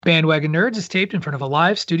Bandwagon Nerds is taped in front of a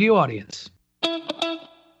live studio audience.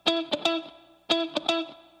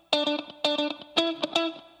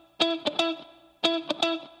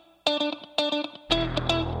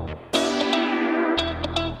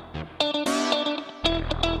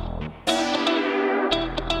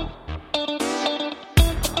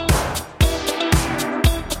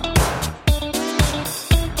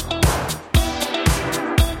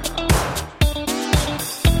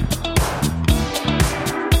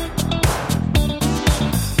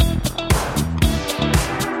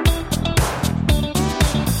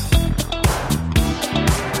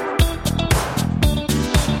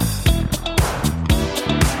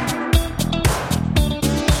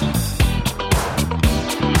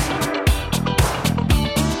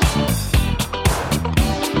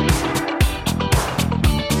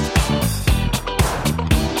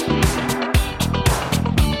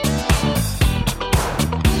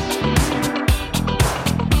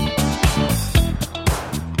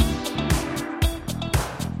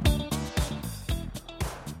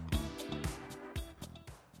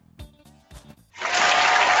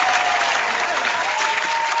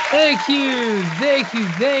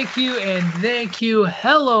 Thank you.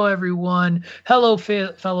 Hello, everyone. Hello,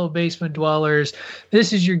 fellow basement dwellers.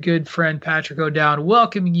 This is your good friend, Patrick O'Dowd,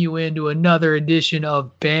 welcoming you into another edition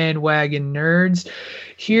of Bandwagon Nerds.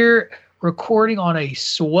 Here, recording on a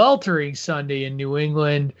sweltering Sunday in New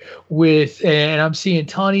England and I'm seeing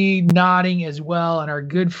Tony nodding as well, and our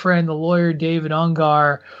good friend, the lawyer, David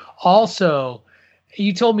Ungar. Also,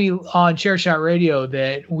 you told me on Chairshot Radio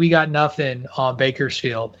that we got nothing on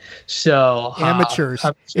Bakersfield. So amateurs.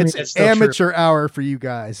 It's amateur hour for you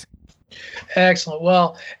guys. Excellent.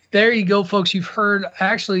 Well, there you go, folks. You've heard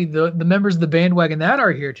actually the members of the bandwagon that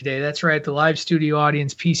are here today. That's right. The live studio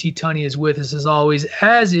audience, PC Tunney, is with us as always,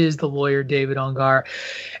 as is the lawyer, David Ungar.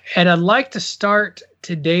 And I'd like to start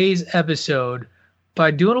today's episode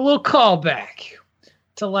by doing a little callback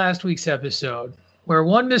to last week's episode, where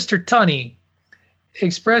one Mr. Tunney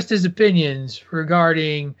expressed his opinions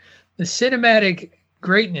regarding the cinematic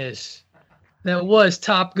greatness that was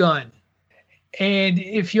Top Gun. And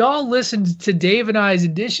if y'all listened to Dave and I's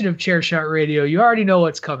edition of Chairshot Radio, you already know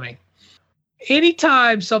what's coming.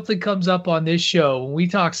 Anytime something comes up on this show, when we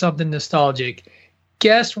talk something nostalgic,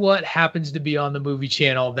 guess what happens to be on the movie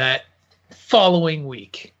channel that following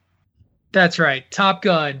week? That's right, Top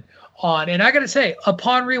Gun on. And I gotta say,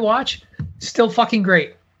 upon rewatch, still fucking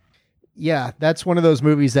great. Yeah, that's one of those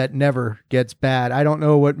movies that never gets bad. I don't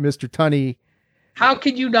know what Mr. Tunney... How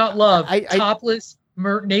can you not love topless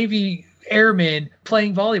Navy airmen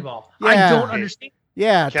playing volleyball? Yeah. I don't understand.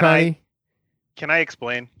 Yeah, Tunney. Can I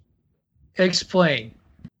explain? Explain.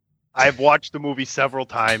 I've watched the movie several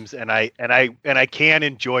times, and I can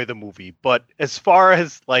enjoy the movie. But as far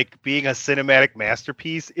as like being a cinematic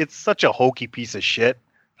masterpiece, it's such a hokey piece of shit.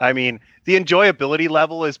 I mean, the enjoyability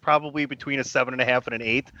level is probably between a 7.5 and an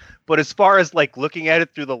 8. But as far as like looking at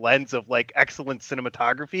it through the lens of like excellent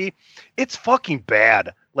cinematography, it's fucking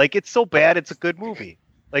bad. Like, it's so bad, it's a good movie.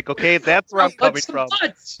 Like, okay, that's where I'm coming from.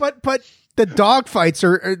 But the dogfights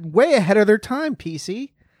are way ahead of their time, PC.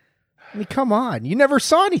 I mean, come on. You never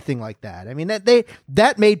saw anything like that. I mean,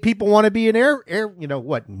 that made people want to be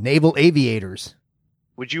naval aviators.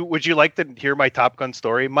 Would you like to hear my Top Gun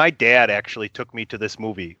story? My dad actually took me to this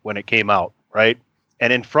movie when it came out, right?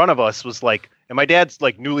 And in front of us was like, and my dad's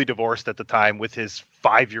like newly divorced at the time with his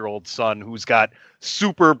 5-year-old son who's got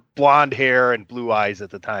super blonde hair and blue eyes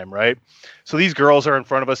at the time, right? So these girls are in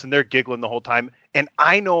front of us and they're giggling the whole time. And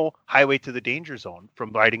I know Highway to the Danger Zone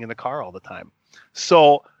from riding in the car all the time.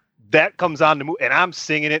 So that comes on the movie and I'm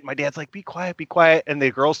singing it. My dad's like, be quiet, be quiet. And the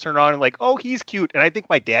girls turn on and like, oh, he's cute. And I think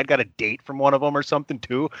my dad got a date from one of them or something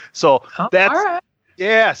too. So that's, all right.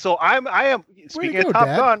 Yeah. So I am speaking of Top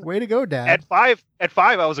Gun. Way to go, Dad. At five,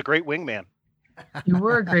 I was a great wingman. You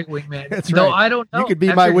were a great wingman. That's right. I don't know. You could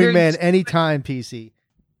be my wingman anytime, PC.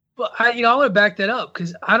 But I want to back that up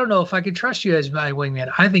because I don't know if I could trust you as my wingman.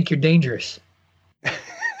 I think you're dangerous.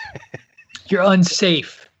 You're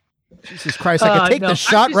unsafe. Jesus Christ, I could take the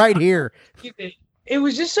shot right here. It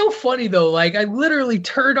was just so funny, though. Like, I literally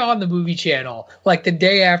turned on the movie channel, like, the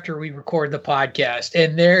day after we record the podcast,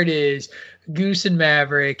 and there it is, Goose and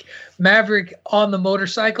Maverick. Maverick on the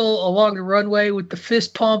motorcycle along the runway with the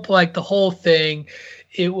fist pump, like, the whole thing.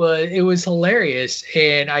 It was hilarious,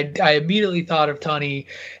 and I immediately thought of Tunney,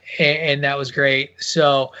 and that was great.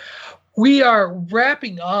 So we are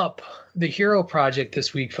wrapping up the Hero Project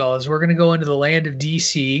this week, fellas. We're going to go into the land of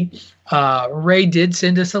DC. Ray did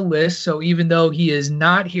send us a list, so even though he is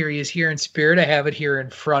not here, he is here in spirit. I have it here in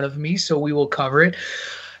front of me, so we will cover it.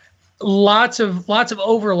 lots of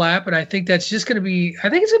overlap, and I think that's just going to be. I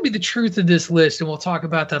think it's going to be the truth of this list, and we'll talk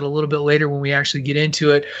about that a little bit later when we actually get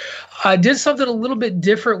into it. I did something a little bit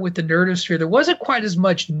different with the Nerdosphere. There wasn't quite as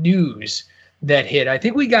much news that hit. I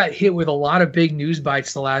think we got hit with a lot of big news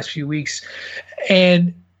bites the last few weeks,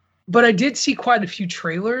 but I did see quite a few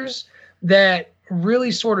trailers that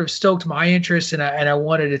really sort of stoked my interest, and I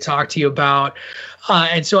wanted to talk to you about.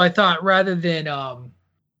 And so I thought rather than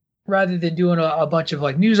doing a bunch of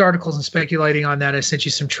like news articles and speculating on that, I sent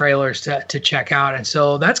you some trailers to check out. And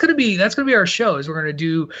so that's gonna be our show. Is we're gonna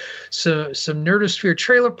do some Nerdosphere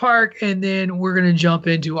Trailer Park, and then we're gonna jump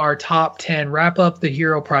into our top 10, wrap up the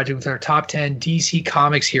Hero Project with our top 10 DC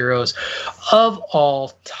Comics heroes of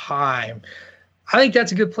all time. I think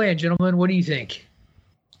that's a good plan, gentlemen. What do you think?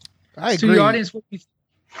 I agree. Studio audience, Studio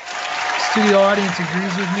audience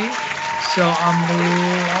agrees with me, so I'm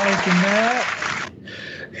liking that.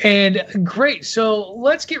 And great, so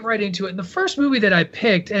let's get right into it. And the first movie that I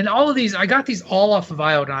picked, and all of these, I got these all off of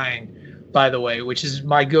IO9, by the way, which is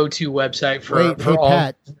my go-to website for all.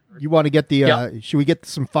 Pat, you want to get the? Should we get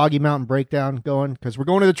some Foggy Mountain breakdown going? Because we're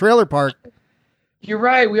going to the trailer park. You're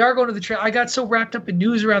right. We are going to the trailer. I got so wrapped up in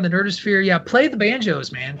news around the Nerdosphere. Yeah, play the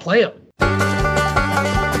banjos, man. Play them.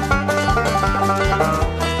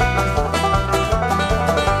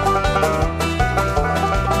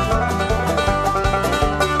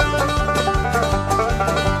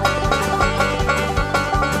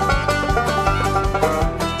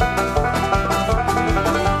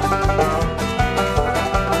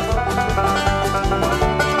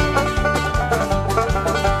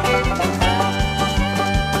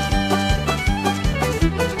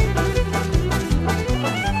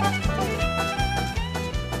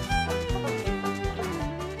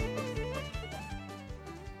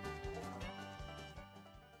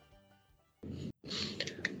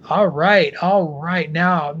 All right.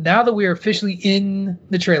 Now that we are officially in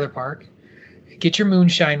the trailer park, get your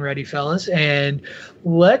moonshine ready, fellas, and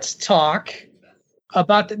let's talk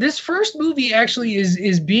about this first movie. Actually,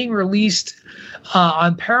 is being released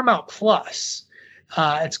on Paramount Plus.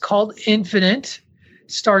 It's called Infinite.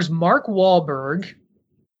 Stars Mark Wahlberg.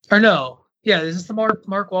 Or no, yeah, this is the Mark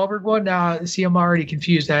Wahlberg one. Now, see, I'm already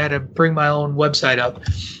confused. I had to bring my own website up.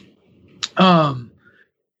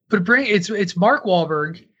 But it's Mark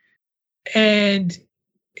Wahlberg. And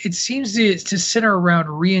it seems to center around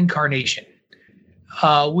reincarnation,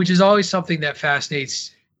 which is always something that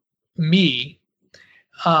fascinates me.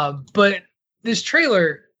 But this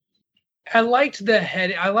trailer, I liked the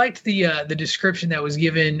head. I liked the description that was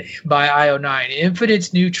given by IO9.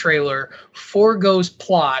 Infinite's new trailer foregoes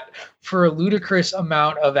plot for a ludicrous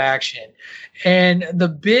amount of action. And the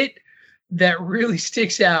bit that really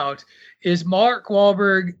sticks out is Mark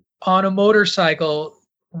Wahlberg on a motorcycle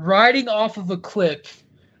riding off of a cliff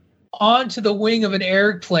onto the wing of an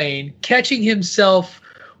airplane, catching himself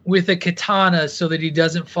with a katana so that he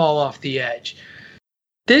doesn't fall off the edge.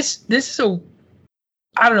 This is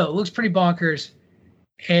I don't know, it looks pretty bonkers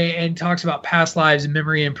and talks about past lives and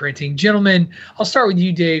memory imprinting. Gentlemen, I'll start with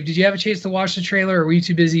you, Dave. Did you have a chance to watch the trailer, or were you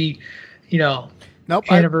too busy, Nope.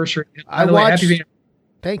 Anniversary? I watched.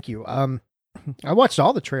 Thank you. I watched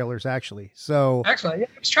all the trailers, actually. So excellent. Yeah,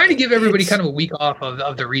 I was trying to give everybody kind of a week off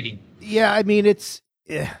of the reading. Yeah, I mean, this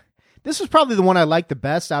is probably the one I like the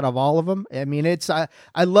best out of all of them. I mean,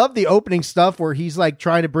 I love the opening stuff where he's like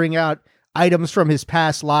trying to bring out items from his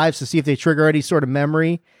past lives to see if they trigger any sort of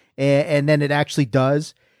memory, and then it actually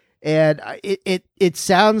does. And it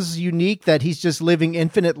sounds unique that he's just living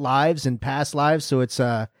infinite lives and past lives, so it's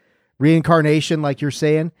reincarnation, like you're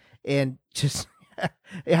saying, and just.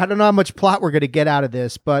 I don't know how much plot we're going to get out of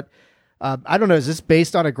this, but I don't know. Is this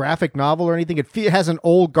based on a graphic novel or anything? It has an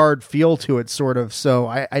old guard feel to it, sort of. So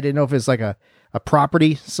I didn't know if it's like a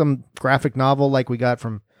property, some graphic novel like we got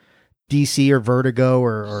from DC or Vertigo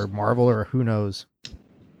or Marvel or who knows.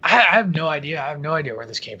 I have no idea. I have no idea where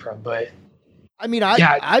this came from, but I mean,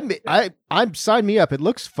 I'm sign me up. It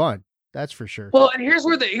looks fun. That's for sure. Well, and here's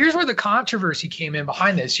where the controversy came in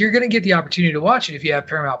behind this. You're going to get the opportunity to watch it if you have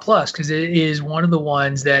Paramount Plus, because it is one of the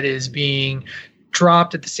ones that is being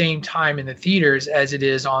dropped at the same time in the theaters as it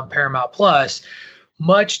is on Paramount Plus,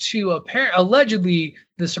 much to allegedly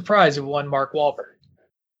the surprise of one Mark Wahlberg.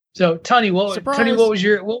 So, Tony, what was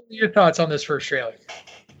your thoughts on this first trailer?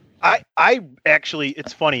 I actually,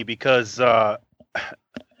 it's funny because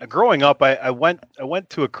growing up, I went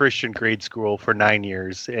to a Christian grade school for 9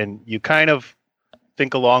 years, and you kind of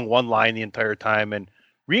think along one line the entire time. And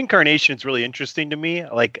reincarnation is really interesting to me.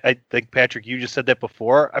 Like, I think, Patrick, you just said that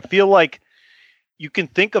before. I feel like you can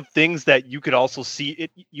think of things that you could also see.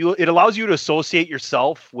 It allows you to associate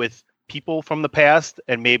yourself with people from the past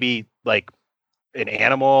and maybe like an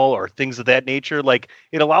animal or things of that nature. Like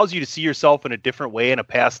it allows you to see yourself in a different way in a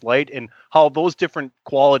past light and how those different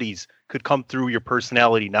qualities could come through your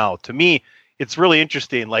personality now. To me, it's really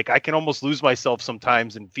interesting. Like I can almost lose myself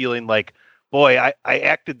sometimes in feeling like, boy, I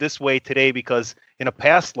acted this way today because in a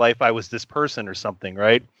past life I was this person or something,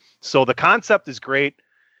 right? So the concept is great.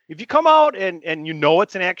 If you come out and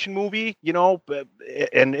it's an action movie,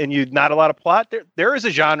 and you not a lot of plot, there is a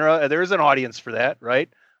genre, there is an audience for that, right?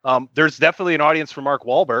 There's definitely an audience for Mark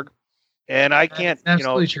Wahlberg, and I can't,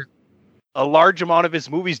 true. A large amount of his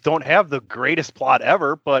movies don't have the greatest plot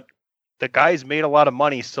ever, but the guy's made a lot of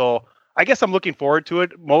money, so I guess I'm looking forward to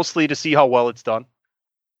it, mostly to see how well it's done.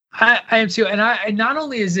 I am too, and not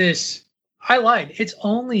only is this, I lied, it's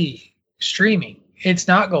only streaming. It's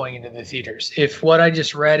not going into the theaters, if what I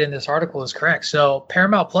just read in this article is correct. So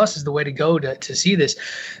Paramount Plus is the way to go to see this.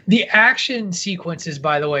 The action sequences,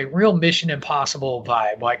 by the way, real Mission Impossible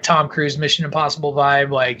vibe, like Tom Cruise Mission Impossible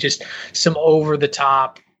vibe, like just some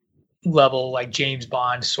over-the-top level, like James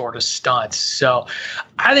Bond sort of stunts. So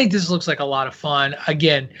I think this looks like a lot of fun.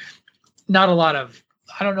 Again, not a lot of,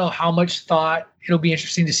 I don't know how much thought. It'll be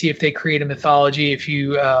interesting to see if they create a mythology. If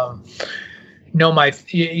you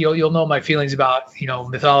you'll know my feelings about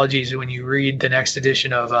mythologies when you read the next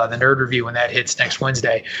edition of the Nerd Review when that hits next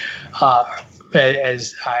Wednesday.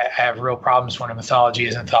 As I have real problems when a mythology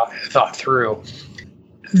isn't thought through.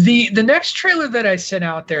 The next trailer that I sent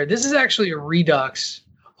out there, this is actually a redux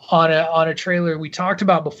on a trailer we talked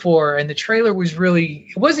about before, and the trailer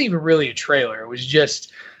it wasn't even really a trailer. It was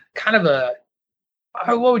just kind of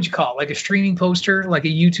what would you call it? Like a streaming poster, like a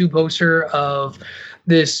YouTube poster of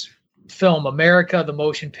this film, America, the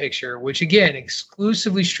Motion Picture, which again,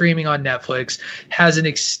 exclusively streaming on Netflix, has an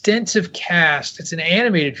extensive cast. It's an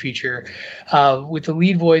animated feature with the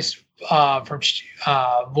lead voice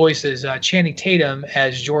voices Channing Tatum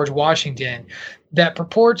as George Washington, that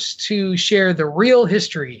purports to share the real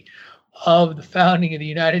history of the founding of the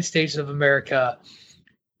United States of America.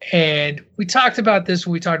 And we talked about this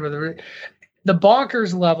when we talked about the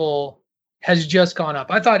bonkers level has just gone up.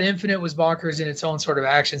 I thought Infinite was bonkers in its own sort of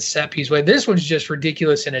action set piece way. This one's just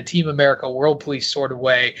ridiculous in a Team America World Police sort of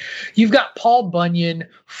way. You've got Paul Bunyan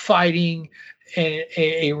fighting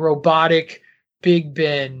a robotic Big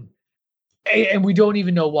Ben, and we don't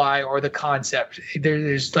even know why or the concept.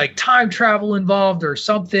 There's like time travel involved or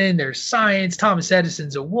something. There's science. Thomas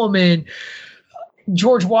Edison's a woman.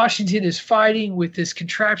 George Washington is fighting with this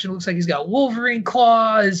contraption. It looks like he's got Wolverine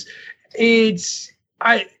claws.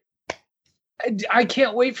 I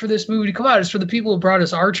can't wait for this movie to come out. It's for the people who brought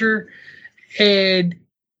us Archer. And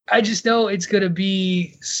I just know it's going to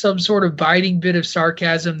be some sort of biting bit of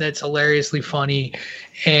sarcasm that's hilariously funny.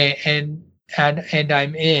 And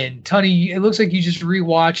I'm in. Tony, it looks like you just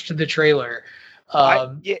rewatched the trailer.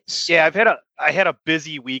 I had a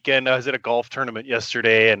busy weekend. I was at a golf tournament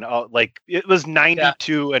yesterday, and it was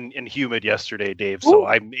 92 and humid yesterday, Dave. So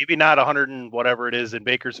I'm maybe not 100 and whatever it is in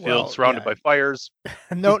Bakersfield, surrounded by fires.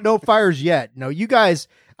 No fires yet. No, you guys.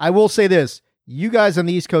 I will say this: you guys on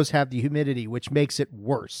the East Coast have the humidity, which makes it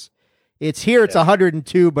worse. It's here. It's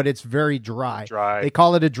 102, but it's very dry. They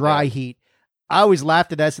call it a dry heat. I always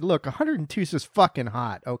laughed at that. I said, look, 102 is just fucking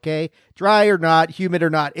hot, okay? Dry or not, humid or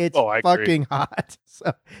not, it's fucking hot.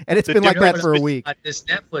 So, and it's been like that for a week. This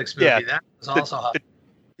Netflix movie, that was also hot.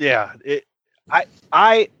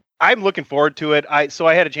 I'm looking forward to it. I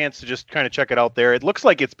had a chance to just kind of check it out there. It looks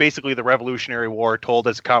like it's basically the Revolutionary War told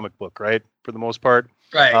as a comic book, right? For the most part.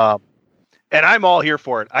 Right. And I'm all here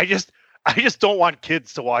for it. I just don't want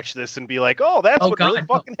kids to watch this and be like, oh, that's what really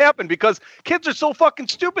fucking happened, because kids are so fucking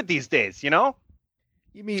stupid these days, You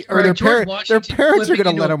mean, or their parents are going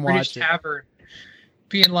to let them watch it. Tavern,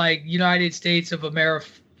 being like United States of America,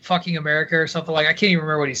 fucking America or something like. I can't even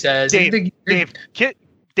remember what he says.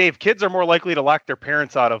 Dave, kids are more likely to lock their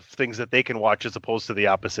parents out of things that they can watch as opposed to the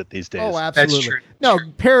opposite these days. Oh, absolutely. That's true. No,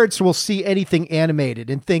 parents will see anything animated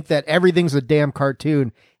and think that everything's a damn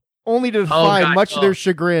cartoon, only to find, much to their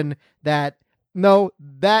chagrin, that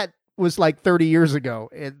that was like 30 years ago.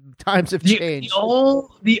 Times have changed.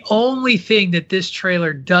 The only thing that this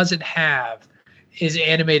trailer doesn't have is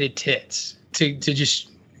animated tits to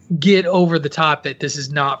just get over the top that this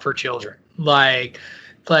is not for children. Like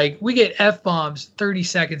we get F-bombs 30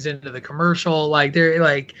 seconds into the commercial. Like they're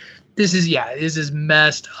like, this is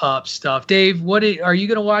messed up stuff. Dave, are you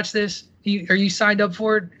going to watch this? Are you signed up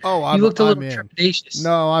for it? Oh, you looked a little trepidatious.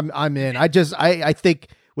 No, I'm in. I think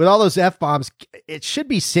with all those F-bombs, it should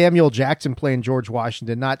be Samuel Jackson playing George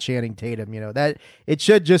Washington, not Channing Tatum. That it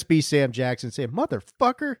should just be Sam Jackson saying,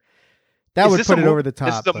 motherfucker. That would put it over the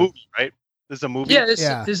top. This is a movie, right? This is a movie? Yeah,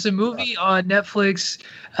 this is a movie on Netflix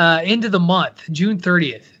into the month, June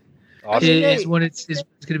 30th. Awesome. Is when it's going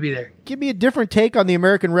to be there. Give me a different take on the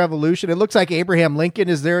American Revolution. It looks like Abraham Lincoln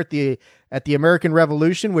is there at the American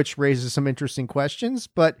Revolution, which raises some interesting questions,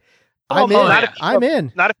 but I'm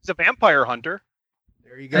in. Not if he's a vampire hunter.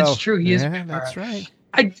 There you go. That's true. He is. That's right.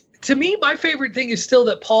 To me, my favorite thing is still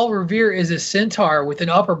that Paul Revere is a centaur with an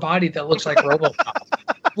upper body that looks like RoboCop.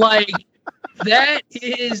 Like, that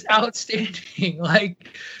is outstanding. Like,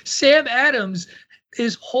 Sam Adams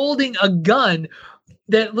is holding a gun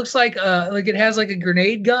that looks like it has like a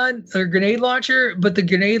grenade gun or grenade launcher, but the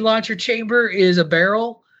grenade launcher chamber is a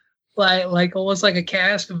barrel, like almost like a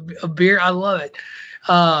cask of beer. I love it.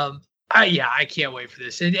 I can't wait for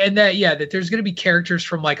this. And that there's going to be characters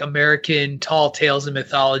from like American tall tales and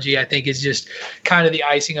mythology, I think is just kind of the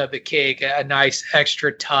icing of the cake, a nice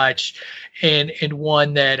extra touch and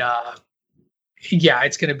one that, I think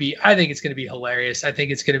it's going to be hilarious. I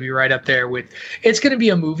think it's going to be right up there it's going to be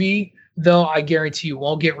a movie, though I guarantee you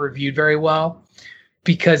won't get reviewed very well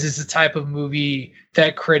because it's the type of movie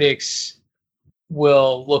that critics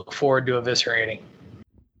will look forward to eviscerating.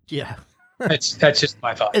 Yeah. That's just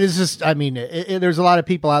my thought. It is just, I mean, there's a lot of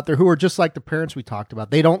people out there who are just like the parents we talked about.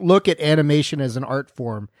 They don't look at animation as an art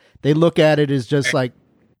form. They look at it as just like,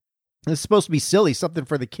 it's supposed to be silly, something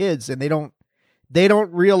for the kids. And they don't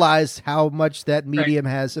realize how much that medium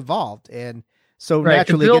has evolved. And so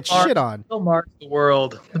naturally gets shit on. The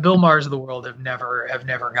Bill Maher's of the world have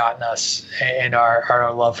never gotten us and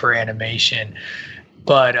our love for animation.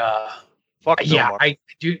 But, fuck Bill Maher.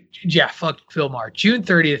 Fuck Phil Maher. June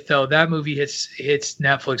 30th, though, that movie hits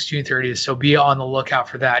Netflix June 30th, so be on the lookout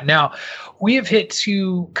for that. Now, we have hit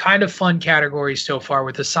two kind of fun categories so far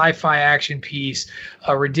with a sci-fi action piece,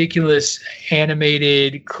 a ridiculous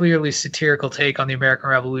animated, clearly satirical take on the American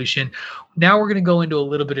Revolution. Now we're going to go into a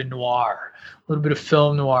little bit of noir, a little bit of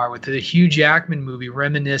film noir with the Hugh Jackman movie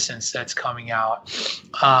Reminiscence that's coming out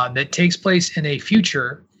that takes place in a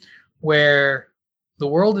future where the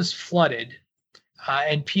world is flooded.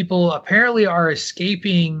 And people apparently are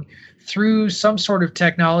escaping through some sort of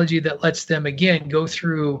technology that lets them, again, go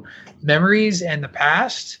through memories and the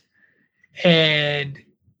past. And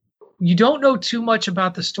you don't know too much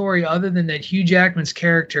about the story other than that Hugh Jackman's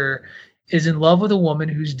character is in love with a woman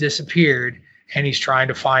who's disappeared, and he's trying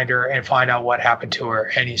to find her and find out what happened to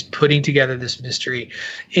her. And he's putting together this mystery.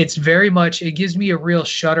 It's very much, it gives me a real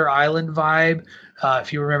Shutter Island vibe.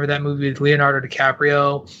 If you remember that movie with Leonardo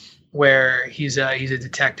DiCaprio, where he's a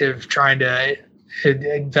detective trying to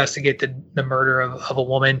investigate the murder of a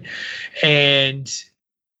woman. And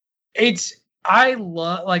I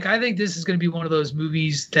think this is going to be one of those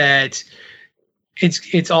movies that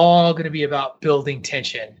it's all going to be about building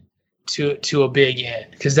tension to a big end,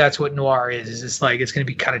 because that's what noir is it's like, it's going to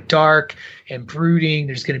be kind of dark and brooding.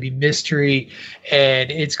 There's going to be mystery, and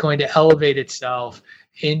it's going to elevate itself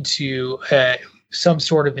into some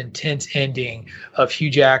sort of intense ending of Hugh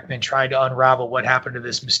Jackman trying to unravel what happened to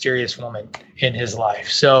this mysterious woman in his life.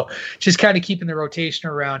 So just kind of keeping the rotation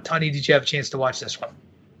around. Tony, did you have a chance to watch this one?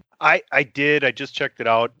 I did. I just checked it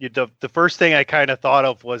out. The first thing I kind of thought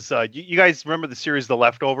of was, you guys remember the series The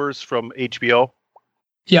Leftovers from HBO?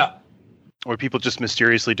 Yeah. Where people just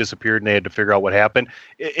mysteriously disappeared and they had to figure out what happened.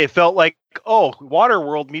 It felt like,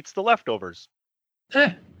 Waterworld meets The Leftovers.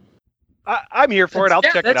 I'm here for it. I'll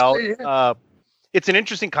check it out. It's an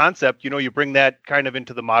interesting concept. You bring that kind of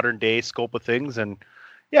into the modern day scope of things, and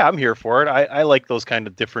I'm here for it. I like those kind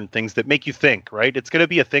of different things that make you think, right? It's going to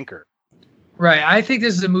be a thinker. Right. I think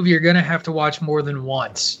this is a movie you're going to have to watch more than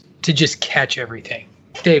once to just catch everything.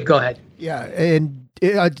 Dave, go ahead. Yeah. And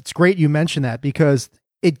it's great you mentioned that, because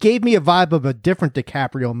it gave me a vibe of a different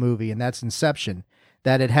DiCaprio movie, and that's Inception,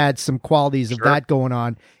 that it had some qualities of that going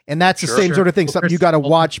on. And that's the same sort of thing. Something you got to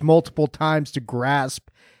watch multiple times to grasp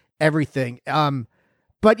everything.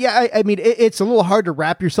 But yeah, I mean, it's a little hard to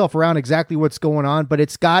wrap yourself around exactly what's going on, but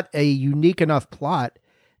it's got a unique enough plot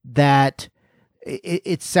that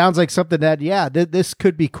it sounds like something that, this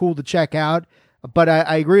could be cool to check out. But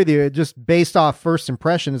I agree with you. Just based off first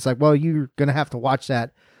impression, it's like, well, you're going to have to watch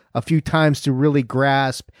that a few times to really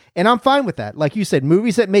grasp. And I'm fine with that. Like you said,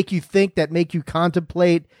 movies that make you think, that make you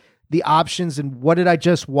contemplate the options and what did I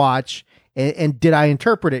just watch, and did I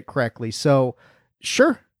interpret it correctly? So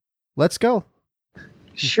sure. Let's go.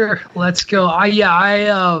 Sure, let's go.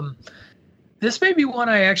 This may be one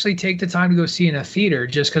I actually take the time to go see in a theater,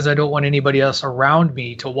 just because I don't want anybody else around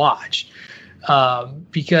me to watch.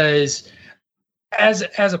 Because as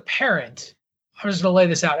a parent, I'm just going to lay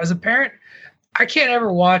this out. As a parent, I can't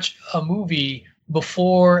ever watch a movie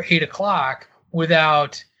before 8:00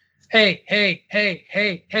 without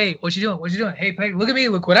hey, what you doing? What you doing? Hey, look at me.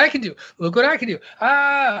 Look what I can do. Look what I can do.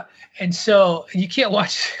 Ah. And so you can't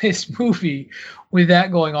watch this movie with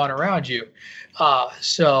that going on around you.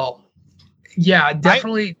 So yeah,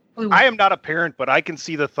 definitely. I am not a parent, but I can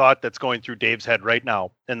see the thought that's going through Dave's head right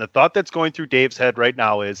now. And the thought that's going through Dave's head right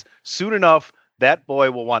now is soon enough, that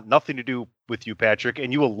boy will want nothing to do with you, Patrick,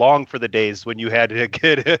 and you will long for the days when you had a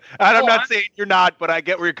kid. And I'm not saying you're not, but I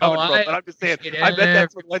get where you're coming from. But I'm just saying, I bet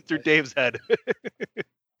that's what went through Dave's head.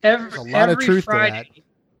 There's a lot of truth Friday, to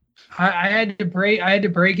that. I had to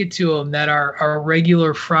break it to him that our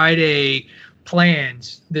regular Friday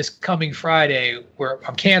plans this coming Friday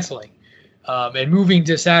I'm canceling and moving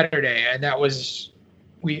to Saturday, and that was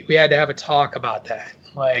we had to have a talk about that.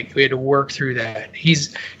 Like we had to work through that.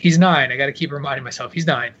 He's 9. I got to keep reminding myself he's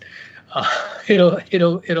 9.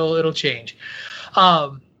 It'll change.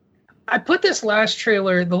 I put this last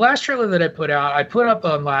trailer, the last trailer that I put out, I put up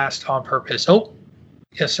on purpose. Oh,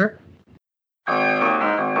 yes, sir. A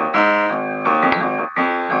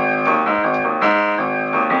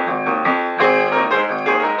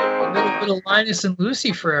little bit of Linus and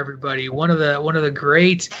Lucy for everybody. One of the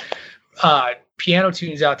great piano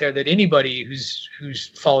tunes out there that anybody who's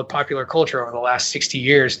followed popular culture over the last 60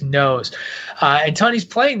 years knows. And Tony's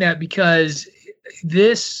playing that because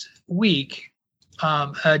this week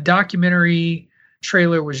a documentary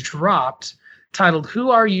trailer was dropped titled "Who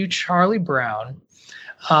Are You, Charlie Brown?"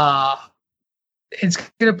 It's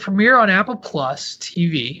going to premiere on Apple Plus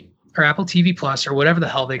TV or Apple TV Plus or whatever the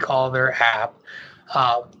hell they call their app.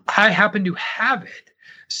 I happen to have it.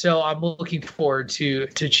 So I'm looking forward to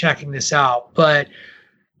checking this out. But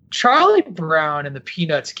Charlie Brown and the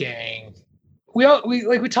Peanuts gang, we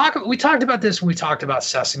talked about this when we talked about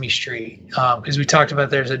Sesame Street, because we talked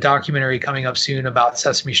about there's a documentary coming up soon about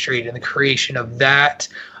Sesame Street and the creation of that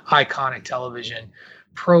iconic television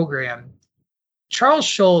program. Charles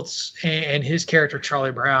Schultz and his character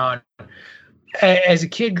Charlie Brown, as a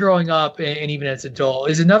kid growing up and even as an adult,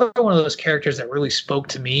 is another one of those characters that really spoke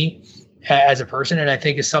to me as a person, and I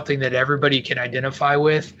think is something that everybody can identify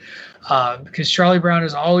with, because Charlie Brown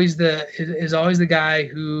is always the guy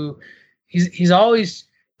who he's always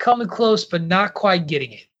coming close but not quite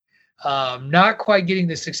getting it, not quite getting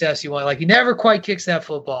the success you want. Like he never quite kicks that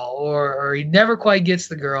football, or he never quite gets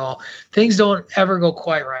the girl. Things don't ever go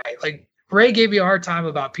quite right. Like Ray gave me a hard time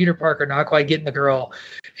about Peter Parker not quite getting the girl,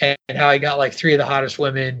 and how he got like 3 of the hottest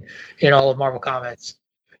women in all of Marvel Comics.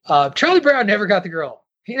 Charlie Brown never got the girl.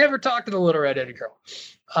 He never talked to the little red-headed girl.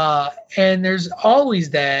 And there's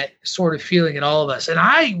always that sort of feeling in all of us. And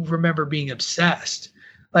I remember being obsessed.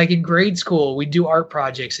 Like in grade school, we'd do art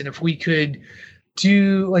projects. And if we could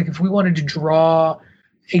if we wanted to draw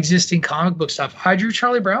existing comic book stuff, I drew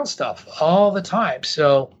Charlie Brown stuff all the time.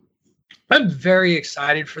 So I'm very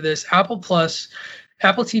excited for this. Apple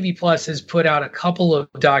TV Plus has put out a couple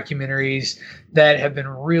of documentaries that have been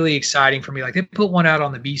really exciting for me. Like they put one out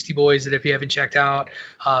on the Beastie Boys that if you haven't checked out,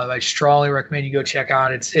 I strongly recommend you go check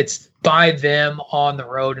out. It's by them on the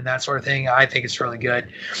road and that sort of thing. I think it's really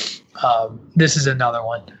good. This is another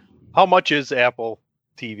one. How much is Apple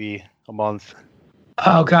TV a month?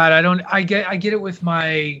 Oh God, I get it with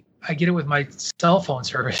my cell phone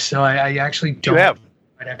service. So I actually don't.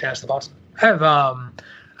 I'd have to ask the boss. I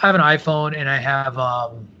have an iPhone and I have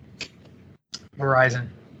Verizon.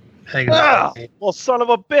 Well, son of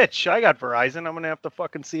a bitch. I got Verizon. I'm going to have to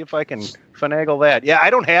fucking see if I can finagle that. Yeah, I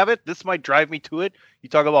don't have it. This might drive me to it. You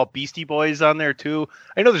talk about Beastie Boys on there too.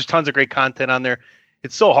 I know there's tons of great content on there.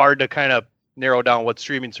 It's so hard to kind of narrow down what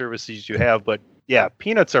streaming services you have. But yeah,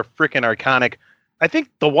 Peanuts are freaking iconic. I think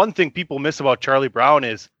the one thing people miss about Charlie Brown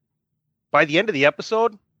is by the end of the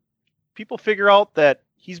episode, people figure out that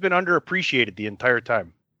he's been underappreciated the entire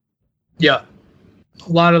time. Yeah.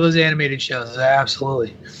 A lot of those animated shows.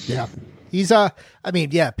 Absolutely. Yeah. He's,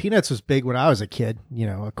 Peanuts was big when I was a kid,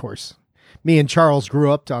 of course. Me and Charles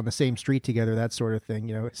grew up on the same street together, that sort of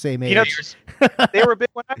thing, same age. Peanuts, they were big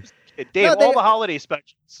when I was a kid. Dave, all the holiday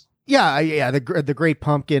specials. Yeah. The Great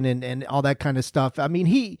Pumpkin and all that kind of stuff. I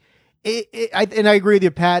mean, I agree with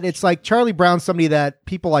you, Pat. It's like Charlie Brown's somebody that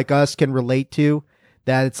people like us can relate to,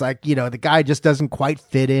 that it's like, the guy just doesn't quite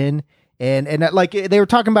fit in. And like they were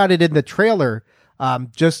talking about it in the trailer,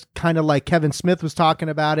 just kind of like Kevin Smith was talking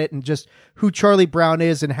about it, and just who Charlie Brown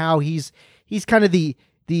is and how he's kind of the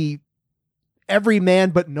every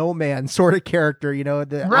man but no man sort of character,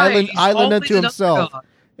 the island unto himself.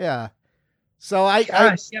 Yeah. So I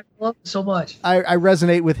love him so much. I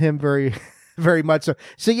resonate with him very, very much.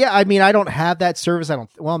 So yeah, I mean, I don't have that service.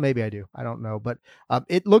 Well, maybe I do. I don't know, but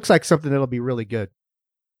it looks like something that'll be really good.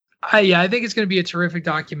 I think it's going to be a terrific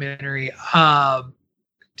documentary.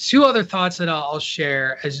 two other thoughts that I'll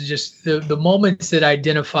share as just the moments that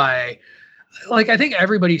identify, like, I think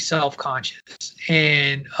everybody's self-conscious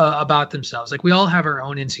and about themselves. Like, we all have our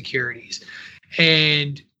own insecurities,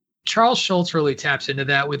 and Charles Schultz really taps into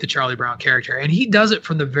that with the Charlie Brown character, and he does it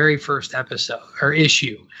from the very first episode or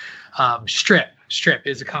issue. Strip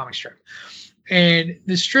is a comic strip. And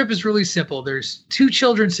the strip is really simple. There's two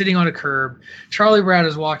children sitting on a curb. Charlie Brown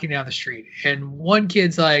is walking down the street, and one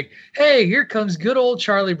kid's like, "Hey, here comes good old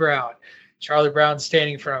Charlie Brown." Charlie Brown's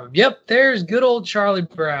standing in front of him. "Yep, there's good old Charlie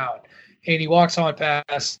Brown." And he walks on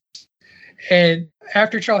past. And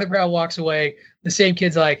after Charlie Brown walks away, the same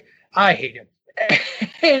kid's like, "I hate him."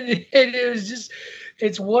 And it was just,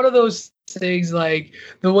 it's one of those things, like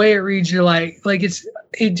the way it reads, you're like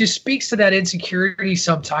it just speaks to that insecurity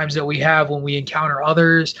sometimes that we have when we encounter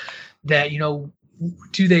others, that,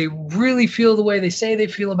 do they really feel the way they say they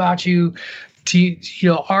feel about you?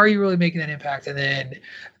 Are you really making that impact? And then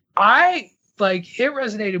it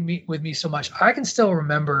resonated with me so much. I can still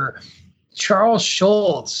remember Charles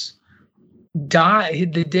Schultz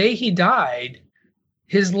died the day he died.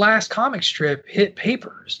 His last comic strip hit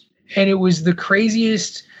papers, and it was the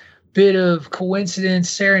craziest bit of coincidence,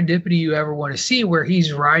 serendipity you ever want to see, where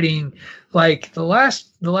he's writing, like, the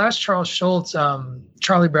last Charles Schultz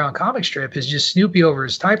Charlie Brown comic strip is just Snoopy over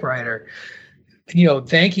his typewriter,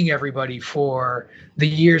 thanking everybody for the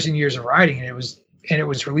years and years of writing. And it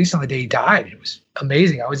was released on the day he died. It was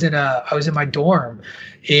amazing. I was in my dorm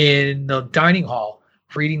in the dining hall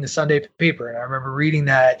reading the Sunday paper, and I remember reading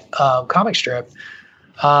that comic strip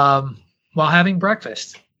while having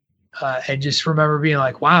breakfast. And just remember being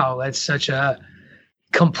like, wow, that's such a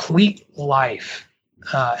complete life.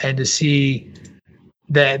 And to see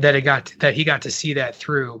that he got to see that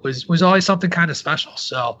through was always something kind of special.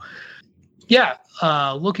 So yeah,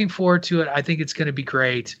 looking forward to it. I think it's going to be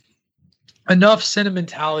great. Enough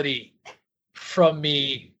sentimentality from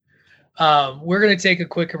me. We're going to take a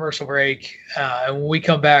quick commercial break. And when we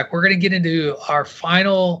come back, we're going to get into our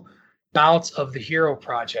final bouts of the Hero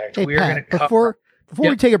Project. Hey, we are Pat, going to cover. Before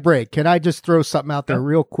we take a break, can I just throw something out there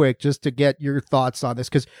real quick just to get your thoughts on this?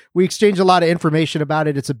 Because we exchange a lot of information about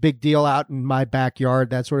it. It's a big deal out in my backyard,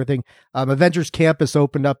 that sort of thing. Avengers Campus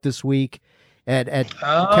opened up this week at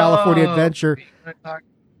California Adventure. The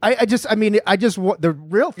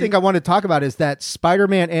real thing I want to talk about is that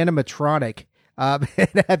Spider-Man animatronic.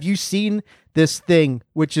 Have you seen this thing?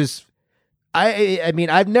 Which is,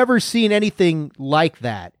 I've never seen anything like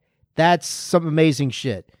that. That's some amazing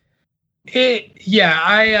shit.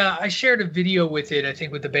 I shared a video with it, I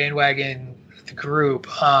think, with the Bandwagon, the group,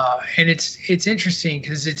 and it's interesting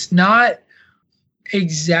because it's not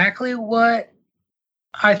exactly what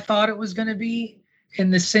I thought it was going to be,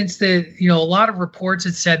 in the sense that, a lot of reports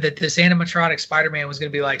had said that this animatronic Spider-Man was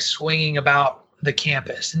going to be like swinging about the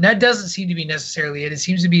campus, and that doesn't seem to be necessarily it. It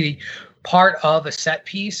seems to be part of a set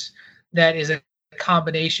piece that is a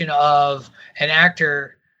combination of an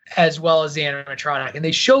actor as well as the animatronic, and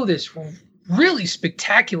they show this really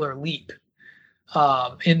spectacular leap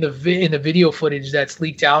in the video footage that's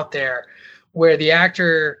leaked out there, where the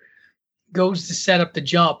actor goes to set up the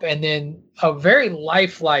jump, and then a very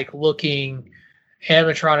lifelike looking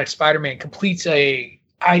animatronic Spider-Man completes I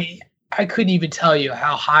couldn't even tell you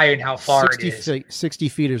how high and how far it is. 60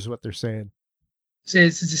 feet is what they're saying. So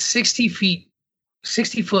it's a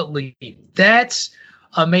 60-foot leap. That's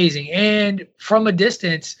amazing. And from a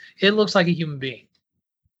distance, it looks like a human being.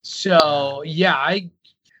 So yeah,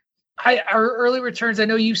 our early returns, I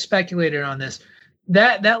know you speculated on this.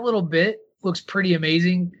 That little bit looks pretty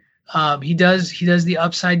amazing. He does the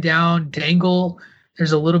upside down dangle.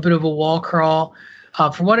 There's a little bit of a wall crawl.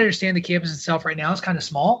 From what I understand, the campus itself right now is kind of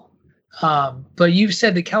small. But you've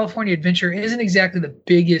said that California Adventure isn't exactly the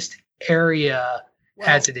biggest area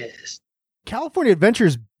as it is. California Adventure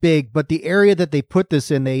is big, but the area that they put this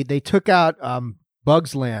in, they took out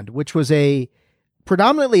Bugs Land, which was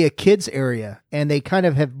predominantly a kids area, and they kind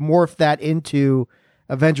of have morphed that into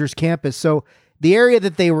Avengers Campus. So the area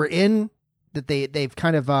that they were in, that they've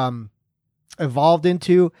kind of evolved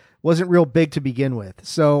into, wasn't real big to begin with.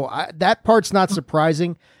 So that part's not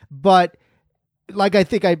surprising, but like I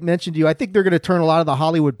think I mentioned to you, I think they're going to turn a lot of the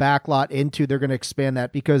Hollywood backlot into, they're going to expand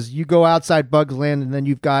that, because you go outside Bugs Land and then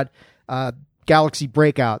you've got Galaxy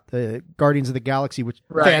Breakout, the Guardians of the Galaxy, which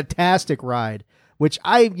fantastic ride, which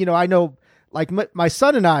I know, like my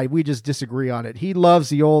son and I, we just disagree on it. He loves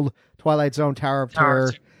the old Twilight Zone Tower of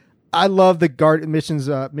Terror. I love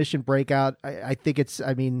the Mission Breakout. I think it's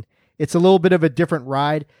a little bit of a different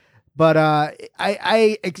ride, but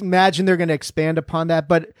I imagine they're going to expand upon that.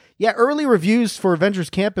 But yeah, early reviews for Avengers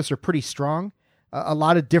Campus are pretty strong. A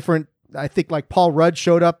lot of different I think like Paul Rudd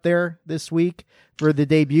showed up there this week for the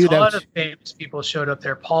debut. A lot of famous people showed up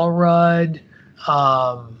there. Paul Rudd.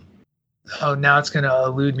 Now it's going to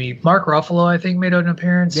elude me. Mark Ruffalo, I think, made an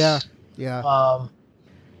appearance. Yeah. I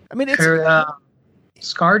mean, it's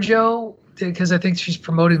ScarJo, because I think she's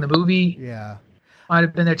promoting the movie. Yeah, might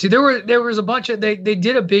have been there too. There was a bunch of they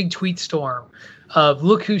did a big tweet storm of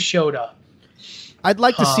look who showed up. I'd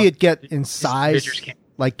like to see it get in size,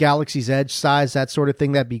 like Galaxy's Edge size, that sort of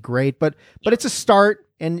thing. That'd be great. But it's a start,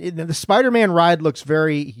 and the Spider-Man ride looks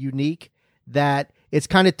very unique. That it's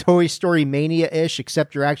kind of Toy Story Mania-ish,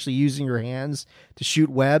 except you're actually using your hands to shoot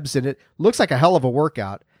webs, and it looks like a hell of a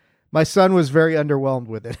workout. My son was very underwhelmed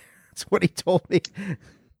with it. That's what he told me.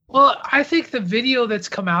 Well, I think the video that's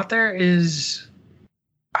come out there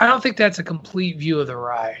I don't think that's a complete view of the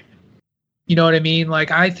ride. You know what I mean?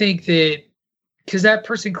 Like, I think that because that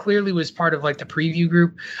person clearly was part of like the preview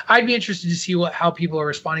group, I'd be interested to see how people are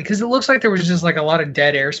responding, because it looks like there was just like a lot of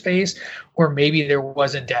dead airspace, or maybe there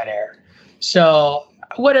wasn't dead air. So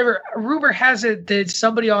whatever, rumor has it that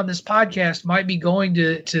somebody on this podcast might be going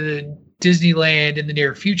to Disneyland in the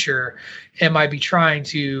near future and might be trying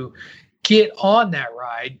get on that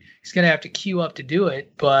ride. He's going to have to queue up to do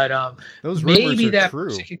it, but maybe that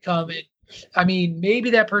person could come in. I mean, maybe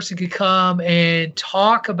that person could come and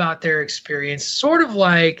talk about their experience, sort of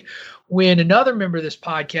like when another member of this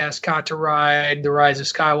podcast got to ride the Rise of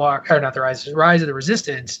Skywalker, or not the Rise of the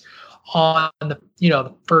Resistance on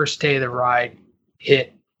the first day of the ride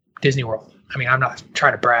hit Disney World. I mean, I'm not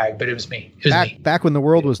trying to brag, but it was me. It was me. Back when the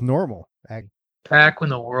world was normal. Back when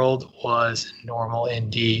the world was normal,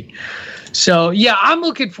 indeed. So, yeah, I'm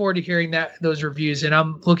looking forward to hearing those reviews, and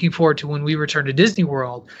I'm looking forward to when we return to Disney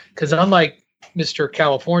World, because unlike Mr.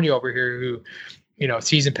 California over here, who,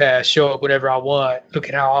 season pass, show up whatever I want, look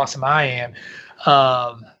at how awesome I am.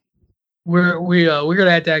 We're going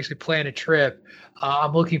to have to actually plan a trip.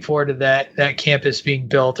 I'm looking forward to that campus being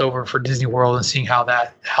built over for Disney World and seeing how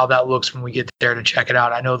that looks when we get there to check it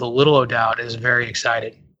out. I know the little O'Dowd is very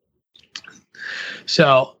excited.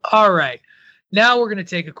 So, all right. Now we're going to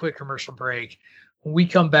take a quick commercial break. When we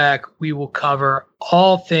come back, we will cover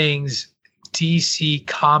all things DC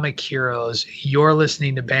Comic Heroes. You're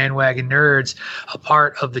listening to Bandwagon Nerds, a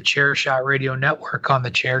part of the Chairshot Radio Network on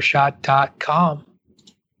thechairshot.com.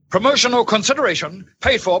 Promotional consideration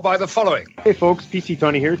paid for by the following. Hey folks, PC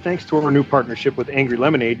Tony here. Thanks to our new partnership with Angry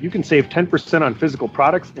Lemonade, you can save 10% on physical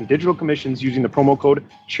products and digital commissions using the promo code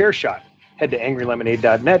ChairShot. Head to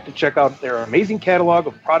angrylemonade.net to check out their amazing catalog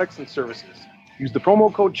of products and services. Use the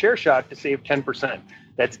promo code ChairShot to save 10%.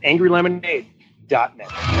 That's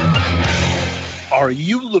angrylemonade.net. Are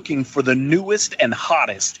you looking for the newest and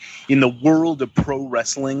hottest in the world of pro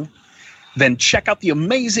wrestling? Then check out the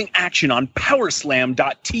amazing action on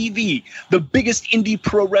Powerslam.tv, the biggest indie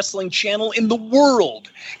pro wrestling channel in the world.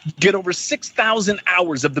 Get over 6,000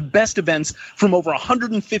 hours of the best events from over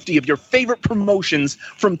 150 of your favorite promotions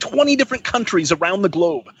from 20 different countries around the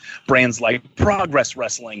globe. Brands like Progress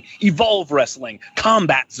Wrestling, Evolve Wrestling,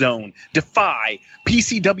 Combat Zone, Defy,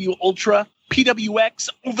 PCW Ultra, PWX,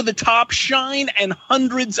 Over the Top, Shine, and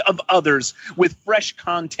hundreds of others with fresh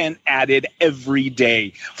content added every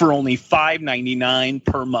day for only $5.99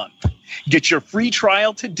 per month. Get your free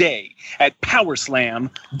trial today at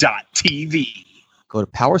Powerslam.tv. Go to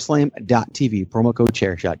Powerslam.tv, promo code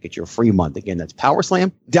ChairShot. Get your free month. Again, that's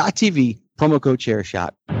Powerslam.tv, promo code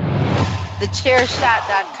ChairShot.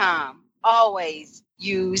 TheChairShot.com. Always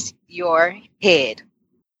use your head.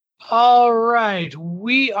 All right.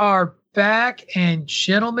 We are back, and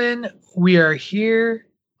gentlemen, we are here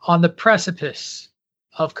on the precipice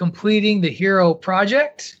of completing the hero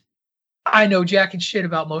project. I know jack and shit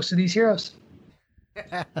about most of these heroes.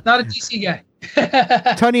 Not a DC guy.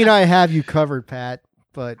 Tony and I have you covered, Pat,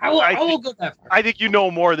 but I will go that far. I think you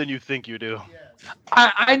know more than you think you do.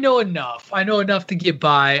 I know enough. I know enough to get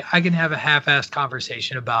by. I can have a half-assed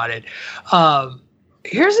conversation about it.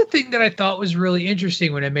 Here's the thing that I thought was really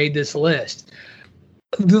interesting when I made this list.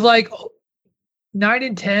 Like 8, 9,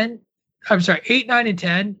 and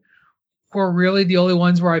 10 were really the only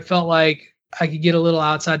ones where I felt like I could get a little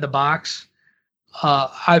outside the box.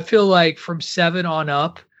 I feel like from 7 on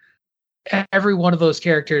up, every one of those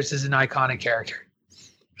characters is an iconic character.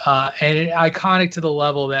 And iconic to the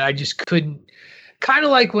level that I just couldn't, kind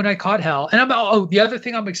of like when I caught hell. And the other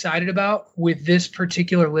thing I'm excited about with this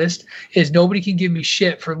particular list is nobody can give me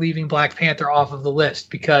shit for leaving Black Panther off of the list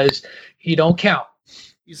because he don't count.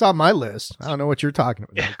 he's on my list. I don't know what you're talking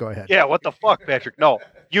about. No, go ahead. Yeah, what the fuck, Patrick? No.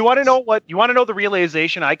 You want to know the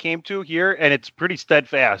realization I came to here, and it's pretty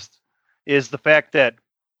steadfast, is the fact that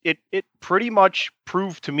it pretty much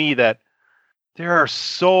proved to me that There are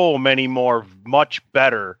so many more much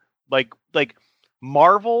better. Like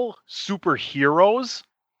Marvel superheroes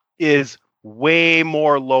is way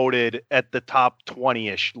more loaded at the top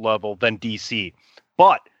 20-ish level than DC.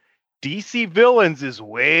 But DC villains is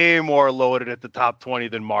way more loaded at the top 20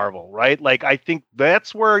 than Marvel, right? Like, I think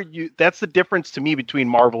that's the difference to me between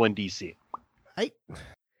Marvel and DC.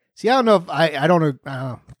 See, I don't know if I don't know.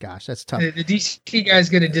 Oh gosh, that's tough. The DC guy's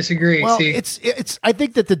going to disagree. Well, see, it's. I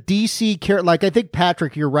think that the DC I think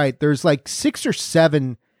Patrick, you're right. There's like 6 or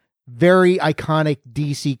 7 very iconic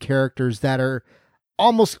DC characters that are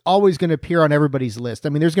almost always going to appear on everybody's list. I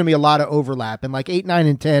mean, there's going to be a lot of overlap, and like 8, 9,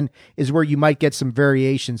 and 10 is where you might get some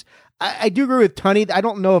variations. I do agree with Tunney. I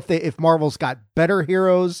don't know if Marvel's got better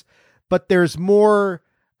heroes, but there's more.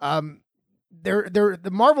 The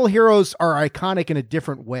Marvel heroes are iconic in a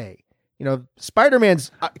different way. You know,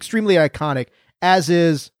 Spider-Man's extremely iconic, as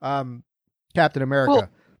is Captain America.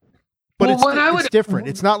 But it's different.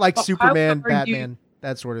 It's not like Superman, Batman,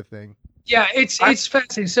 that sort of thing. Yeah, it's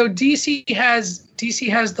fascinating. So DC has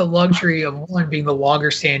the luxury of one being the longer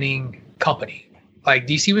standing company. Like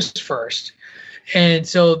DC was first. And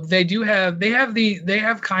so they have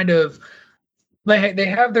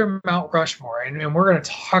their Mount Rushmore, and we're going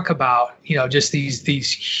to talk about, you know, just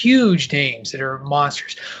these huge names that are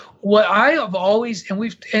monsters. What I have always,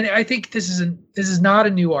 and I think this is not a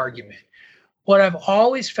new argument. What I've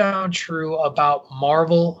always found true about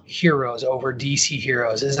Marvel heroes over DC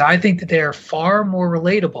heroes is I think that they are far more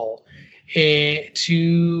relatable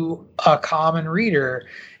to a common reader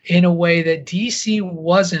in a way that DC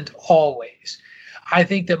wasn't always. I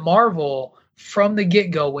think that Marvel, from the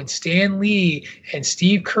get-go, when Stan Lee and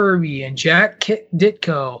Steve Kirby and Jack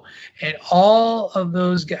Ditko and all of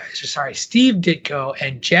those guys, Steve Ditko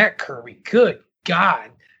and Jack Kirby, good God,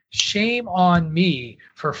 shame on me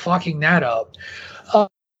for fucking that up.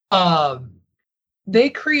 They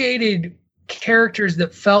created characters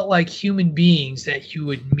that felt like human beings that you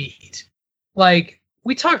would meet. Like,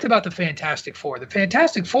 we talked about the Fantastic Four. The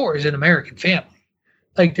Fantastic Four is an American family.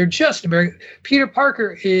 Like, they're just American. Peter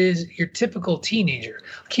Parker is your typical teenager.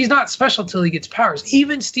 Like, he's not special till he gets powers.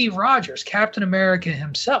 Even Steve Rogers, Captain America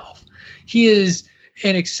himself, he is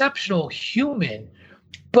an exceptional human,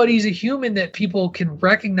 but he's a human that people can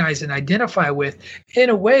recognize and identify with in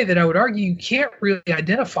a way that I would argue you can't really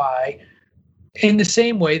identify in the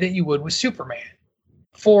same way that you would with Superman,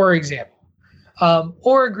 for example,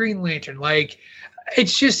 or a Green Lantern. Like,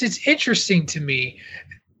 it's interesting to me.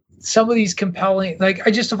 Some of these compelling, like,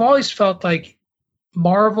 I just have always felt like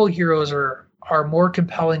Marvel heroes are more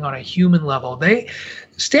compelling on a human level.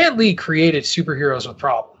 Stan Lee created superheroes with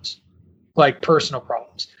problems, like personal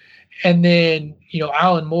problems. And then, you know,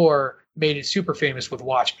 Alan Moore made it super famous with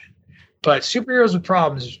Watchmen. But superheroes with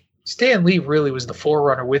problems, Stan Lee really was the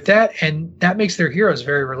forerunner with that, and that makes their heroes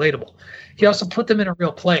very relatable. He also put them in a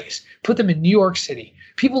real place, put them in New York City.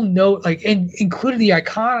 People know, like, and included the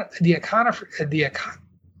iconic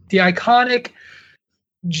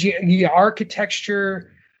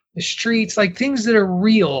architecture, the streets, like things that are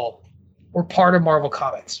real, were part of Marvel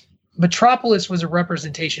Comics. Metropolis was a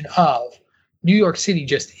representation of New York City,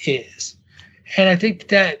 just is. And I think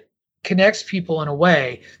that connects people in a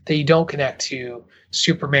way that you don't connect to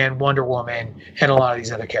Superman, Wonder Woman, and a lot of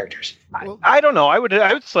these other characters. I don't know. I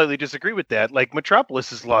would slightly disagree with that. Like,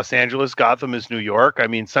 Metropolis is Los Angeles, Gotham is New York. I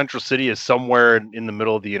mean, Central City is somewhere in the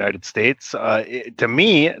middle of the United States. To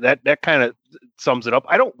me, that kind of sums it up.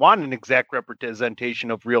 I don't want an exact representation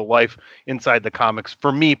of real life inside the comics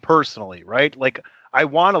for me personally, right? Like, I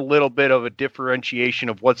want a little bit of a differentiation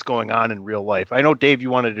of what's going on in real life. I know, Dave, you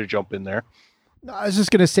wanted to jump in there. No, I was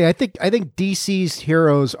just going to say, I think DC's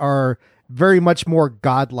heroes are very much more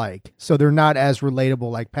godlike, so they're not as relatable,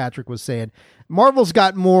 like Patrick was saying. Marvel's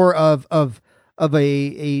got more of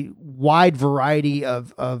a wide variety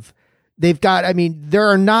of they've got. I mean, there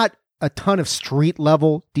are not a ton of street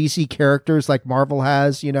level DC characters like Marvel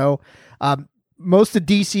has. You know, most of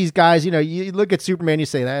DC's guys, you know, you look at Superman, you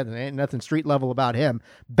say that ain't nothing street level about him.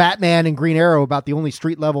 Batman and Green Arrow about the only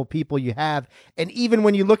street level people you have, and even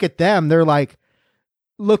when you look at them, they're like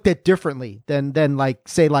looked at differently than like,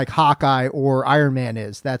 say, like Hawkeye or Iron Man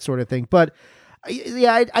is, that sort of thing. But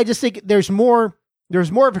yeah, I just think there's more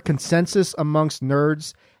of a consensus amongst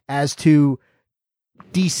nerds as to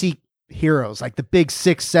DC heroes, like the big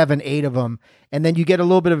 6, 7, 8 of them. And then you get a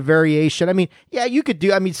little bit of variation. I mean, yeah, you could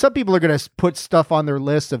do, I mean, some people are going to put stuff on their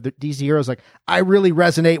list of the DC heroes. Like, I really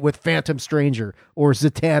resonate with Phantom Stranger or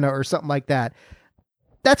Zatanna or something like that.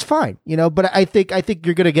 That's fine, you know, but I think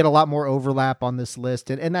you're going to get a lot more overlap on this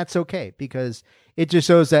list, and that's okay, because it just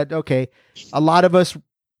shows that, okay, a lot of us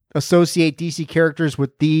associate DC characters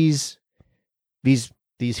with these these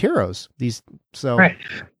heroes. Right.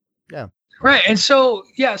 Yeah. Right. And so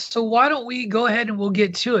why don't we go ahead and we'll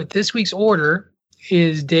get to it. This week's order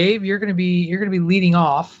is Dave, you're gonna be leading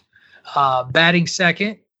off. Batting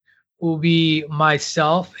second will be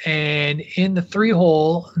myself, and in the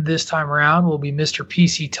 3-hole this time around will be Mr.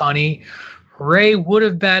 PC Tunney. Ray would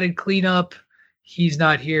have batted cleanup. He's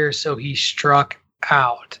not here, so he struck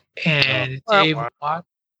out. And Dave,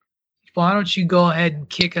 why don't you go ahead and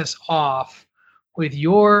kick us off with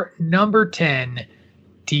your number 10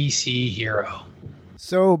 DC hero?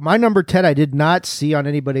 So my number 10, I did not see on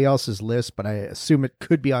anybody else's list, but I assume it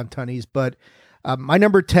could be on Tunney's. But my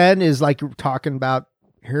number 10 is like you're talking about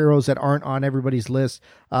heroes that aren't on everybody's list.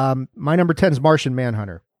 My number 10 is Martian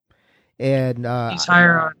Manhunter. And he's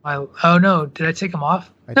higher on my. Oh no, did I take him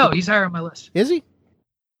off? No, he's higher on my list. Is he?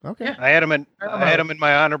 Okay. Yeah. I had him in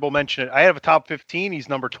my honorable mention. I have a top 15. He's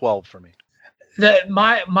number 12 for me.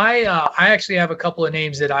 I actually have a couple of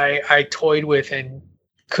names that I toyed with and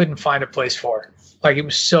couldn't find a place for. Like, it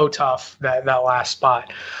was so tough, that last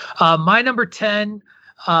spot. My number 10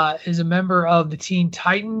 is a member of the Teen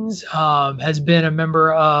Titans, has been a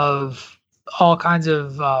member of all kinds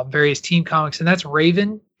of various team comics, and that's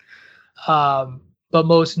Raven. But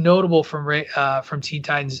most notable from Teen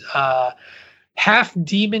Titans, half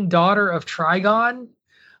demon daughter of Trigon,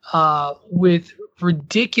 with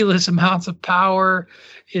ridiculous amounts of power,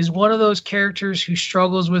 is one of those characters who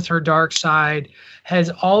struggles with her dark side,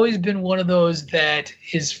 has always been one of those that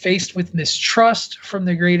is faced with mistrust from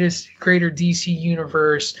the greater DC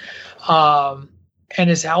universe, and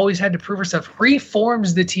has always had to prove herself.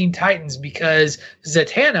 Reforms the Teen Titans because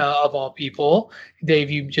Zatanna, of all people, Dave,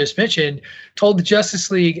 you just mentioned, told the Justice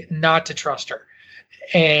League not to trust her,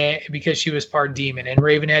 and because she was part demon, and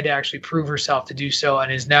Raven had to actually prove herself to do so,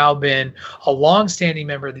 and has now been a long-standing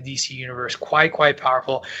member of the DC universe, quite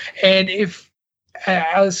powerful. And if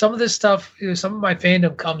some of this stuff, some of my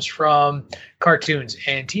fandom comes from cartoons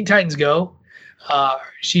and Teen Titans Go.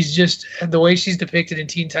 She's just, the way she's depicted in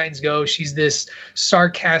Teen Titans Go, she's this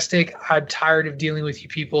sarcastic, I'm tired of dealing with you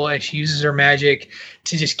people, and she uses her magic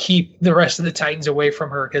to just keep the rest of the Titans away from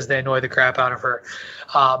her because they annoy the crap out of her.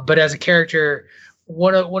 But as a character,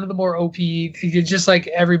 one of the more OP, just like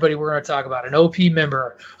everybody we're going to talk about, an OP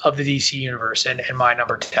member of the DC universe, and my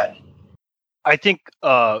number 10. I think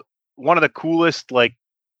one of the coolest like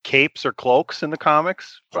capes or cloaks in the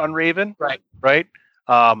comics on Raven. Right.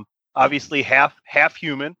 Obviously half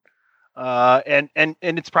human, and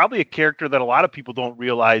it's probably a character that a lot of people don't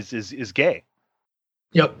realize is gay.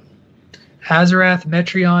 Yep. Azarath,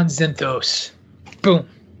 Metreon, Zinthos, boom,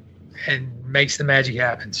 and makes the magic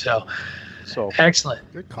happen. So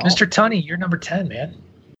excellent. Good call. Mr. Tunney, you're number 10, man.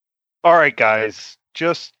 All right, guys,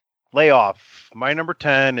 just lay off. My number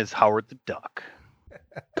 10 is Howard the Duck.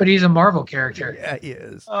 But he's a Marvel character. Yeah, he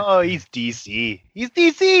is. Oh, he's DC. He's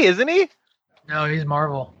DC, isn't he? No, he's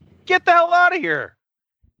Marvel. Get the hell out of here.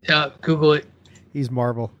 Yeah, Google it. He's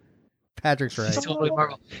Marvel. Patrick's right. He's totally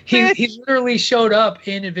Marvel. He literally showed up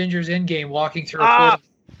in Avengers Endgame walking through a portal.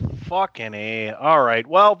 Fucking A. All right.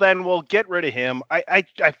 Well, then we'll get rid of him. I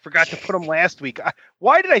forgot to put him last week.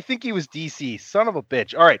 Why did I think he was DC? Son of a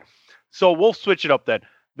bitch. All right. So we'll switch it up then.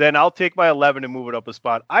 Then I'll take my 11 and move it up a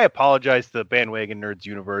spot. I apologize to the Bandwagon Nerds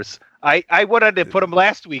universe. I wanted to put him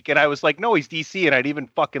last week, and I was like, no, he's DC, and I'd even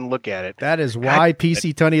fucking look at it. That is why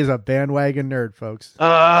PC Tunney is a Bandwagon Nerd, folks.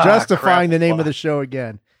 Justifying the name of the show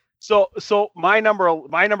again. So my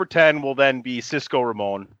number 10 will then be Cisco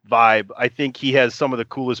Ramon Vibe. I think he has some of the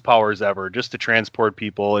coolest powers ever, just to transport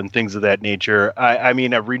people and things of that nature. I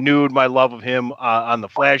mean, I've renewed my love of him on the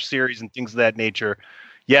Flash series and things of that nature.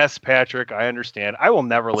 Yes, Patrick, I understand. I will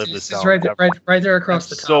never live this down. Right there across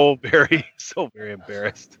the top. So very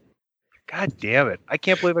embarrassed. God damn it. I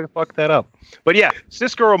can't believe I fucked that up. But yeah,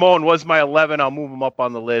 Cisco Ramon was my 11. I'll move him up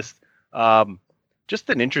on the list. Just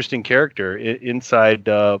an interesting character inside,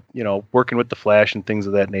 working with the Flash and things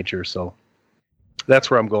of that nature. So that's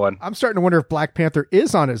where I'm going. I'm starting to wonder if Black Panther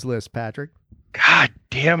is on his list, Patrick. God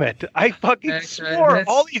damn it. I fucking swore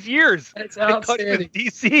all these years. That's outstanding.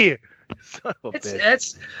 DC.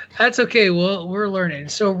 That's okay. Well, we're learning.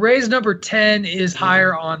 So Ray's number 10 is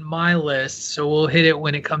higher on my list, so we'll hit it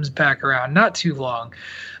when it comes back around. Not too long.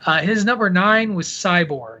 His number 9 was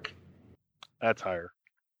Cyborg. That's higher.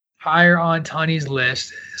 Higher on Tunney's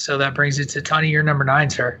list. So that brings it to Tunney, your number 9,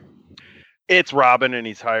 sir. It's Robin, and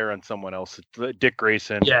he's higher on someone else. Dick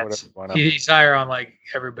Grayson. Yes, he's higher on like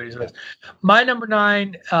everybody's list. My number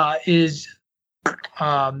 9 is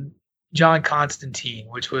John Constantine,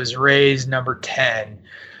 which was Ray's number 10.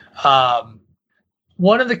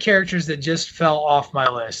 one of the characters that just fell off my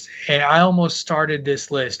list, and I almost started this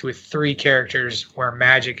list with 3 characters where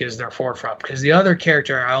magic is their forefront, because the other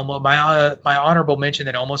character I almost my honorable mention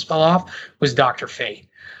that almost fell off was Dr. Fate.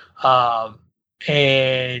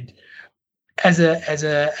 And as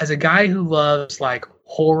a guy who loves like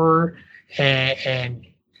horror and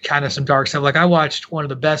kind of some dark stuff, like I watched one of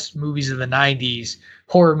the best movies of the 90s,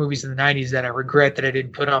 horror movies of the 90s that I regret that I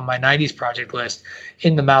didn't put on my 90s project list,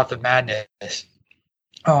 In the Mouth of Madness.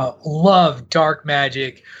 Love dark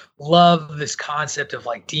magic, love this concept of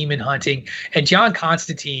like demon hunting. And John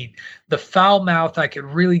Constantine, the foul mouth, I could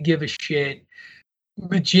really give a shit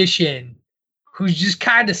magician who's just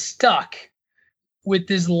kind of stuck with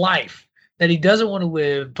this life that he doesn't want to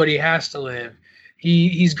live, but he has to live.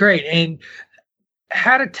 He's great. And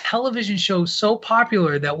had a television show so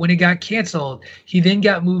popular that when it got canceled, he then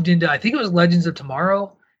got moved into, I think it was Legends of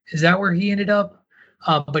Tomorrow. Is that where he ended up?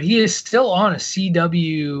 But he is still on a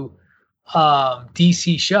CW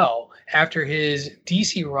DC show after his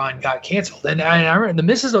DC run got canceled. And I remember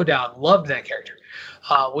the Mrs. O'Dowd loved that character.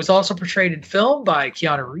 Was also portrayed in film by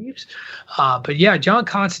Keanu Reeves. But yeah, John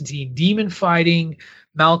Constantine, demon fighting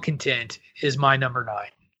malcontent, is my number 9.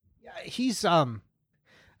 He's I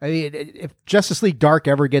mean, if Justice League Dark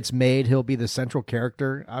ever gets made, he'll be the central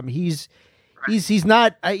character. He's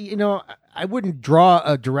not. I wouldn't draw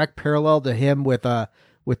a direct parallel to him with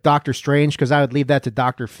Doctor Strange, because I would leave that to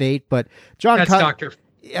Dr. Fate. But Doctor.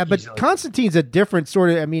 Yeah, but easily. Constantine's a different sort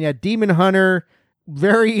of. I mean, a demon hunter,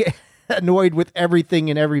 very annoyed with everything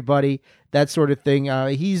and everybody, that sort of thing.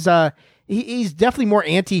 He's definitely more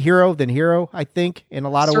anti-hero than hero, I think, in a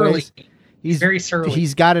lot of ways. He's very surly.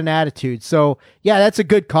 He's got an attitude. So yeah, that's a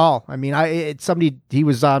good call. I mean, it's somebody he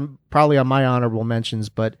was probably on my honorable mentions,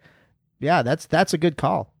 but yeah, that's a good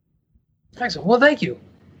call. Excellent. Well, thank you.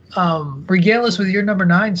 Regale us with your number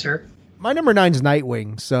 9, sir. My number 9 is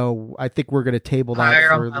Nightwing, so I think we're going to table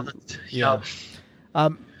that. Yeah.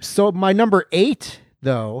 So my number 8,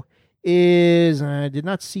 though, is I did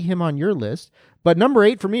not see him on your list, but number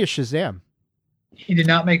 8 for me is Shazam. He did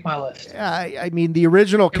not make my list. I mean, the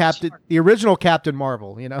original Captain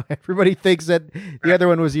Marvel. You know, everybody thinks that the other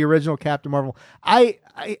one was the original Captain Marvel.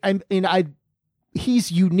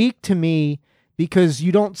 He's unique to me because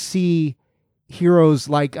you don't see heroes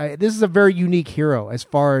like this is a very unique hero as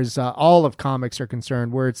far as all of comics are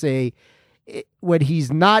concerned, where when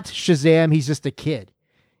he's not Shazam, he's just a kid.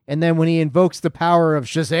 And then when he invokes the power of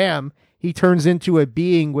Shazam, he turns into a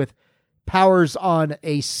being with powers on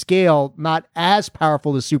a scale not as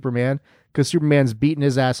powerful as Superman, because Superman's beaten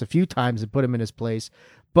his ass a few times and put him in his place.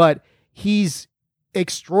 But he's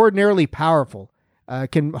extraordinarily powerful.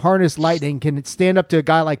 Can harness lightning, can stand up to a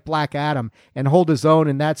guy like Black Adam and hold his own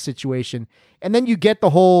in that situation. And then you get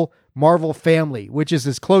the whole Marvel family, which is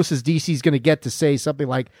as close as DC's going to get to say something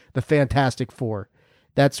like the Fantastic Four,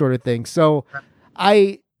 that sort of thing. So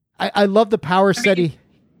I love the power set.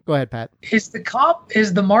 Go ahead, Pat. Is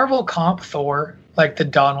the Marvel comp Thor like the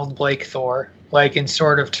Donald Blake Thor, like in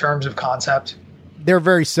sort of terms of concept? They're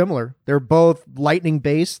very similar. They're both lightning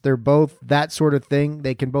based. They're both that sort of thing.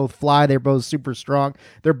 They can both fly. They're both super strong.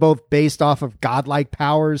 They're both based off of godlike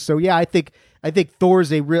powers. So yeah, I think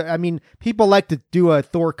Thor's I mean, people like to do a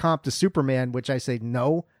Thor comp to Superman, which I say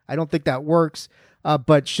no. I don't think that works.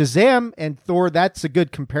 But Shazam and Thor, that's a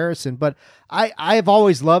good comparison. But I've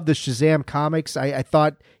always loved the Shazam comics. I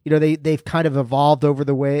thought, they've kind of evolved over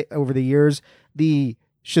the years. The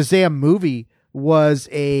Shazam movie was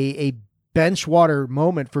a benchwater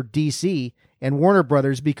moment for DC and Warner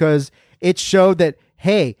Brothers, because it showed that,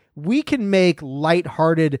 hey, we can make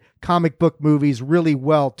lighthearted comic book movies really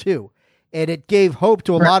well too. And it gave hope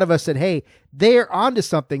to a lot of us that, hey, they're onto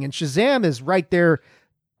something. And Shazam is right there,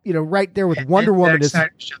 right there with Wonder Woman.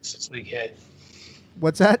 Zack Snyder's Justice League hit.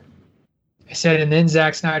 What's that? I said, and then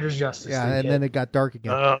Zack Snyder's Justice League. Yeah, and then it got dark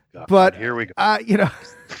again. Oh, God, but here we go. I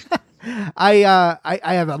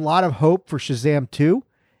have a lot of hope for Shazam 2.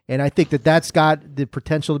 And I think that's got the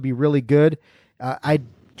potential to be really good. I'm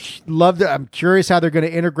curious how they're going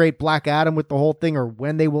to integrate Black Adam with the whole thing, or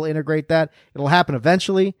when they will integrate that. It'll happen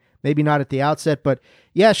eventually, maybe not at the outset, but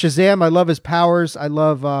yeah, Shazam. I love his powers. I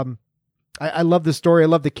love the story. I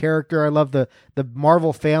love the character. I love the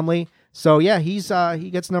Marvel family. So yeah, he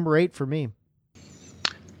gets number 8 for me.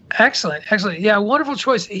 Excellent. Yeah, wonderful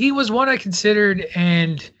choice. He was one I considered,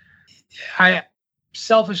 and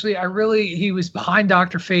selfishly, he was behind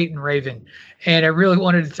Dr. Fate and Raven, and I really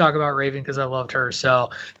wanted to talk about Raven because I loved her. So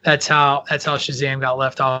that's how Shazam got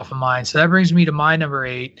left off of mine. So that brings me to my number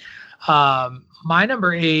 8. My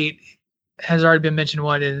number 8 has already been mentioned.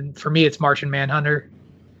 And for me, it's Martian Manhunter.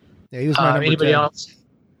 Yeah, he was my number anybody 10. else?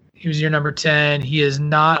 He was your number 10. He is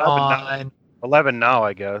not 11 on. now. 11 now,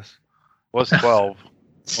 I guess. Was 12.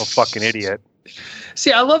 Well, fucking idiot.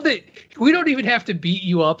 See, I love that we don't even have to beat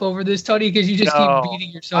you up over this, Tony, because you just keep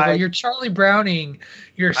beating yourself up. You're Charlie Browning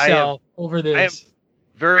yourself over this. I am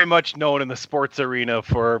very much known in the sports arena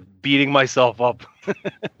for beating myself up.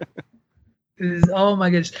 Oh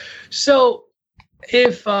my goodness. So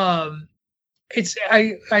if it's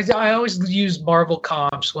I always use Marvel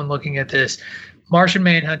comps when looking at this. Martian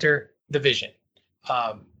Manhunter, The Vision.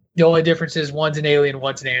 The only difference is one's an alien,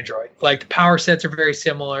 one's an android. Like the power sets are very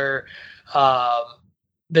similar.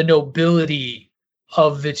 The nobility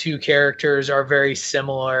of the two characters are very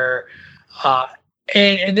similar.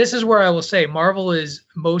 And this is where I will say Marvel is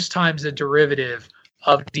most times a derivative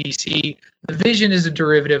of DC. The Vision is a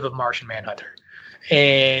derivative of Martian Manhunter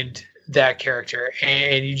and that character.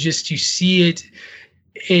 And you see it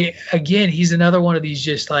again, he's another one of these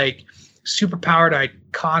just like super powered,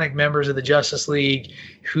 iconic members of the Justice League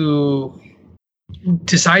who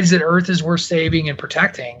decides that Earth is worth saving and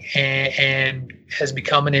protecting and has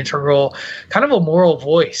become an integral, kind of a moral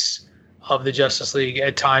voice of the Justice League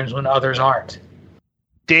at times when others aren't.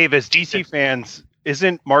 Dave, as DC fans,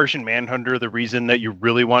 isn't Martian Manhunter the reason that you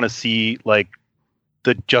really want to see like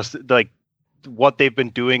what they've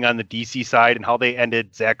been doing on the DC side and how they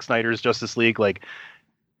ended Zack Snyder's Justice League? Like,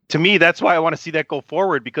 to me, that's why I want to see that go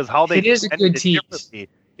forward, because how they it is a good tease.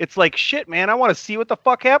 It's like, shit, man, I want to see what the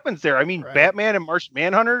fuck happens there. I mean, right. Batman and Martian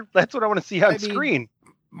Manhunter, that's what I want to see on screen.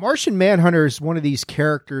 Martian Manhunter is one of these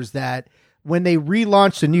characters that when they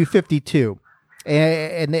relaunched the New 52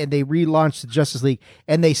 and they relaunched the Justice League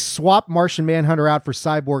and they swapped Martian Manhunter out for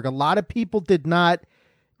Cyborg, a lot of people did not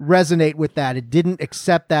resonate with that. It didn't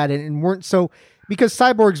accept that and weren't so, because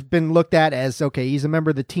Cyborg's been looked at as, okay, he's a member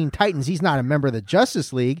of the Teen Titans. He's not a member of the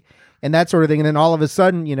Justice League and that sort of thing. And then all of a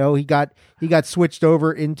sudden, you know, he got switched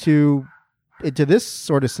over into this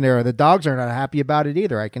sort of scenario. The dogs are not happy about it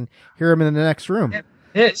either. I can hear them in the next room.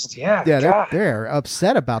 Pissed, yeah. They're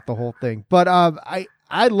upset about the whole thing. But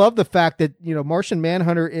I love the fact that, you know, Martian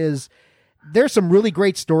Manhunter there's some really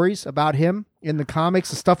great stories about him in the comics.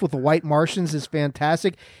 The stuff with the White Martians is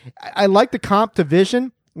fantastic. I like the comp to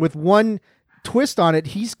Vision with one twist on it.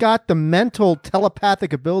 He's got the mental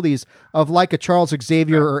telepathic abilities of like a Charles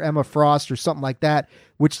Xavier or Emma Frost or something like that,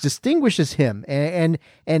 which distinguishes him. And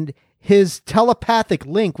his telepathic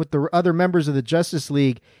link with the other members of the Justice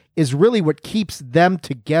League is really what keeps them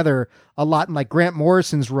together a lot. In like Grant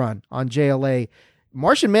Morrison's run on JLA,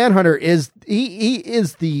 Martian Manhunter is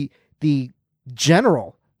the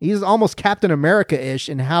general. He's almost Captain America-ish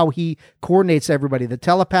in how he coordinates everybody. The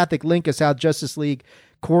telepathic link is how Justice League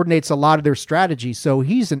coordinates a lot of their strategy. So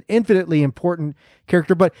he's an infinitely important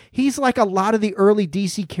character, but he's like a lot of the early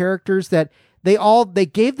DC characters that they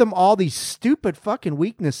gave them all these stupid fucking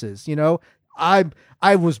weaknesses. You know,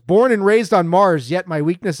 I was born and raised on Mars, yet my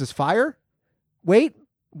weakness is fire. Wait,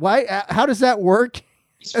 why? How does that work?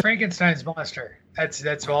 He's Frankenstein's monster.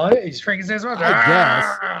 That's all it is. He's Frankenstein's monster. I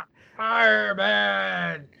guess.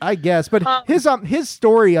 Fireman. I guess, but his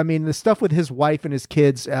story. I mean, the stuff with his wife and his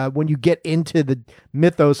kids. When you get into the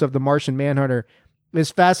mythos of the Martian Manhunter, is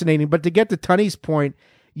fascinating. But to get to Tunney's point,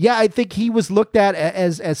 yeah, I think he was looked at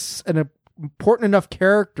as an important enough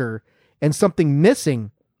character and something missing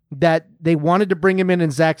that they wanted to bring him in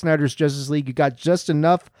Zack Snyder's Justice League. You got just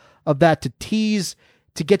enough of that to tease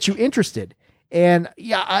to get you interested. And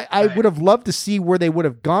yeah, I would have loved to see where they would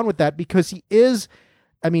have gone with that, because he is,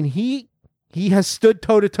 I mean, he has stood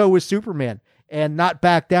toe to toe with Superman and not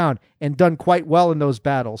backed down and done quite well in those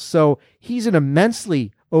battles. So he's an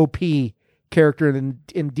immensely OP character in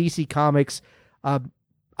DC Comics.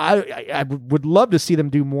 I would love to see them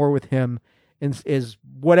do more with him. Is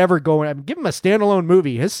whatever going. I mean, give him a standalone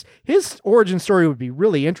movie. His origin story would be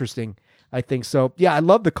really interesting, I think. So yeah, I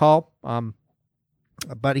love the call.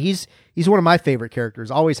 But he's one of my favorite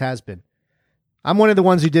characters. Always has been. I'm one of the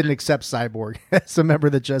ones who didn't accept Cyborg as a member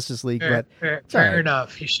of the Justice League. Fair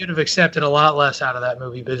enough. You should have accepted a lot less out of that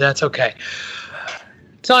movie, but that's okay.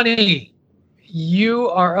 Tony, you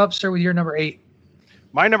are up, sir, with your number 8.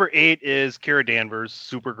 My number 8 is Kara Danvers,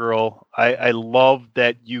 Supergirl. I love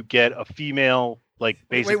that you get a female, like,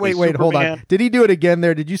 basically Wait, hold on. Did he do it again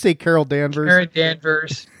there? Did you say Carol Danvers? Kara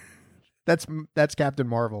Danvers. That's Captain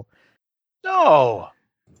Marvel. No.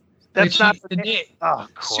 That's not the name. Oh,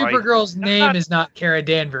 Supergirl's name is not Kara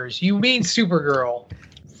Danvers. You mean Supergirl.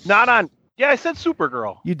 I said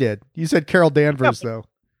Supergirl. You did. You said Carol Danvers, though.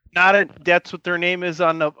 That's what their name is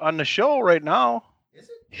on the show right now. Is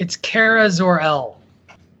it? It's Kara Zor-El.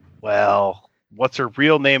 Well, what's her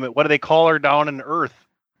real name? What do they call her down on Earth?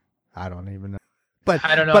 I don't even know. But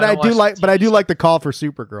I don't know. But I I don't do watch like. the But I TV do show. like the call for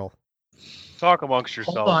Supergirl. Talk amongst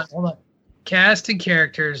yourselves. Hold on. Cast and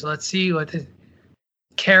characters. Let's see what the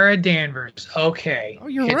Kara Danvers. Okay. Oh,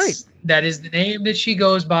 you're right. That is the name that she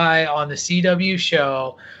goes by on the CW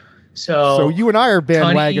show. So you and I are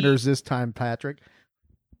Tony- bandwagoners this time, Patrick.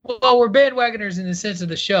 Well, we're bandwagoners in the sense of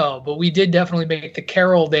the show, but we did definitely make the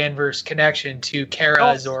Carol Danvers connection to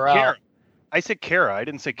Kara Zor-El. Kara. I said Kara. I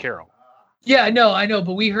didn't say Carol. Yeah, I know,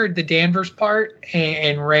 but we heard the Danvers part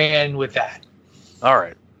and ran with that. All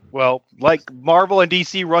right. Well, like Marvel and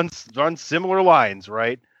DC run similar lines,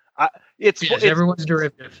 right? It's everyone's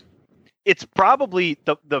derivative. It's probably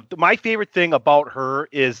the my favorite thing about her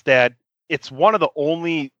is that it's one of the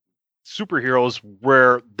only superheroes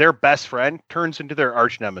where their best friend turns into their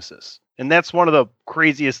arch nemesis. And that's one of the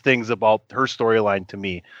craziest things about her storyline to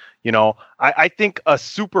me. You know, I think a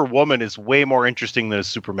Superwoman is way more interesting than a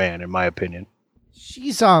Superman, in my opinion.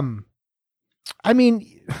 She's I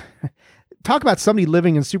mean, talk about somebody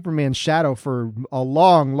living in Superman's shadow for a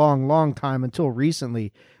long time until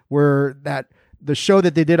recently, where the show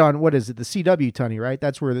that they did on, what is it, the CW, Tony, right?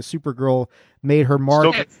 That's where the Supergirl made her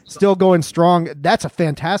mark. Still going strong. That's a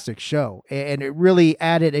fantastic show, and it really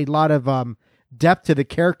added a lot of depth to the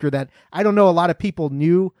character that I don't know a lot of people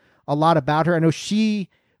knew a lot about her. I know she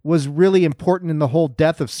was really important in the whole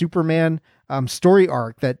death of Superman story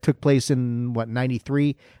arc that took place in,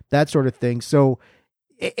 93, that sort of thing. So,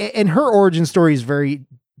 and her origin story is very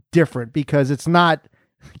different because it's not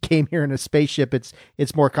came here in a spaceship.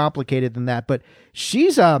 It's more complicated than that. But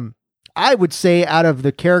she's, I would say, out of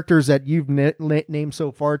the characters that you've named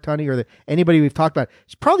so far, Tony, or anybody we've talked about,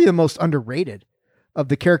 she's probably the most underrated of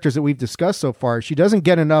the characters that we've discussed so far. She doesn't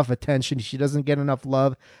get enough attention. She doesn't get enough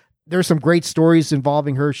love. There's some great stories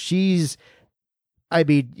involving her. Most of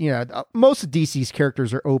DC's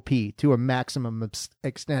characters are OP to a maximum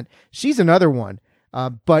extent. She's another one.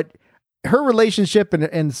 But her relationship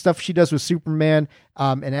and stuff she does with Superman,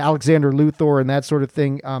 and Alexander Luthor and that sort of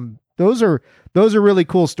thing, those are really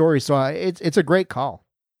cool stories. So it's a great call.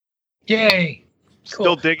 Yay! Cool.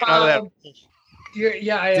 Still digging out of that. Dig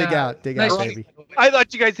out, baby. I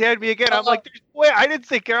thought you guys had me again. I'm like, wait, I didn't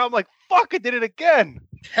say Carol. I'm like, fuck, I did it again.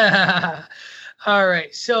 All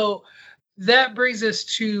right, so that brings us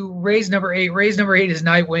to raise number 8. Raise number 8 is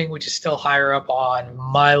Nightwing, which is still higher up on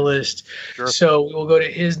my list. Sure. So we'll go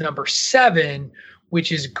to his number 7,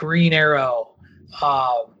 which is Green Arrow,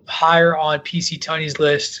 higher on PC Tony's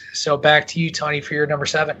list. So back to you, Tony, for your number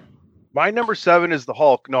 7. My number 7 is the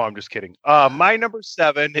Hulk. No, I'm just kidding. My number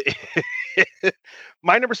 7,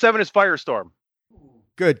 my number 7 is Firestorm.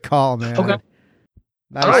 Good call, man. Okay.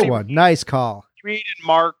 Nice one. Nice call. Reed and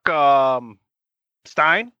Mark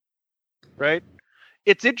Stein, right?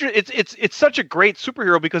 It's such a great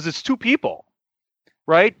superhero because it's two people,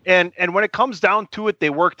 right? And when it comes down to it, they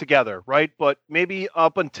work together, right? But maybe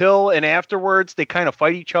up until and afterwards, they kind of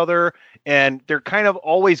fight each other, and they're kind of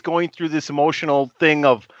always going through this emotional thing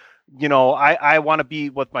of, you know, I want to be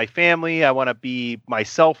with my family, I want to be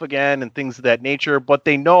myself again, and things of that nature. But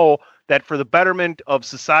they know that for the betterment of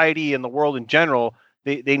society and the world in general,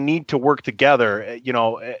 they need to work together, you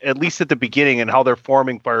know, at least at the beginning, and how they're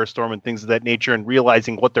forming Firestorm and things of that nature and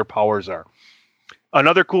realizing what their powers are.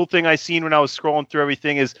 Another cool thing I seen when I was scrolling through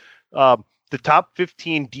everything is the top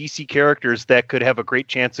 15 DC characters that could have a great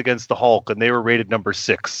chance against the Hulk, and they were rated number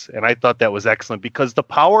 6. And I thought that was excellent because the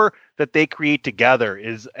power that they create together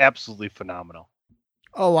is absolutely phenomenal.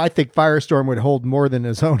 Oh, I think Firestorm would hold more than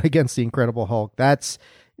his own against the Incredible Hulk.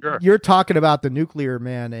 Sure. You're talking about the nuclear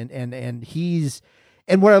man, and he's,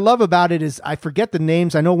 and what I love about it is I forget the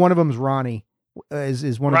names. I know one of them is Ronnie,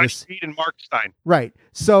 is one Ronnie of the Reed and Mark Stein. Right.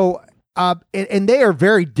 So, and they are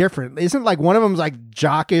very different. Isn't like one of them's like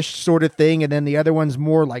jockish sort of thing, and then the other one's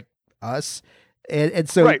more like us. And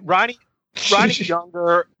so, right, Ronnie's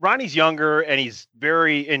younger. Ronnie's younger, and he's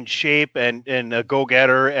very in shape and a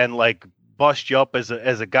go-getter, and like bust you up as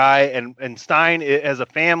a guy. And Stein has a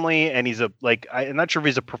family, and he's I'm not sure if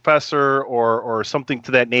he's a professor or something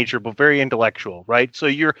to that nature, but very intellectual, right? So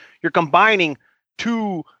you're combining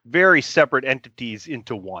two very separate entities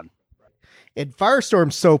into one. And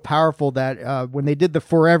Firestorm's so powerful that when they did the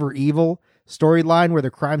Forever Evil storyline where the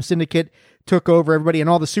crime syndicate took over everybody and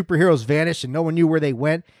all the superheroes vanished and no one knew where they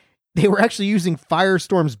went, they were actually using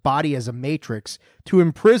Firestorm's body as a matrix to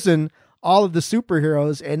imprison all of the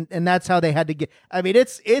superheroes, and that's how they had to get. I mean,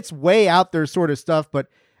 it's way out there sort of stuff, but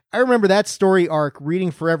I remember that story arc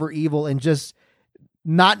reading Forever Evil and just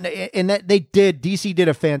not, and that DC did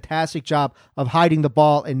a fantastic job of hiding the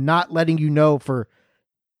ball and not letting you know for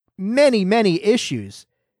many, many issues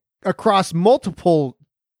across multiple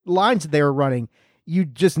lines that they were running. you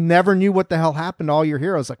just never knew what the hell happened to all your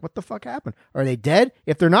heroes. Like, what the fuck happened? Are they dead?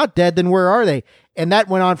 If they're not dead, then where are they? And that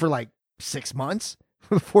went on for like 6 months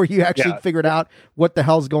before you actually figured out what the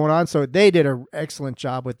hell's going on. So they did an excellent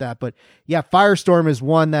job with that. But yeah, Firestorm is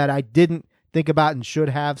one that I didn't think about and should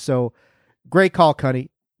have. So great call, Cunny.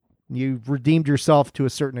 You've redeemed yourself to a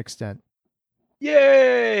certain extent.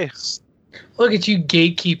 Yay! Look at you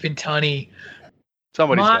gatekeeping, Tunny.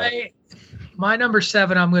 Somebody's got it. My number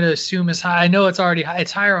 7, I'm going to assume is high. I know it's already high.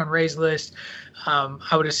 It's higher on Ray's list. I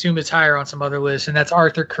would assume it's higher on some other lists, and that's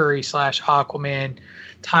Arthur Curry / Aquaman.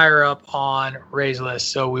 It's higher up on Ray's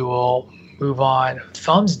list, so we will move on.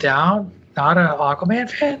 Thumbs down. Not an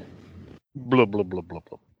Aquaman fan. Blah blah blah blah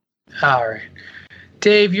blah. All right,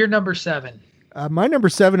 Dave, you're number 7. My number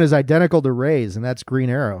 7 is identical to Ray's, and that's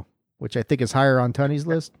Green Arrow, which I think is higher on Tunney's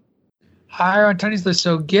list. Higher on Tony's list.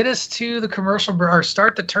 So get us to the commercial break, or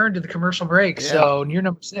start the turn to the commercial break. Yeah. So you're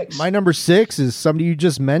number 6. My number 6 is somebody you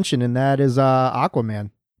just mentioned, and that is Aquaman.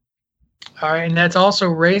 All right, and that's also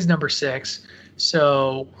Ray's number 6.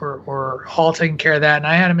 So we're all taking care of that. And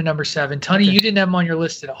I had him at number 7. Tony, you didn't have him on your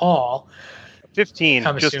list at all. 15.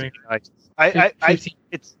 I'm assuming.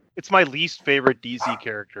 It's my least favorite DC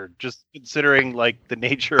character, just considering like the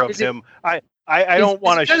nature of him. I don't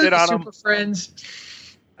want to shit on him. Super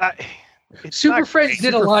Friends. Super Friends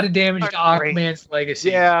did a lot of damage to Aquaman's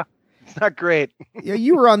legacy. Yeah, it's not great. Yeah,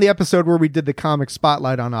 you were on the episode where we did the comic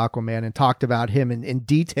spotlight on Aquaman and talked about him in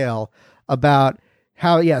detail about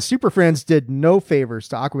how, Super Friends did no favors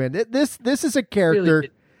to Aquaman. This is a character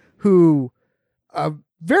Really who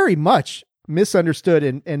very much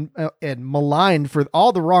misunderstood and maligned for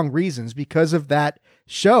all the wrong reasons because of that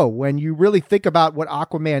show. When you really think about what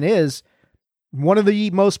Aquaman is, one of the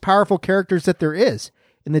most powerful characters that there is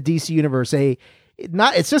in the DC universe. It's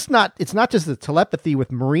not just the telepathy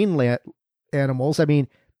with marine animals. I mean,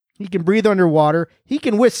 he can breathe underwater. He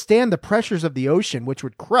can withstand the pressures of the ocean, which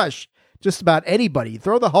would crush just about anybody.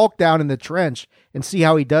 Throw the Hulk down in the trench and see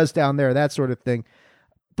how he does down there, that sort of thing.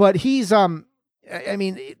 But he's,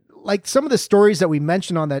 like some of the stories that we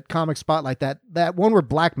mentioned on that comic spotlight, that one where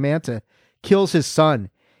Black Manta kills his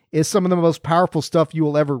son is some of the most powerful stuff you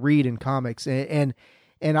will ever read in comics. And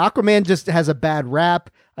Aquaman just has a bad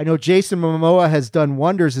rap. I know Jason Momoa has done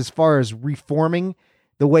wonders as far as reforming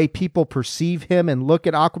the way people perceive him and look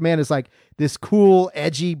at Aquaman as like this cool,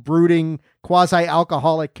 edgy, brooding,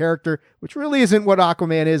 quasi-alcoholic character, which really isn't what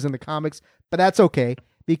Aquaman is in the comics, but that's okay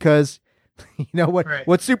because you know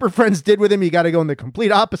what Super Friends did with him, you got to go in the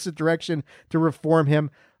complete opposite direction to reform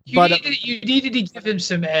him. You needed to give him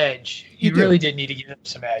some edge. You really did need to give him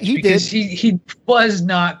some edge because he was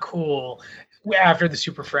not cool after the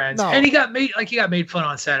Super Friends, and he got made fun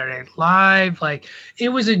on Saturday Night Live. Like it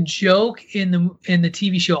was a joke in the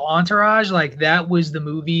TV show Entourage. Like that was the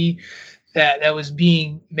movie that was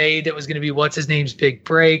being made. That was going to be what's his name's big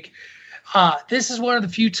break. This is one of the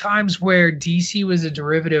few times where DC was a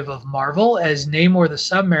derivative of Marvel, as Namor the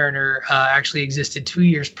Submariner actually existed 2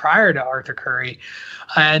 years prior to Arthur Curry,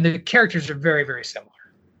 and the characters are very, very similar.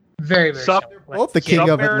 Very, very similar. Both the King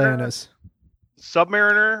of Atlantis.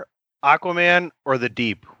 Submariner, Aquaman, or the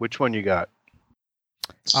Deep? Which one you got?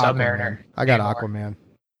 Submariner. I got Aquaman.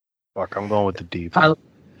 Fuck, I'm going with the Deep.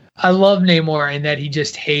 I love Namor in that he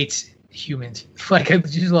just hates humans. Like I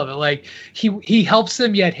just love it. Like he helps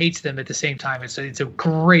them yet hates them at the same time. It's a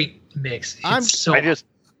great mix.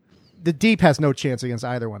 The Deep has no chance against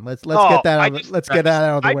either one. Let's get that out of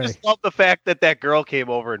the way. I just love the fact that girl came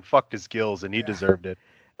over and fucked his gills, and he deserved it.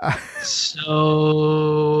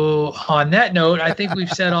 So on that note, I think we've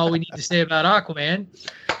said all we need to say about Aquaman.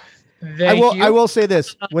 I will say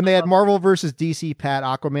this. When they had Marvel versus DC, Pat,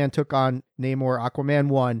 Aquaman took on Namor. Aquaman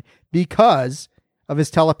won because of his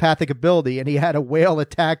telepathic ability, and he had a whale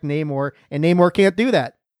attack Namor, and Namor can't do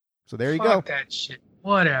that. So there you go. Fuck that shit.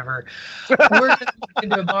 Whatever. We're going to move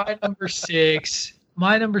into my number 6.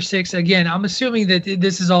 My number 6, again, I'm assuming that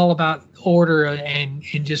this is all about order and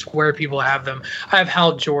just where people have them. I have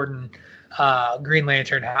Hal Jordan, Green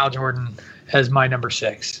Lantern, Hal Jordan as my number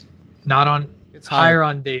 6. Not on, it's higher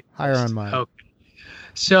on Dave. Higher on mine. Okay.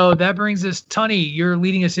 So that brings us, Tunny, you're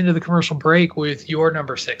leading us into the commercial break with your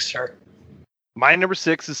number 6, sir. My number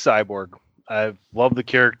 6 is Cyborg. I've loved the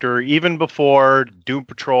character even before Doom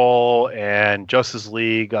Patrol and Justice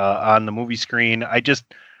League on the movie screen.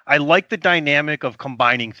 I like the dynamic of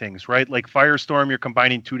combining things, right? Like Firestorm, you're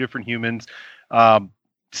combining two different humans.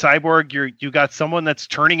 Cyborg, you got someone that's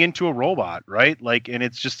turning into a robot, right? Like, and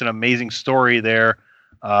it's just an amazing story there.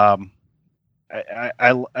 I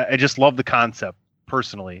just love the concept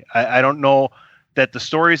personally. I don't know that the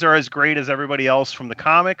stories are as great as everybody else from the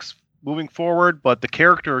comics moving forward, but the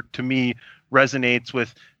character to me resonates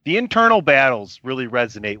with the internal battles. Really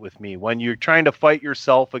resonate with me when you're trying to fight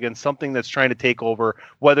yourself against something that's trying to take over,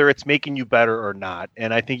 whether it's making you better or not.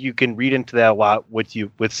 And I think you can read into that a lot with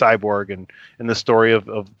Cyborg and the story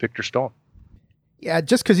of Victor Stone. Yeah,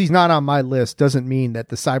 just because he's not on my list doesn't mean that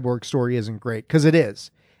the Cyborg story isn't great, because it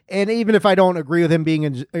is. And even if I don't agree with him being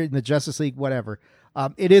in the Justice League, whatever,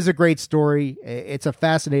 it is a great story. It's a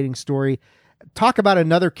fascinating story. Talk about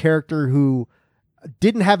another character who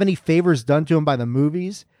didn't have any favors done to him by the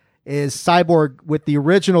movies is Cyborg with the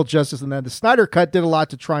original Justice, and then the Snyder Cut did a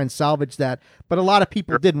lot to try and salvage that, but a lot of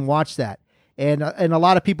people didn't watch that. And a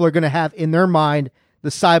lot of people are going to have in their mind the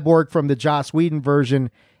Cyborg from the Joss Whedon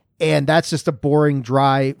version, and that's just a boring,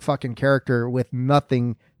 dry fucking character with no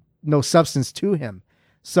substance to him.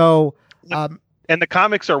 So, and the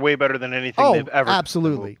comics are way better than anything they've ever.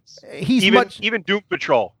 Absolutely. He's even Doom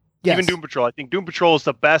Patrol. Yes. Even Doom Patrol. I think Doom Patrol is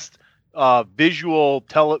the best visual,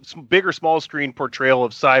 big or small screen portrayal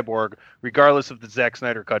of Cyborg, regardless of the Zack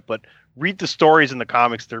Snyder cut. But read the stories in the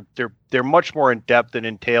comics; they're much more in depth and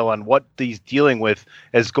entail on what he's dealing with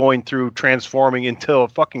as going through transforming into a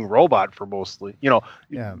fucking robot for mostly,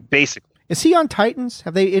 basically. Is he on Titans?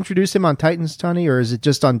 Have they introduced him on Titans, Tony, or is it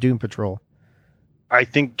just on Doom Patrol? I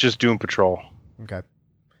think just Doom Patrol. Okay.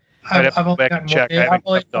 I've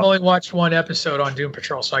only watched one episode on Doom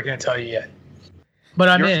Patrol, so I can't tell you yet. But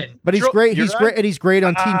I'm in. But he's great. He's great, and he's great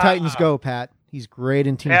on Teen Titans Go, Pat. He's great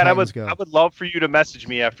in Teen Titans Go. I would love for you to message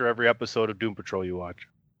me after every episode of Doom Patrol you watch.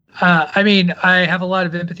 I mean, I have a lot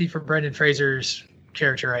of empathy for Brendan Fraser's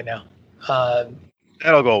character right now.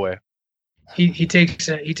 That'll go away. He takes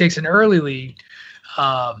an early lead,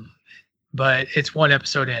 but it's one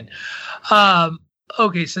episode in.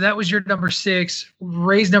 Okay, so that was your number 6.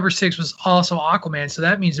 Ray's number 6 was also Aquaman. So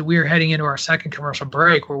that means that we are heading into our second commercial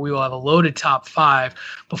break where we will have a loaded top 5.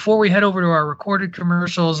 Before we head over to our recorded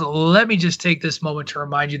commercials, let me just take this moment to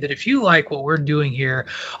remind you that if you like what we're doing here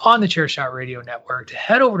on the Chairshot Radio Network, to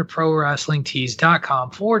head over to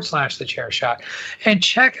ProWrestlingTees.com/thechairshot and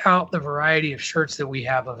check out the variety of shirts that we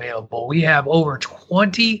have available. We have over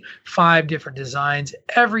 25 different designs,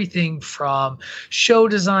 everything from show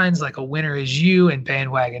designs like A Winner Is You and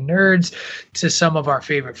Bandwagon Nerds to some of our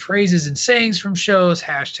favorite phrases and sayings from shows,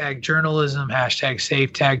 #journalism,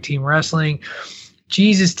 #safe tag team wrestling.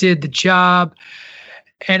 Jesus did the job.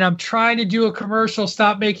 And I'm trying to do a commercial.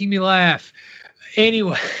 Stop making me laugh.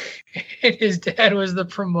 Anyway, his dad was the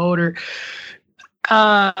promoter.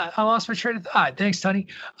 I lost my train of thought. Thanks, Tony.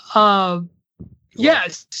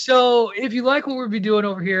 Yes. So if you like what we'll be doing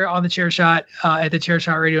over here on the Chairshot at the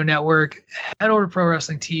Chairshot Radio Network, head over to Pro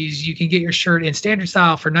Wrestling Tees. You can get your shirt in standard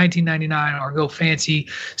style for $19.99 or go fancy,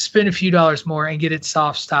 spend a few dollars more and get it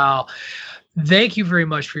soft style. Thank you very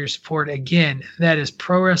much for your support. Again, that is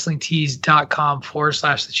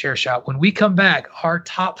ProWrestlingTees.com/thechairshot. When we come back, our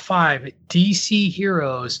top 5 DC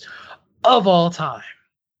heroes of all time.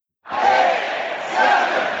 8, 7,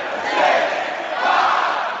 6,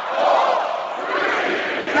 5, 4,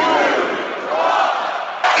 3, 2,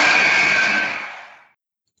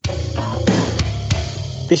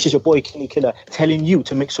 1. This is your boy Kenny Killer telling you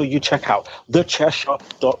to make sure you check out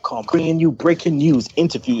thechairshot.com, bringing you breaking news,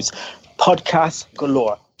 interviews, podcasts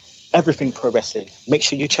galore, everything pro wrestling. Make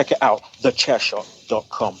sure you check it out,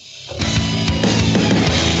 thechairshot.com.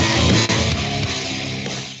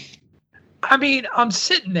 I mean, I'm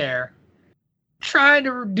sitting there trying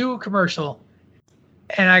to do a commercial,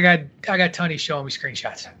 and I got Tony showing me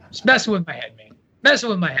screenshots. It's messing with my head, man. Messing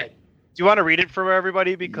with my head. Do you want to read it for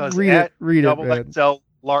everybody? Because read Double it, XL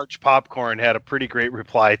Large Popcorn had a pretty great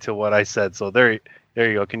reply to what I said. So there you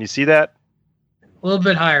go. Can you see that? A little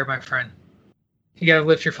bit higher, my friend. You got to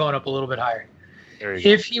lift your phone up a little bit higher. There you go.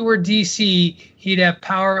 If he were DC, he'd have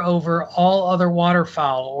power over all other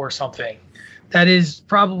waterfowl or something. That is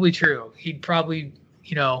probably true. He'd probably,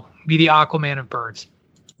 be the Aquaman of birds,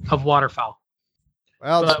 of waterfowl.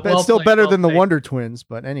 Well, it's still better than the Wonder Twins,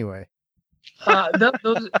 but anyway.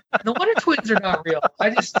 The Wonder Twins are not real.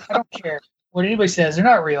 I don't care what anybody says. They're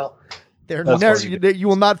not real. You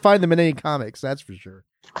will not find them in any comics. That's for sure.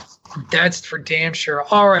 That's for damn sure.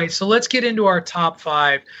 All right, so let's get into our top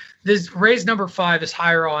 5. This Ray's number 5 is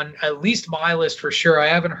higher on at least my list for sure. I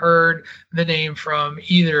haven't heard the name from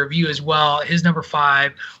either of you as well. His number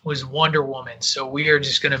 5 was Wonder Woman. So we are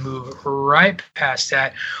just going to move right past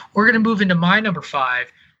that. We're going to move into my number 5,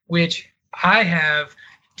 which I have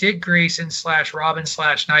Dick Grayson /Robin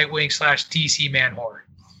 /Nightwing /DC Man-Whore.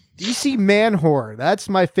 DC Man-Whore. That's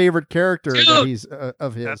my favorite character that he's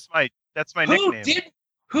of his. That's my nickname.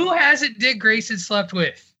 Who hasn't Dick Grayson slept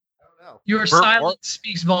with? I don't know. Your silence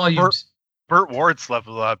speaks volumes. Burt Ward slept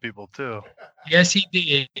with a lot of people too. Yes, he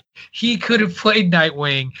did. He could have played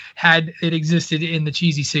Nightwing had it existed in the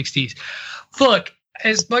cheesy 60s. Look,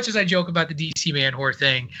 as much as I joke about the DC Man whore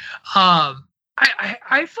thing,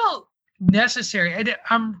 I felt necessary.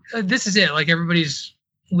 This is it. Like, everybody's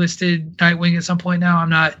listed Nightwing at some point now. I'm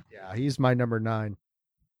not. Yeah, he's my number 9.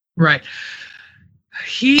 Right.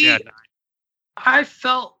 I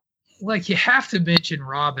felt like you have to mention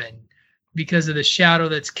Robin because of the shadow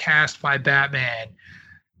that's cast by Batman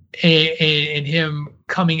and him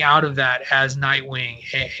coming out of that as Nightwing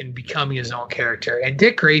and becoming his own character. And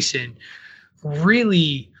Dick Grayson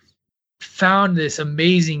really found this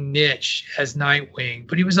amazing niche as Nightwing,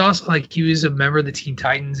 but he was also like, he was a member of the Teen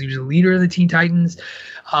Titans. He was a leader of the Teen Titans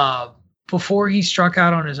before he struck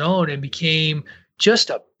out on his own and became just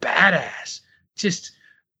a badass, just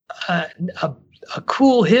a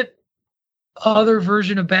cool, hip other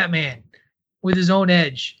version of Batman with his own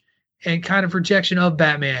edge and kind of projection of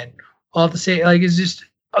Batman. All to say, like, it's just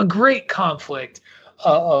a great conflict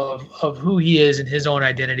of who he is and his own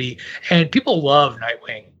identity. And people love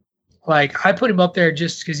Nightwing. Like, I put him up there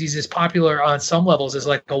just because he's as popular on some levels as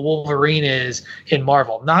like a Wolverine is in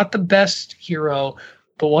Marvel. Not the best hero,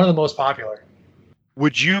 but one of the most popular.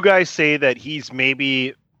 Would you guys say that he's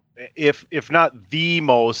maybe, if not the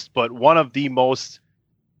most, but one of the most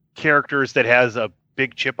characters that has a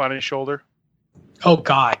big chip on his shoulder? Oh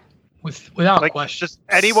God, without question. Just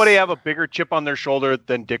anybody have a bigger chip on their shoulder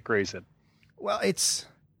than Dick Grayson? Well,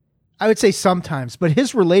 I would say sometimes, but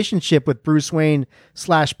his relationship with Bruce Wayne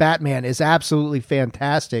 / Batman is absolutely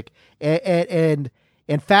fantastic and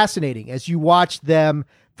fascinating as you watch them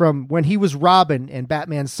from when he was Robin and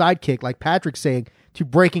Batman's sidekick, like Patrick's saying, to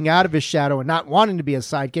breaking out of his shadow and not wanting to be a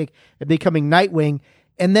sidekick and becoming Nightwing.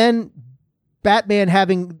 And then Batman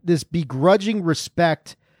having this begrudging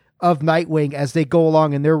respect of Nightwing as they go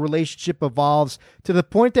along and their relationship evolves to the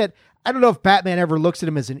point that I don't know if Batman ever looks at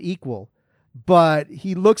him as an equal, but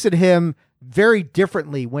he looks at him very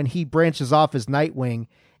differently when he branches off as Nightwing.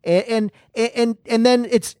 And then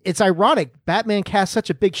it's ironic. Batman casts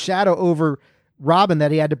such a big shadow over Robin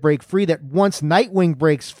that he had to break free, that once Nightwing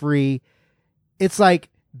breaks free, it's like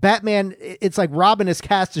Robin has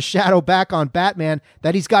cast a shadow back on Batman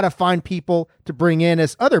that he's got to find people to bring in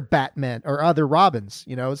as other Batmen or other Robins,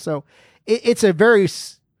 so it's a very,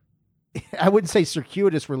 I wouldn't say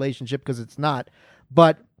circuitous relationship because it's not,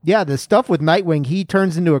 but yeah, the stuff with Nightwing, he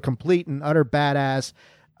turns into a complete and utter badass.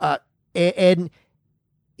 And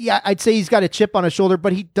yeah, I'd say he's got a chip on his shoulder,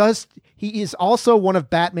 but he is also one of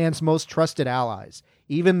Batman's most trusted allies.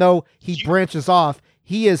 Even though he branches off,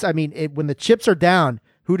 he is, when the chips are down,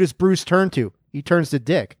 who does Bruce turn to? He turns to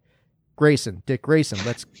Dick Grayson.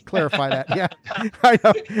 Let's clarify that. Yeah, I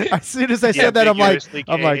know. As soon as I said that, I'm like, wait a second.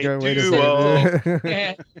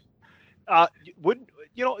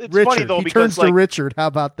 It's Richard. Funny though, he because turns to Richard. How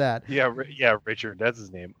about that? Yeah, Richard. That's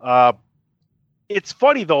his name. It's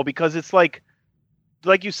funny though because it's like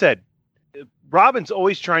you said, Robin's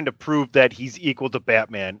always trying to prove that he's equal to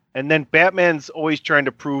Batman, and then Batman's always trying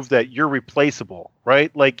to prove that you're replaceable,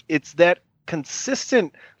 right? Like, it's that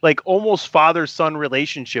consistent, like, almost father-son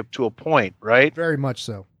relationship to a point, right? Very much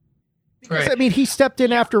so. Because, right. He stepped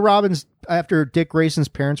in after Dick Grayson's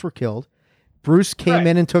parents were killed. Bruce came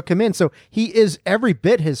in and took him in, so he is every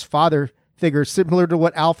bit his father figure, similar to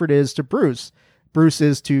what Alfred is to Bruce. Bruce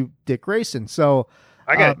is to Dick Grayson. So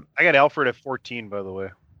I got Alfred at 14, by the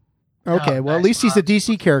way. Okay, well, at least he's a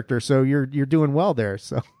DC character, so you're doing well there.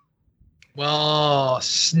 So, well,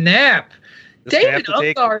 snap! David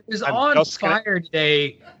Ungar is on fire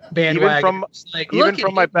today. Bandwagon, even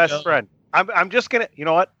from my best friend. I'm just gonna, you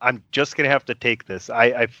know what? I'm just gonna have to take this.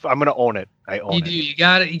 I'm gonna own it. I own it. You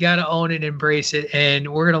gotta own it, embrace it,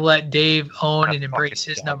 and we're gonna let Dave own and embrace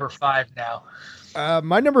his number 5 now.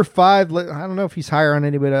 My number 5. I don't know if he's higher on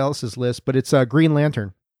anybody else's list, but it's Green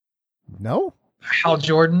Lantern. No, Hal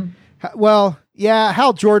Jordan. Well, yeah,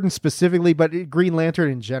 Hal Jordan specifically, but Green Lantern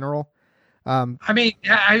in general. I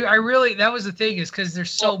really, that was the thing, is because there's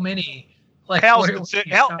so many. Like,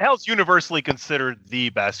 Hal's universally considered the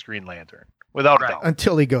best Green Lantern, without a doubt.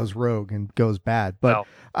 Until he goes rogue and goes bad. But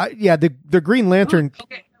the Green Lantern.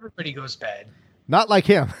 Okay, everybody goes bad. Not like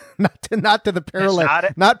him. not to the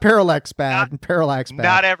parallax. Not parallax bad. Parallax bad.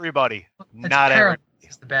 Not everybody. Not everybody.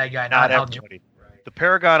 He's the bad guy. Not everybody. The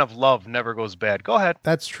paragon of love never goes bad. Go ahead.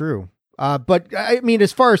 That's true. But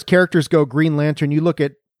as far as characters go, Green Lantern, you look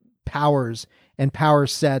at powers and power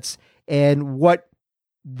sets and what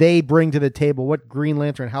they bring to the table, what Green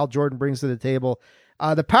Lantern, Hal Jordan brings to the table.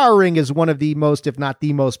 The Power Ring is one of the most, if not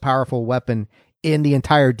the most powerful weapon in the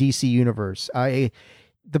entire DC universe.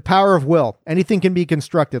 the power of will. Anything can be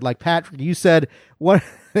constructed. Like Patrick, you said what,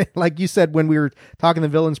 like you said when we were talking the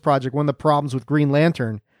Villains Project, one of the problems with Green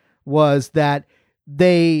Lantern was that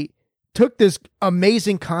they took this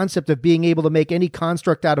amazing concept of being able to make any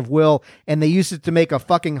construct out of will, and they used it to make a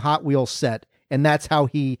fucking Hot Wheels set. And that's how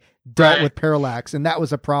he dealt with Parallax. And that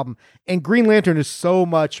was a problem. And Green Lantern is so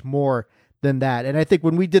much more than that. And I think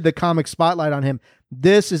when we did the comic spotlight on him,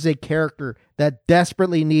 this is a character that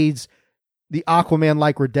desperately needs the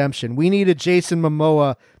Aquaman-like redemption. We needed Jason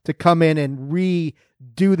Momoa to come in and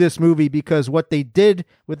redo this movie, because what they did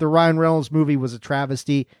with the Ryan Reynolds movie was a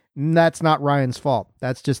travesty. And that's not Ryan's fault.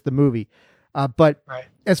 That's just the movie. But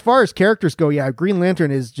as far as characters go, yeah, Green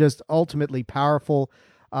Lantern is just ultimately powerful.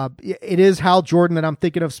 It is Hal Jordan that I'm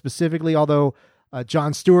thinking of specifically, although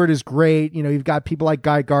Jon Stewart is great. You know, you've got people like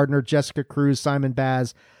Guy Gardner, Jessica Cruz, Simon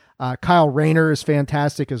Baz. Kyle Rayner is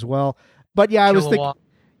fantastic as well. But yeah, I was thinking,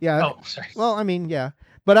 yeah. Oh, sorry. Well, I mean, yeah.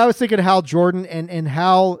 But I was thinking Hal Jordan, and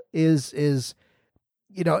Hal is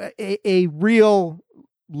you know, a real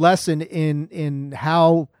lesson in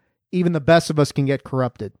how even the best of us can get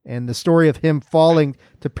corrupted. And the story of him falling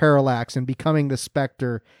to Parallax and becoming the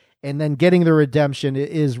Spectre and then getting the redemption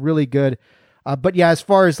is really good. But yeah, as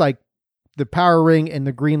far as like the Power Ring and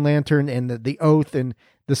the Green Lantern and the Oath and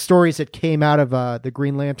the stories that came out of the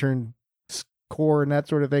Green Lantern Corps and that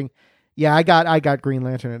sort of thing, yeah, I got Green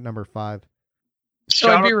Lantern at number 5. So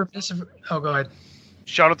I'd be remiss if... Oh, go ahead.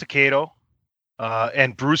 Shout out to Kato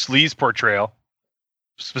and Bruce Lee's portrayal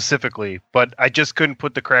specifically, but I just couldn't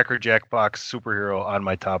put the Cracker Jack box superhero on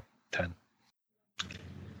my top 10.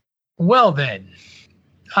 Well then,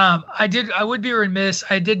 I would be remiss.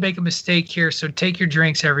 I did make a mistake here, so take your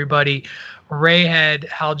drinks, everybody. Ray had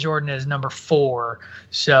Hal Jordan as number 4,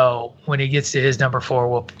 so when he gets to his number 4,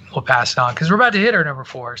 we'll pass it on, because we're about to hit our number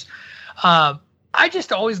 4s. I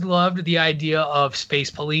just always loved the idea of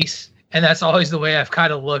space police, and that's always the way I've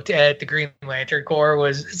kind of looked at the Green Lantern Corps,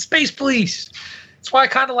 was space police. That's why I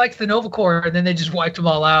kind of liked the Nova Corps, and then they just wiped them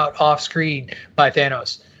all out off screen by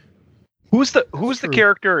Thanos. Who's the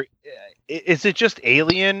character? Is it just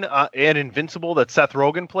Alien and Invincible that Seth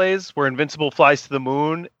Rogen plays, where Invincible flies to the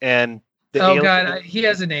moon and God, he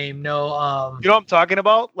has a name. No, you know what I'm talking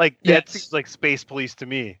about? Like that yes. seems like space police to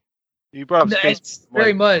me. You brought up space. It's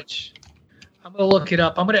very much. I'm gonna look it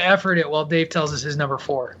up. I'm gonna effort it while Dave tells us his number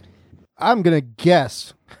 4. I'm gonna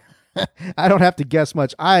guess. I don't have to guess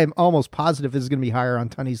much. I am almost positive this is going to be higher on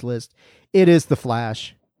Tunney's list. It is The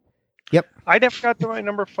Flash. Yep. I never got to my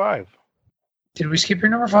number 5. Did we skip your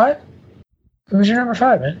number 5? Who's your number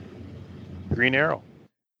 5, man? Green Arrow.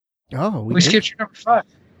 Oh, we skipped your number 5.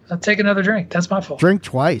 I'll take another drink. That's my fault. Drink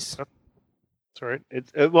twice. That's all right.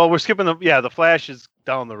 Well, we're skipping the Flash is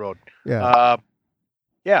down the road. Yeah.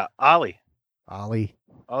 Ollie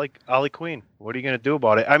Queen. What are you going to do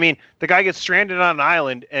about it? I mean, the guy gets stranded on an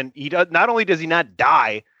island, and he does. Not only does he not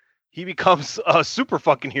die, he becomes a super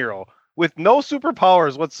fucking hero with no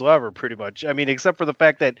superpowers whatsoever, pretty much. I mean, except for the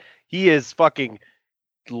fact that he is fucking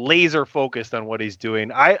laser focused on what he's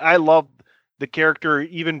doing. I love the character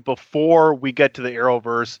even before we get to the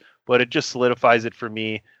Arrowverse, but it just solidifies it for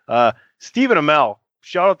me. Stephen Amell,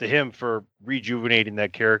 shout out to him for rejuvenating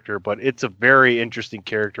that character, but it's a very interesting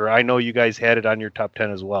character. I know you guys had it on your top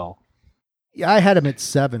 10 as well. Yeah, I had him at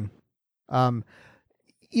 7.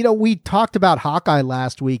 You know, we talked about Hawkeye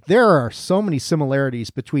last week. There are so many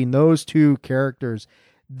similarities between those two characters.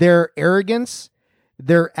 Their arrogance,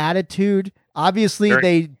 their attitude, obviously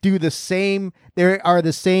they do the same. They are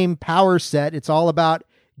the same power set. It's all about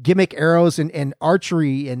gimmick arrows and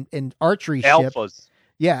archery and archery Alphas. Ship.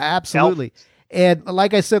 Yeah, absolutely. And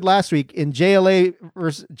like I said last week, in JLA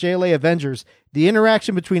versus JLA Avengers, the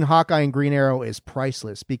interaction between Hawkeye and Green Arrow is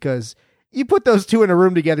priceless, because you put those two in a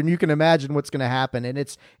room together and you can imagine what's going to happen.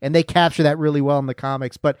 And they capture that really well in the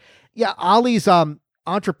comics. But yeah, Ollie's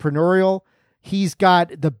entrepreneurial. He's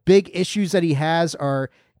got the big issues that he has are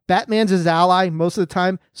Batman's his ally most of the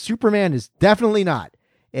time. Superman is definitely not.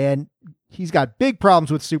 And he's got big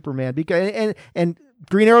problems with Superman because and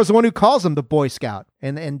Green Arrow's the one who calls him the Boy Scout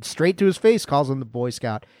and straight to his face calls him the Boy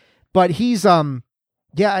Scout. But he's, I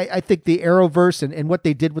think the Arrowverse and what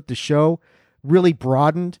they did with the show really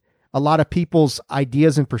broadened a lot of people's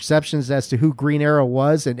ideas and perceptions as to who Green Arrow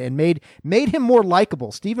was and made him more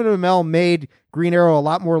likable. Stephen Amell made Green Arrow a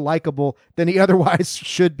lot more likable than he otherwise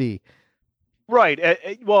should be. Right.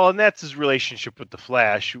 Well, and that's his relationship with the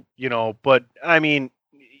Flash, you know, but I mean,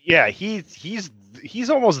 yeah, he's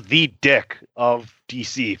almost the dick of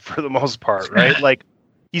DC for the most part, right? Like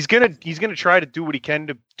he's gonna try to do what he can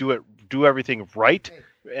to do everything right,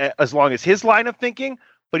 as long as his line of thinking.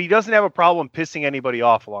 but he doesn't have a problem pissing anybody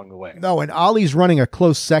off along the way. No, and Ollie's running a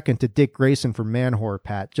close second to Dick Grayson for man whore,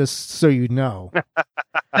 Pat, just so you know.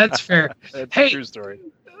 That's fair. That's Hey, a true story.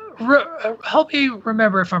 Help me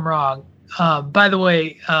remember if I'm wrong. By the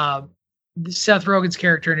way, Seth Rogen's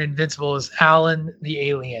character in Invincible is Alan the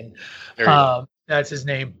Alien. There you go. That's his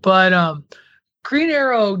name. But Green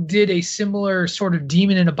Arrow did a similar sort of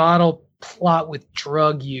demon in a bottle plot with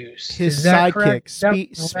drug use. His Is that sidekick, correct? Is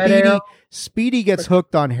that Red Arrow? Speedy gets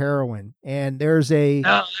hooked on heroin, and there's a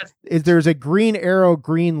No, Green Arrow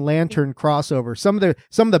Green Lantern crossover. Some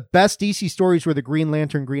of the best DC stories were the Green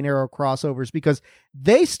Lantern Green Arrow crossovers, because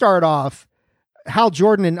they start off, Hal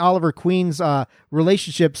Jordan and Oliver Queen's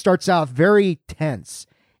relationship starts out very tense,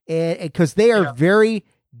 because they are very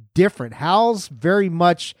different. Hal's very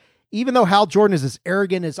much, even though Hal Jordan is as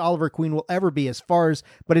arrogant as Oliver Queen will ever be,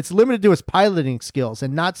 but it's limited to his piloting skills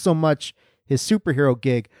and not so much his superhero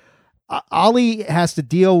gig. Ollie has to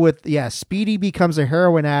deal with, Speedy becomes a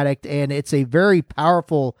heroin addict, and it's a very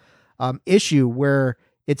powerful issue where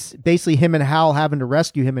it's basically him and Hal having to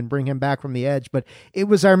rescue him and bring him back from the edge. But I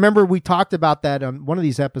remember we talked about that on one of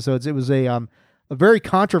these episodes. It was a very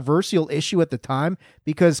controversial issue at the time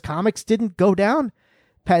because comics didn't go down.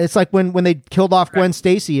 It's like when they killed off Gwen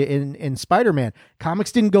Stacy in Spider-Man,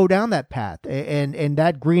 comics didn't go down that path. And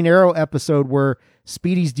that Green Arrow episode where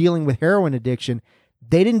Speedy's dealing with heroin addiction,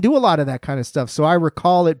 they didn't do a lot of that kind of stuff. So I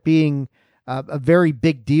recall it being a very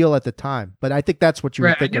big deal at the time. But I think that's what you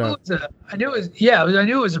were thinking of. I knew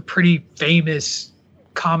it was a pretty famous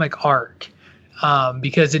comic arc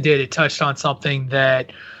because it touched on something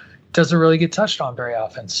that doesn't really get touched on very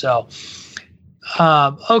often. So,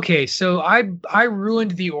 okay, so I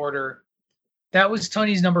ruined the order. That was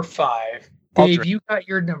Tony's number 5. Dave, you got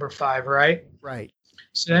your number 5, right? Right.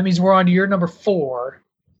 So that means we're on to your number 4.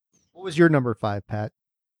 What was your number 5, Pat?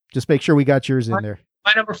 Just make sure we got yours in there.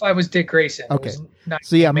 My number 5 was Dick Grayson. Okay.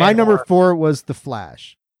 So my number 4 was The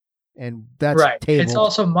Flash. And that's right. tabled. It's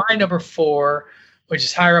also my number 4, which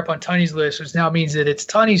is higher up on Tony's list, which now means that it's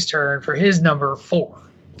Tony's turn for his number 4.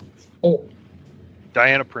 Oh.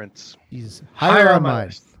 Diana Prince. He's higher on mine.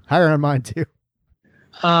 List. Higher on mine too.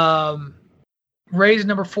 Ray's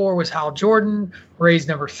number 4 was Hal Jordan. Ray's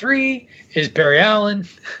number 3 is Barry Allen,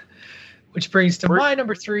 which brings to my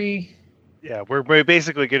number 3. Yeah, we're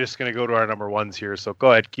basically just going to go to our number 1s here. So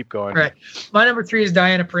go ahead, keep going. Right. My number 3 is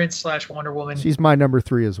Diana Prince / Wonder Woman. She's my number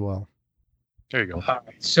 3 as well. There you go. All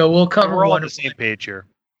right. So we'll cover. We're all on the same page here.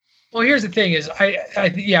 Well, here's the thing: is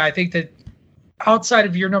I think that outside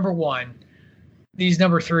of your number 1, these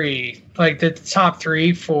number 3, like the top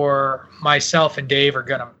 3 for myself and Dave, are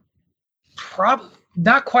gonna probably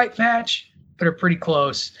not quite match, but are pretty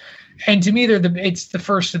close. And to me, it's the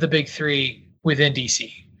first of the big 3 within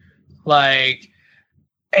DC.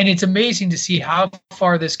 And it's amazing to see how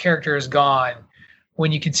far this character has gone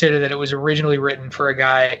when you consider that it was originally written for a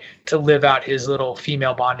guy to live out his little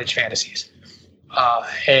female bondage fantasies.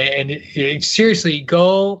 Seriously,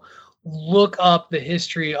 go look up the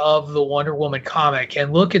history of the Wonder Woman comic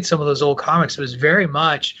and look at some of those old comics. It was very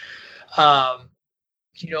much, all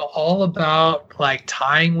about like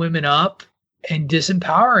tying women up and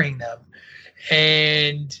disempowering them.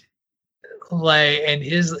 And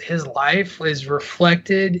his life was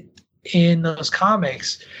reflected in those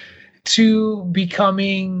comics to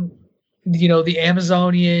becoming, the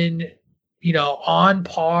Amazonian, on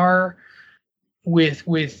par with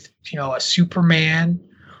a Superman,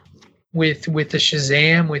 with the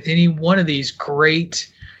Shazam, with any one of these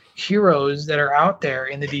great heroes that are out there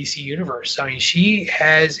in the DC universe. I mean,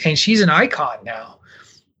 she's an icon now.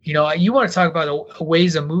 You want to talk about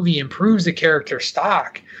ways a movie improves the character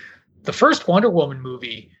stock. The first Wonder Woman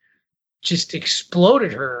movie just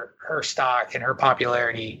exploded her stock and her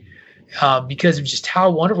popularity because of just how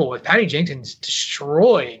wonderful it was. Patty Jenkins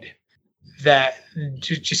destroyed that,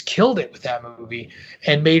 just killed it with that movie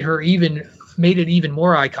and made it even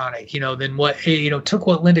more iconic, than what, took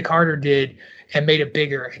what Linda Carter did and made it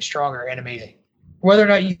bigger and stronger and amazing. Whether or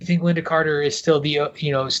not you think Linda Carter is still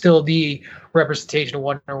the representation of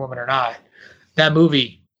Wonder Woman or not, that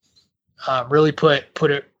movie really put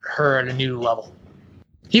her at a new level.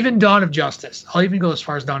 Even Dawn of Justice. I'll even go as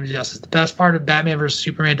far as Dawn of Justice. The best part of Batman vs.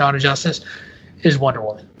 Superman Dawn of Justice is Wonder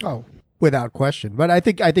Woman. Oh, without question. But I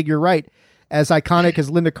think you're right. As iconic as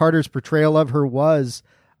Linda Carter's portrayal of her was,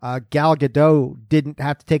 Gal Gadot didn't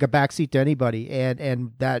have to take a backseat to anybody.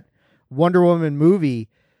 And that Wonder Woman movie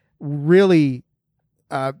really,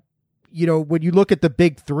 when you look at the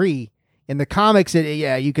big 3 in the comics,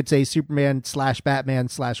 you could say Superman / Batman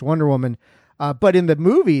 / Wonder Woman. But in the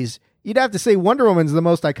movies, you'd have to say Wonder Woman's the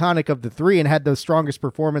most iconic of the 3 and had the strongest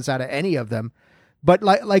performance out of any of them. But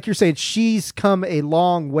like you're saying, she's come a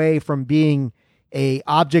long way from being a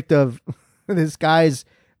object of this guy's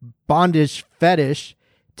bondage fetish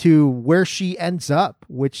to where she ends up,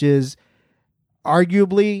 which is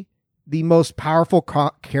arguably the most powerful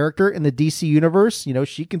character in the DC universe. You know,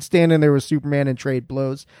 she can stand in there with Superman and trade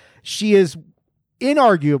blows. She is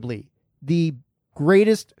inarguably the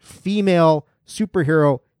greatest female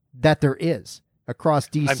superhero that there is across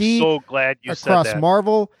DC. I'm so glad you said that. Across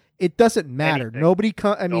Marvel, it doesn't matter. Anything. Nobody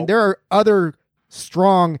there are other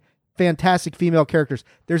strong, fantastic female characters.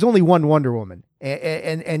 There's only one Wonder Woman,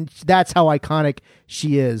 and that's how iconic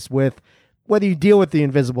she is. With whether you deal with the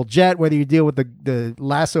Invisible Jet, whether you deal with the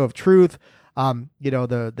lasso of truth,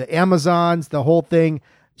 the Amazons, the whole thing,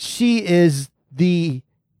 she is the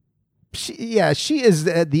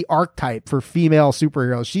archetype for female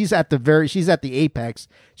superheroes. She's at the apex.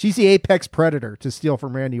 She's the apex predator, to steal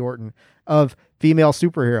from Randy Orton, of female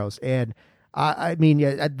superheroes. And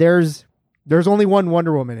there's only one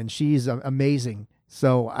Wonder Woman, and she's amazing.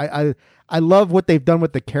 So I love what they've done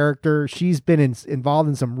with the character. She's been involved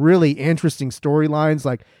in some really interesting storylines,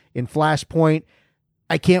 like in Flashpoint.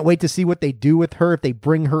 I can't wait to see what they do with her, if they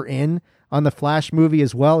bring her in on the Flash movie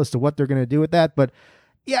as well, as to what they're going to do with that. But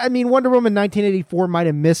yeah, I mean, Wonder Woman 1984 might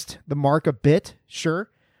have missed the mark a bit, sure.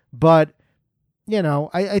 But,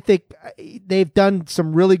 I think they've done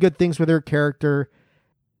some really good things with her character.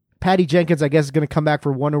 Patty Jenkins, I guess, is going to come back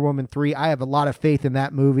for Wonder Woman 3. I have a lot of faith in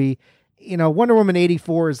that movie. Wonder Woman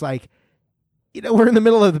 84 is like, we're in the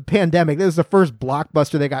middle of the pandemic. This is the first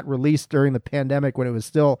blockbuster that got released during the pandemic, when it was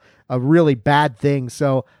still a really bad thing.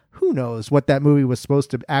 So who knows what that movie was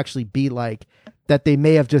supposed to actually be like, that they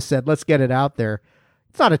may have just said, let's get it out there.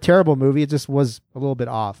 It's not a terrible movie. It just was a little bit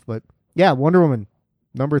off. But yeah, Wonder Woman,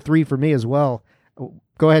 number 3 for me as well.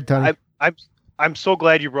 Go ahead, Tony. I'm so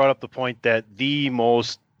glad you brought up the point that the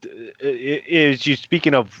most is you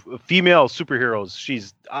speaking of female superheroes.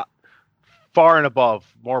 She's far and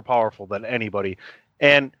above more powerful than anybody,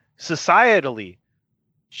 and societally,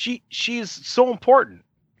 she's so important.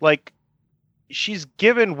 Like, she's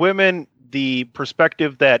given women the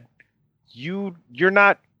perspective that you're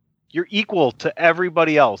equal to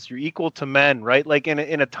everybody else. You're equal to men, right? Like in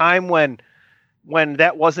a time when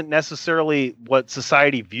that wasn't necessarily what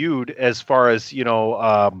society viewed as far as,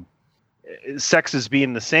 sexes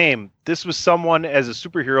being the same. This was someone as a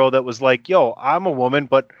superhero that was like, yo, I'm a woman,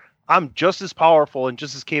 but I'm just as powerful and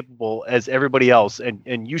just as capable as everybody else.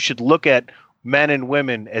 And you should look at men and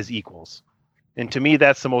women as equals. And to me,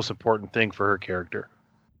 that's the most important thing for her character.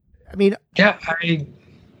 I mean, I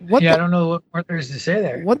don't know what more there is to say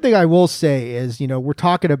there. One thing I will say is, we're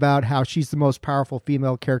talking about how she's the most powerful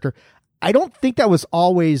female character. I don't think that was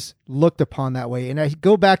always looked upon that way. And I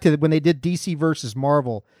go back to when they did DC versus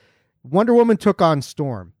Marvel, Wonder Woman took on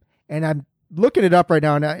Storm, and I'm looking it up right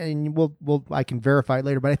now, and I can verify it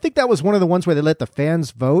later. But I think that was one of the ones where they let the fans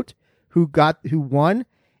vote who won,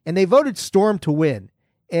 and they voted Storm to win.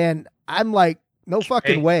 And I'm like, no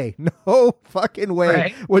fucking way.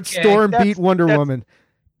 Right. Would Storm beat Wonder Woman?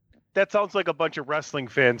 That sounds like a bunch of wrestling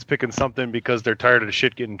fans picking something because they're tired of the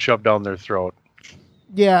shit getting shoved down their throat.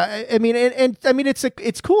 Yeah, I mean, and I mean,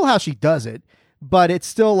 it's cool how she does it, but it's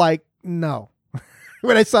still like, no.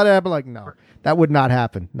 When I saw that happen, like, no, that would not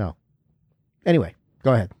happen. No. Anyway,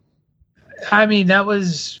 go ahead. I mean, that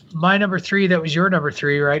was my number 3. That was your number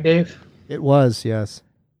 3, right, Dave? It was, yes.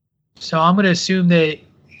 So I'm going to assume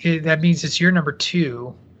that means it's your number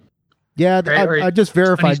 2. Yeah, right? I just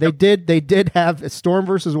verified. They did have Storm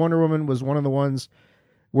versus Wonder Woman was one of the ones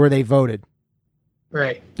where they voted.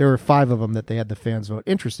 Right. There were 5 of them that they had the fans vote.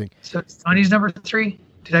 Interesting. So Tony's number 3.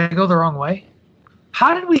 Did I go the wrong way?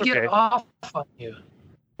 How did we get off on you?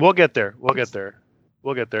 We'll get there.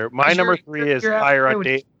 My number 3 is higher on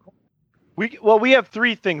date. We have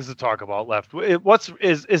 3 things to talk about left.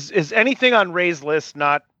 Is anything on Ray's list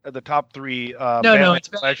not the top 3? No. It's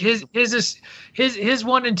his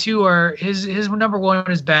 1 and 2 are his number 1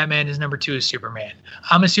 is Batman. His number 2 is Superman.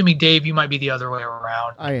 I'm assuming, Dave, you might be the other way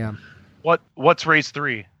around. I am. What's Ray's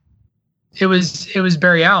 3? It was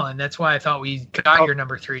Barry Allen. That's why I thought we got your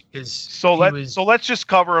number 3. So let's just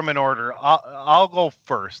cover them in order. I'll go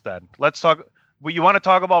first then. Let's talk. Well, you want to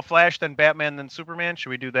talk about Flash, then Batman, then Superman? Should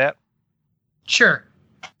we do that? Sure.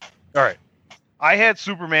 All right. I had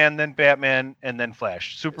Superman, then Batman, and then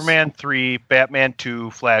Flash. Superman 3, Batman 2,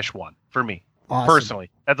 Flash 1 for me. Awesome. Personally.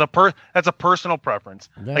 That's a personal preference.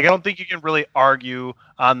 Yeah. Like, I don't think you can really argue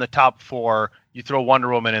on the top 4. You throw Wonder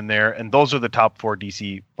Woman in there, and those are the top 4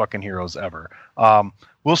 DC fucking heroes ever.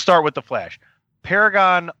 We'll start with the Flash.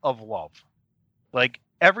 Paragon of love. Like,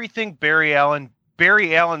 everything Barry Allen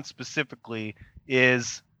specifically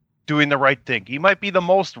is doing the right thing. He might be the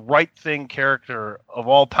most right thing character of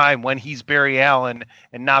all time when he's Barry Allen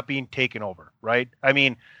and not being taken over, right? I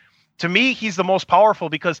mean, to me, he's the most powerful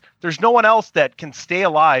because there's no one else that can stay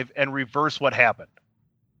alive and reverse what happened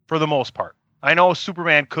for the most part. I know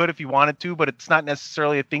Superman could if he wanted to, but it's not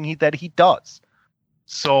necessarily a thing that he does.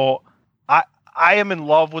 So I am in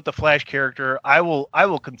love with the Flash character. I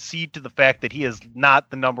will concede to the fact that he is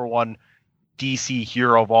not the number one DC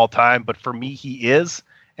hero of all time, but for me, he is.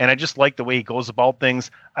 And I just like the way he goes about things.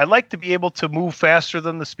 I like to be able to move faster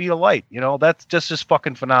than the speed of light. You know, that's just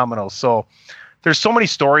fucking phenomenal. So there's so many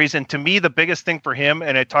stories. And to me, the biggest thing for him,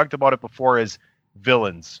 and I talked about it before, is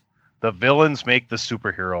villains. The villains make the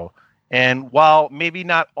superhero. And while maybe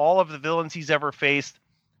not all of the villains he's ever faced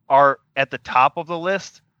are at the top of the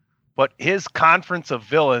list, but his conference of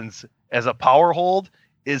villains as a power hold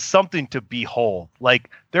is something to behold. Like,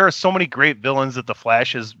 there are so many great villains that the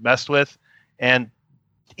Flash has messed with, and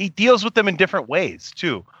he deals with them in different ways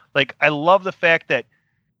too. Like, I love the fact that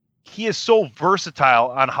he is so versatile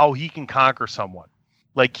on how he can conquer someone.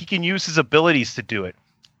 Like, he can use his abilities to do it.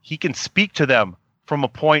 He can speak to them from a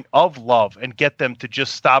point of love and get them to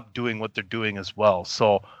just stop doing what they're doing as well.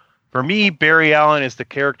 So for me, Barry Allen is the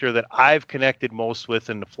character that I've connected most with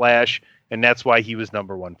in the Flash, and that's why he was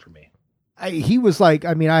number one for me. He was like,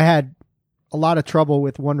 I mean, I had a lot of trouble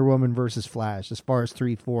with Wonder Woman versus Flash as far as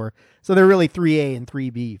 3-4. So they're really 3A and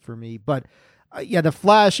 3B for me. But yeah, the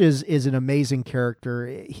Flash is an amazing character.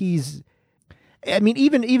 Even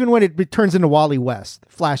when it turns into Wally West,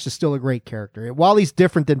 Flash is still a great character. Wally's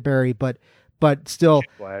different than Barry, but still,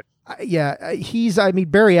 Barry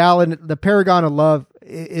Allen, the Paragon of Love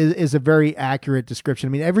is a very accurate description.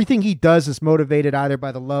 I mean, everything he does is motivated either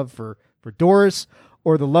by the love for Doris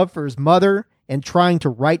or the love for his mother and trying to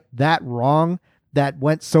right that wrong that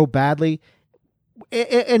went so badly.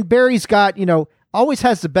 And Barry's got, always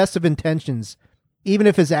has the best of intentions, even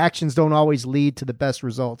if his actions don't always lead to the best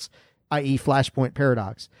results, i.e. Flashpoint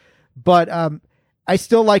Paradox. But I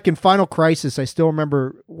still like in Final Crisis, I still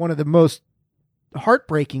remember one of the most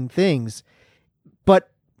heartbreaking things, but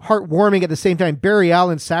heartwarming at the same time, Barry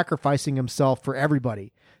Allen sacrificing himself for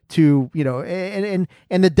everybody to, and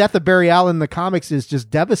the death of Barry Allen in the comics is just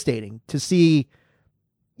devastating to see,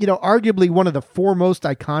 arguably one of the foremost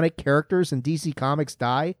iconic characters in DC Comics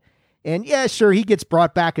die. And yeah, sure, he gets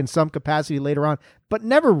brought back in some capacity later on, but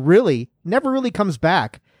never really comes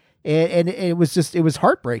back. And it was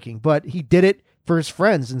heartbreaking, but he did it for his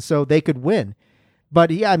friends, and so they could win.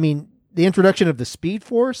 But yeah, I mean, the introduction of the Speed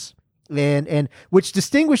Force, and which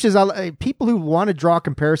distinguishes people who want to draw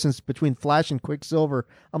comparisons between Flash and Quicksilver.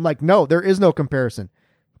 I'm like, no, there is no comparison.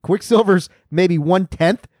 Quicksilver's maybe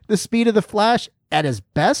 1/10 the speed of the Flash at his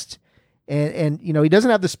best, and he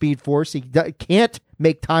doesn't have the Speed Force. He can't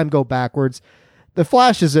make time go backwards. The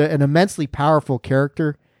Flash is an immensely powerful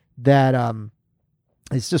character that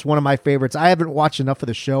it's just one of my favorites. I haven't watched enough of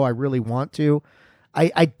the show. I really want to.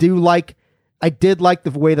 I did like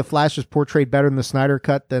the way the Flash was portrayed better in the Snyder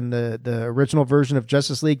Cut than the original version of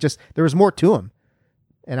Justice League. Just there was more to him,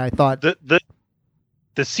 and I thought the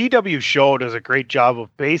CW show does a great job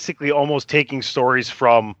of basically almost taking stories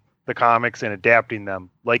from the comics and adapting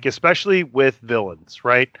them, like especially with villains,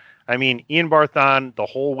 right? I mean, Ian Barthon the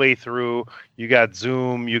whole way through. You got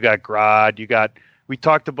Zoom, you got Grodd, we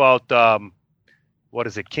talked about what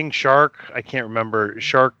is it, King Shark? I can't remember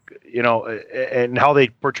Shark, and how they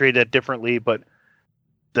portrayed that differently, but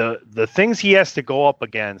the things he has to go up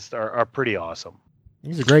against are pretty awesome.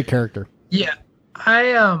 He's a great character. Yeah.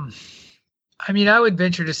 I would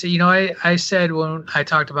venture to say, I said when I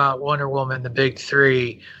talked about Wonder Woman, the big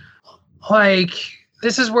three, like,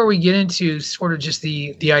 this is where we get into sort of just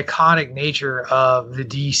the iconic nature of the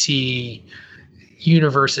DC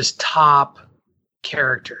universe's top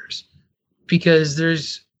characters, because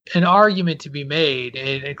there's an argument to be made,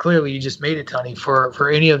 and clearly you just made it, Tony,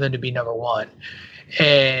 for any of them to be number one.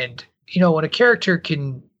 And, when a character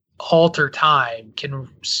can alter time, can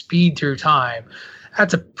speed through time,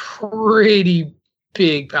 that's a pretty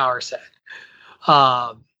big power set.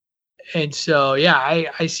 And so, yeah,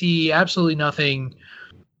 I see absolutely nothing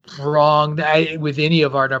wrong with any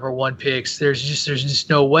of our number one picks. There's just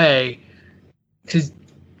no way to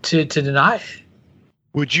deny it.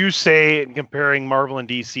 Would you say, in comparing Marvel and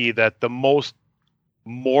DC, that the most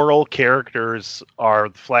moral characters are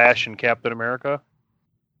Flash and Captain America?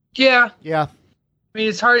 Yeah. Yeah. I mean,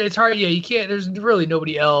 it's hard. Yeah, you can't. There's really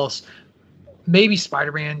nobody else. Maybe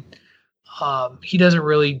Spider-Man. He doesn't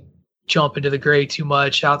really jump into the gray too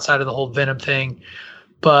much outside of the whole Venom thing.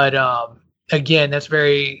 But again, that's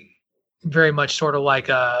very very much sort of like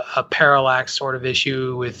a parallax sort of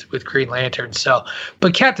issue with Green Lantern. So,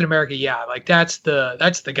 but Captain America, yeah, like that's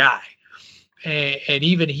the guy, and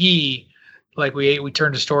even he, like we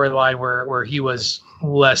turned a storyline where he was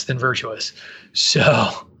less than virtuous.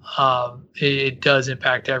 So it does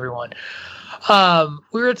impact everyone. We're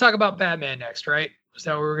going to talk about Batman next, right? Is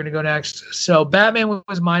that where we're going to go next? So Batman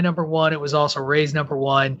was my number one. It was also Ray's number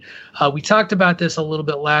one. We talked about this a little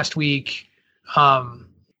bit last week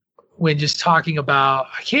when just talking about,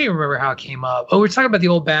 I can't even remember how it came up. Oh, we're talking about the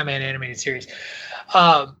old Batman animated series.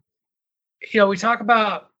 We talk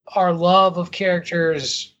about our love of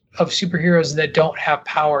characters, of superheroes that don't have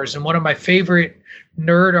powers. And one of my favorite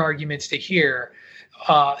nerd arguments to hear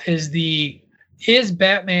is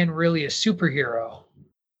Batman really a superhero?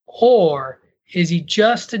 Or is he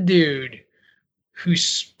just a dude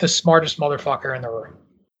who's the smartest motherfucker in the room?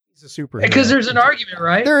 He's a superhero. Because there's an argument,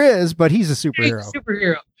 right? There is, but he's a superhero. He's a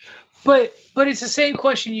superhero. But it's the same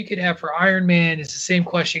question you could have for Iron Man. It's the same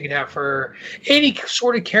question you could have for any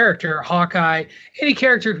sort of character, Hawkeye, any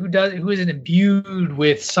character who isn't imbued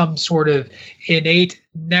with some sort of innate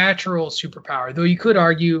natural superpower. Though you could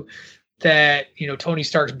argue that Tony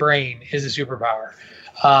Stark's brain is a superpower.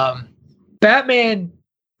 Batman,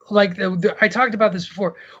 like I talked about this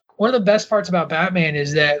before. One of the best parts about Batman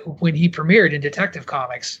is that when he premiered in Detective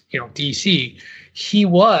Comics, DC,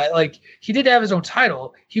 he did have his own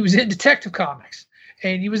title. He was in Detective Comics,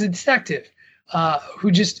 and he was a detective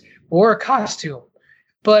who just wore a costume.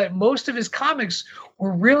 But most of his comics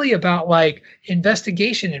were really about like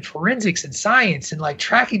investigation and forensics and science and like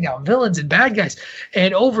tracking down villains and bad guys.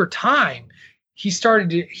 And over time, he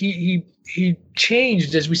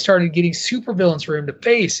changed as we started getting supervillains for him to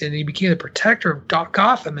face, and he became the protector of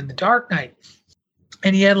Gotham in the Dark Knight.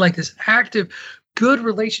 And he had like this active, good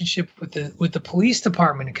relationship with the police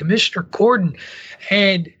department and Commissioner Gordon,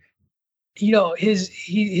 and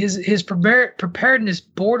his preparedness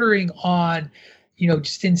bordering on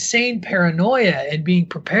just insane paranoia and being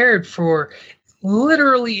prepared for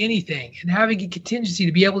literally anything and having a contingency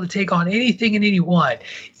to be able to take on anything and anyone,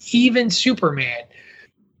 even Superman.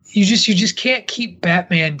 You just can't keep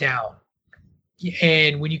Batman down.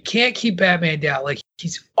 And when you can't keep Batman down, like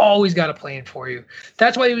he's always got a plan for you.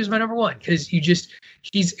 That's why he was my number one, because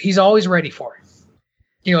he's always ready for it.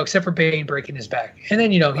 Except for Bane breaking his back. And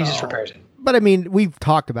then, he just repairs it. But I mean, we've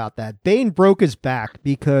talked about that. Bane broke his back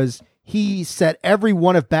because he set every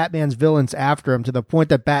one of Batman's villains after him to the point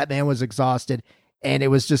that Batman was exhausted, and it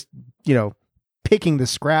was just, picking the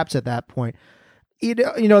scraps at that point.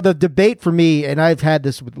 The debate for me, and I've had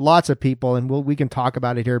this with lots of people, and we can talk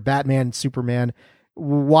about it here, Batman, Superman.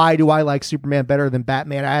 Why do I like Superman better than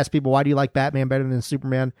Batman? I ask people, why do you like Batman better than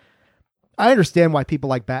Superman? I understand why people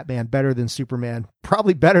like Batman better than Superman,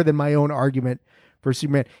 probably better than my own argument for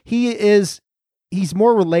Superman. He's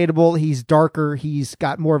more relatable. He's darker. He's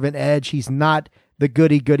got more of an edge. He's not the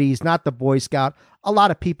goody. He's not the Boy Scout. A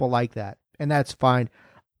lot of people like that, and that's fine.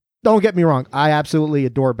 Don't get me wrong. I absolutely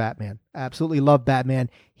adore Batman. Absolutely love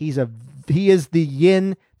Batman. He is the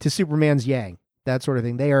yin to Superman's yang, that sort of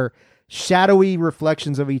thing. They are shadowy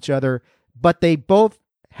reflections of each other, but they both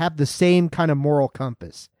have the same kind of moral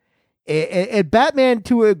compass. And Batman,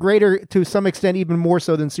 to some extent, even more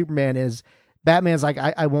so than Superman is, Batman's like,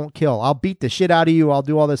 I won't kill. I'll beat the shit out of you. I'll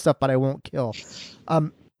do all this stuff, but I won't kill.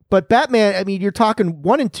 But Batman, I mean, you're talking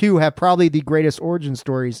 1 and 2 have probably the greatest origin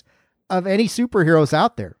stories of any superheroes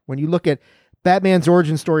out there. When you look at Batman's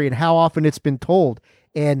origin story and how often it's been told,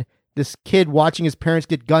 and this kid watching his parents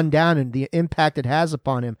get gunned down and the impact it has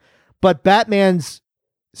upon him. But Batman's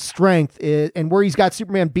strength is, and where he's got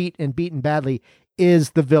Superman beaten badly,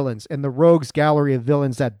 is the villains and the rogues gallery of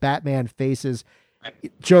villains that Batman faces.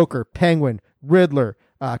 Joker, Penguin, Riddler,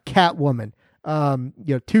 Catwoman,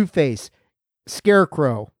 Two-Face,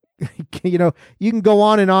 Scarecrow. You can go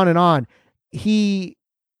on and on and on.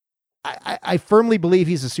 I firmly believe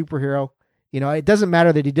he's a superhero. It doesn't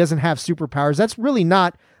matter that he doesn't have superpowers. That's really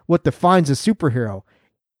not what defines a superhero.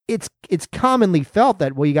 It's commonly felt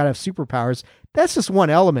that, well, you got to have superpowers. That's just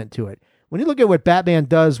one element to it. When you look at what Batman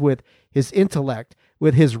does with his intellect,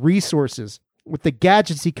 with his resources, with the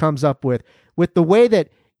gadgets he comes up with the way that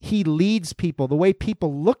he leads people, the way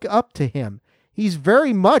people look up to him, he's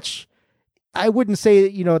very much, I wouldn't say,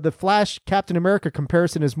 the Flash Captain America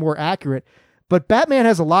comparison is more accurate, but Batman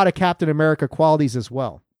has a lot of Captain America qualities as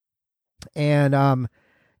well. And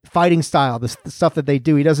fighting style, the stuff that they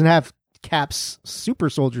do. He doesn't have Cap's super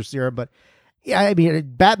soldier serum, but yeah, I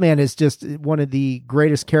mean, Batman is just one of the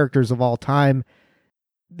greatest characters of all time.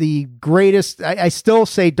 The greatest, I still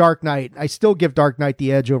say Dark Knight. I still give Dark Knight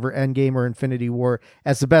the edge over Endgame or Infinity War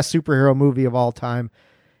as the best superhero movie of all time.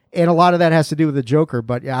 And a lot of that has to do with the Joker,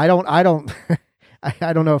 but yeah, I don't I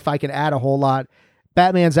don't know if I can add a whole lot.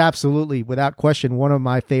 Batman's absolutely, without question, one of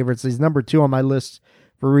my favorites. He's number 2 on my list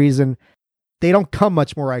for a reason. They don't come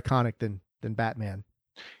much more iconic than Batman.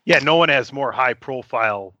 Yeah, no one has more high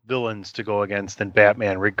profile villains to go against than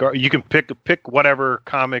Batman. You can pick whatever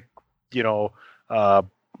comic,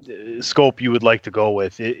 scope you would like to go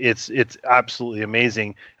with. It's absolutely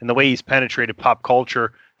amazing. And the way he's penetrated pop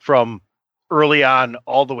culture from early on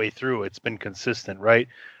all the way through, it's been consistent, right?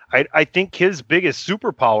 I think his biggest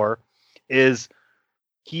superpower is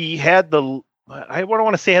he had I don't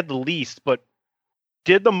want to say had the least, but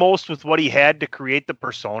did the most with what he had to create the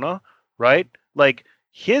persona, right? Like,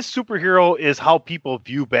 his superhero is how people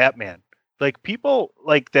view Batman. Like, people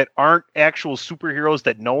like that aren't actual superheroes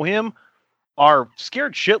that know him are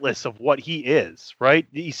scared shitless of what he is, right?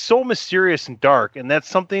 He's so mysterious and dark, and that's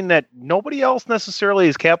something that nobody else necessarily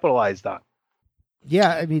has capitalized on. Yeah,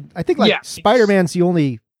 I mean, I think Spider-Man's the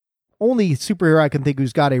only superhero I can think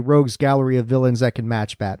who's got a rogues gallery of villains that can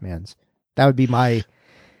match Batman's. That would be my...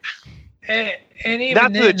 And even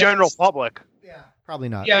not to the general public. Yeah, probably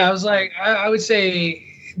not. Yeah, I was like, I would say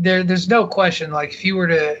there's no question. Like, if you were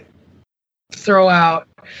to throw out,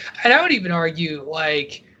 and I would even argue,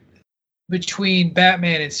 like, between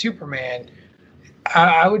Batman and Superman,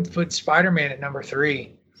 I would put Spider-Man at number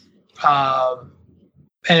 3.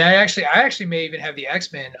 And I actually may even have the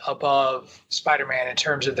X-Men above Spider-Man in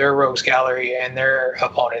terms of their rogues gallery and their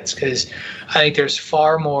opponents, because I think there's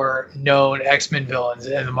far more known X-Men villains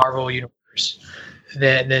in the Marvel universe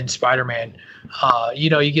than Spider-Man.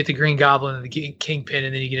 You get the Green Goblin and the Kingpin,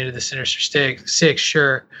 and then you get into the Sinister Six,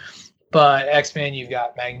 sure. But X-Men, you've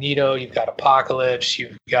got Magneto, you've got Apocalypse,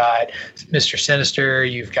 you've got Mr. Sinister,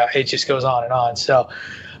 it just goes on and on. So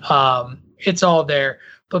it's all there.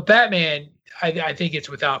 But Batman, I think it's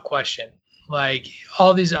without question. Like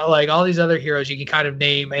all these other heroes you can kind of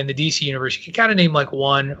name in the DC universe, you can kind of name like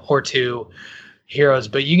 1 or 2 heroes,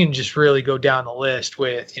 but you can just really go down the list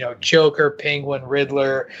with, Joker, Penguin,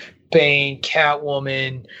 Riddler, Bane,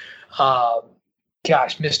 Catwoman,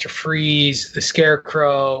 Mr. Freeze, the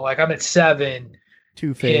Scarecrow. Like, I'm at 7.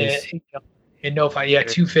 Two-Face. And no fight. Yeah,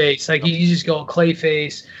 Two-Face. Like, you just go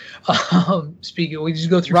Clayface. We just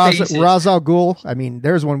go through faces. Ra's al Ghul. I mean,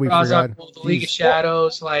 there's one we forgot. The League of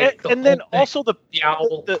Shadows. Like, and then also the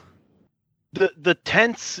Owl. The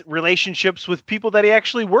tense relationships with people that he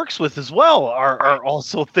actually works with as well are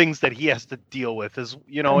also things that he has to deal with, as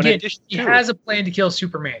in addition he has a plan to kill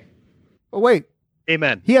Superman. Oh, wait.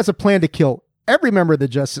 Amen. He has a plan to kill every member of the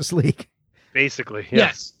Justice League. Basically,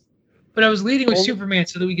 yes. But I was leading with Superman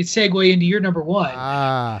so that we could segue into your number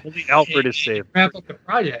 1. Only Alfred is safe. Wrap up the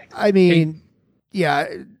project. I mean,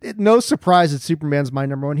 no surprise that Superman's my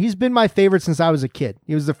number 1. He's been my favorite since I was a kid.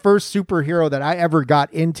 He was the first superhero that I ever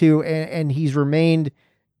got into, and he's remained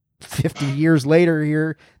 50 years later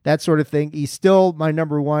here, that sort of thing. He's still my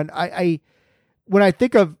number 1. When I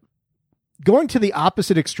think of going to the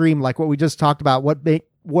opposite extreme, like what we just talked about,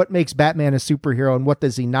 what makes Batman a superhero and what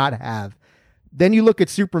does he not have? Then you look at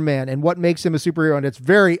Superman and what makes him a superhero, and it's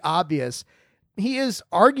very obvious. He is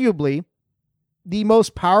arguably the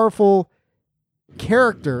most powerful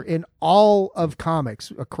character in all of comics,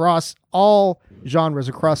 across all genres,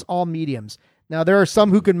 across all mediums. Now, there are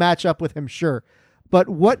some who can match up with him, sure. But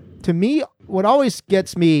what always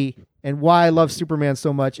gets me and why I love Superman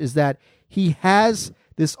so much is that he has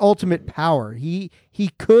this ultimate power. He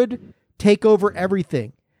could take over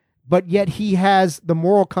everything, but yet he has the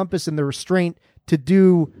moral compass and the restraint to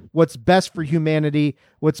do what's best for humanity,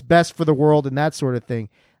 what's best for the world, and that sort of thing.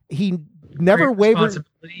 He never wavers.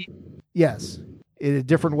 Yes, in a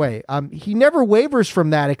different way. He never wavers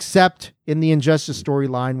from that, except in the Injustice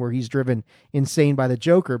storyline where he's driven insane by the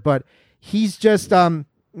Joker. But he's just,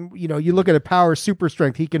 you look at a power, super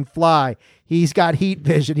strength. He can fly. He's got heat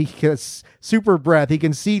vision. He has super breath. He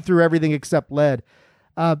can see through everything except lead.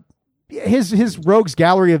 His rogues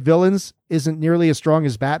gallery of villains isn't nearly as strong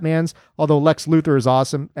as Batman's, although Lex Luthor is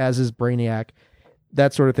awesome, as is Brainiac,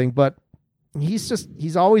 that sort of thing. But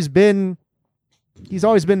he's always been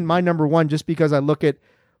my number 1, just because I look at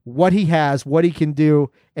what he has, what he can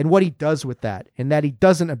do, and what he does with that, and that he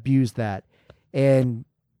doesn't abuse that. And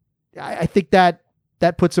I think that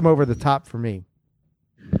puts him over the top for me.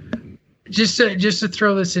 Just to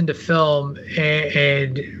throw this into film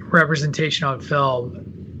and representation on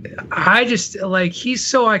film, I just like, he's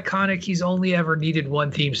so iconic. He's only ever needed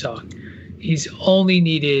 1 theme song. He's only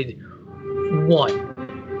needed 1.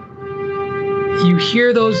 You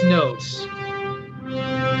hear those notes,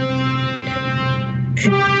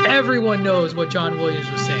 and everyone knows what John Williams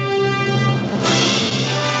was saying.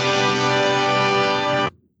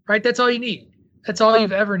 right? That's all you need. That's all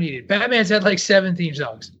you've ever needed. Batman's had like 7 theme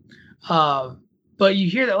songs. But you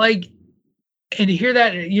hear that, like, and you hear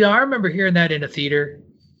that, I remember hearing that in a theater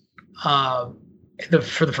for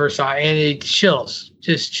the first time, and it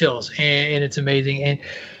just chills, and it's amazing. And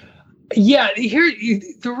yeah,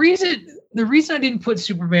 the reason I didn't put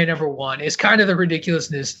Superman #1 is kind of the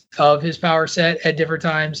ridiculousness of his power set at different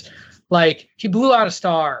times. Like, he blew out a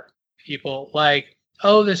star, people. Like,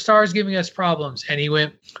 oh, the star's giving us problems, and he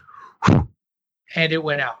went, and it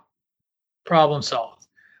went out. Problem solved.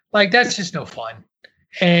 Like, that's just no fun.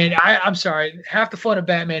 And I'm sorry, half the fun of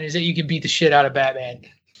Batman is that you can beat the shit out of Batman.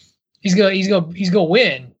 He's gonna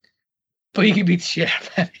win, but he can beat the shit out of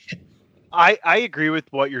Batman. I agree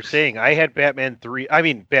with what you're saying. I had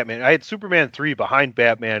I had Superman 3 behind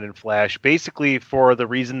Batman and Flash, basically for the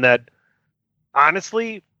reason that,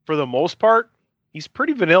 honestly, for the most part, he's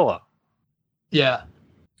pretty vanilla. Yeah.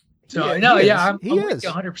 So I'm with you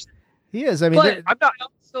 100%. He is. I mean, I'm not.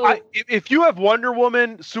 If you have Wonder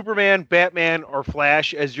Woman, Superman, Batman, or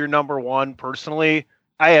Flash as your #1, personally,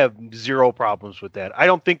 I have zero problems with that. I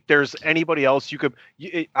don't think there's anybody else you could.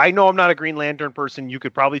 I know I'm not a Green Lantern person. You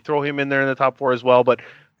could probably throw him in there in the top 4 as well. But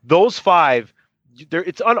those 5,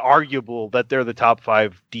 it's unarguable that they're the top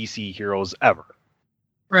 5 DC heroes ever.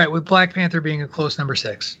 Right, with Black Panther being a close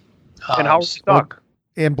 6. And Howard Stark.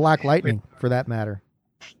 And Black Lightning, for that matter.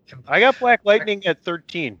 I got Black Lightning at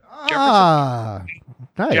 13.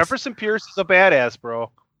 Nice. Jefferson Pierce is a badass,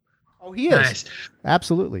 bro. Oh, he is. Nice.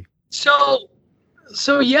 Absolutely.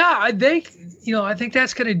 So yeah, I think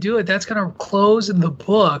that's going to do it. That's going to close the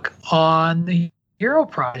book on the Hero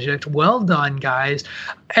Project. Well done, guys.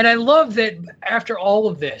 And I love that after all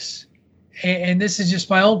of this, and this is just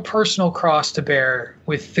my own personal cross to bear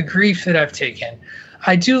with the grief that I've taken,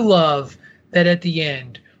 I do love that at the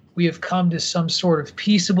end, we have come to some sort of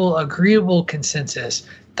peaceable, agreeable consensus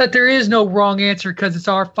that there is no wrong answer because it's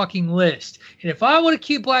our fucking list. And if I want to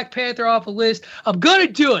keep Black Panther off a list, I'm going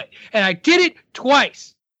to do it. And I did it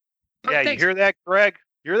twice. Yeah, you hear that, Greg?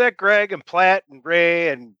 You hear that, Greg and Platt and Ray?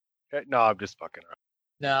 And no, I'm just fucking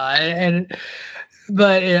around.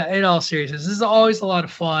 But in all seriousness, this is always a lot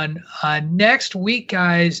of fun. Next week,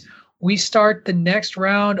 guys, we start the next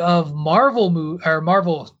round of Marvel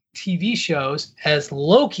TV shows as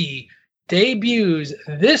Loki debuts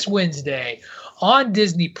this Wednesday on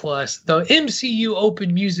Disney Plus. The MCU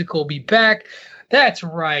Open Music will be back. That's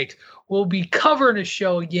right. We'll be covering a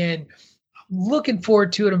show again. I'm looking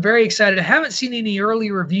forward to it. I'm very excited. I haven't seen any early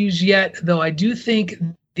reviews yet, though I do think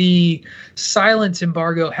the silence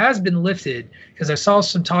embargo has been lifted because I saw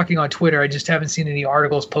some talking on Twitter. I just haven't seen any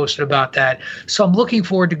articles posted about that. So I'm looking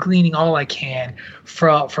forward to gleaning all I can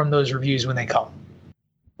from those reviews when they come.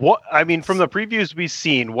 From the previews we've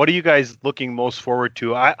seen, what are you guys looking most forward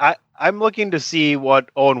to? I'm looking to see what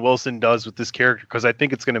Owen Wilson does with this character because I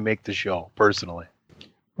think it's going to make the show, personally.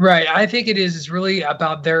 Right. I think it is. It's really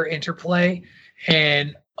about their interplay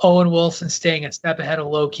and Owen Wilson staying a step ahead of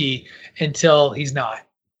Loki until he's not.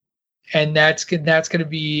 And that's going to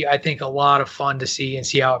be, I think, a lot of fun to see and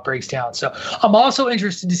see how it breaks down. So I'm also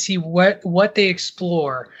interested to see what they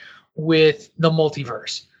explore with the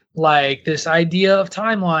multiverse. Like this idea of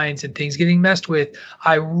timelines and things getting messed with.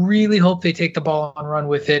 I really hope they take the ball and run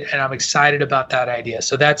with it, and I'm excited about that idea.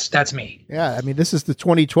 So that's me. Yeah, I mean, this is the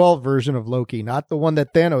 2012 version of Loki, not the one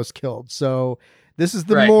that Thanos killed. So this is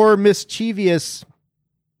the more mischievous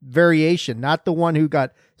variation, not the one who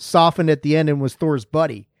got softened at the end and was Thor's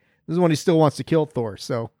buddy. This is one who still wants to kill Thor.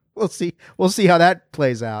 So we'll see. We'll see how that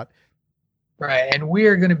plays out. Right, and we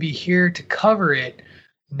are going to be here to cover it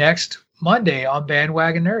next Monday on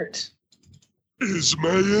Bandwagon Nerds. Is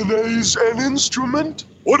mayonnaise an instrument?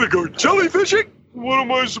 Want to go jellyfishing? What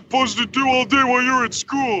am I supposed to do all day while you're at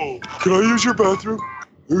school? Can I use your bathroom?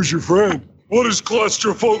 Who's your friend? What does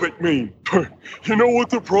claustrophobic mean? You know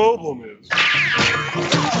what the problem is.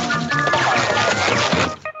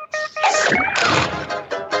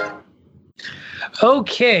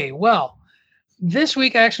 Okay, well, this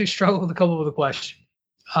week I actually struggled to come up with a question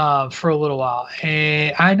for a little while.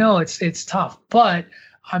 And I know it's tough, but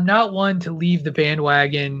I'm not one to leave the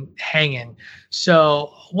bandwagon hanging.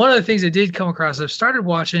 So one of the things I did come across, I've started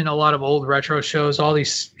watching a lot of old retro shows, all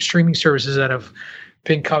these streaming services that have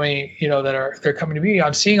been coming, they're coming to me.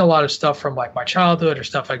 I'm seeing a lot of stuff from like my childhood or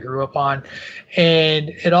stuff I grew up on. And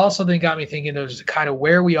it also then got me thinking of kind of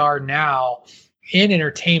where we are now in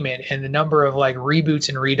entertainment and the number of like reboots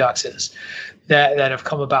and reduxes that have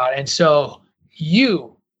come about. And so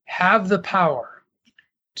you have the power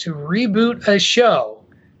to reboot a show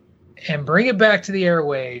and bring it back to the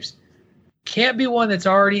airwaves. Can't be one that's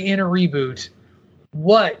already in a reboot.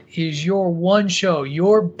 what is your one show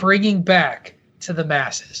you're bringing back to the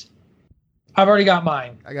masses? I've already got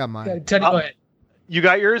mine. I got mine. Teddy, go ahead. You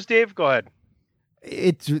got yours, Dave? Go ahead.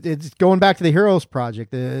 It's going back to the Heroes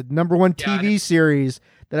Project, the #1 TV series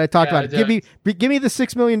that I talked about. Give me the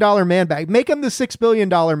 $6 million man back. Make him the $6 billion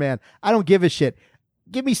man. I don't give a shit.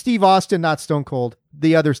 Give me Steve Austin, not Stone Cold,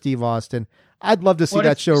 the other Steve Austin. I'd love to see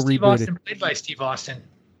that show Steve rebooted. Austin played by Steve Austin.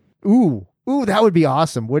 Ooh, that would be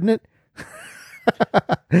awesome, wouldn't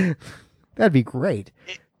it? That'd be great.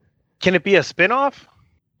 Can it be a spinoff?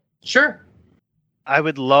 Sure. I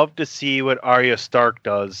would love to see what Arya Stark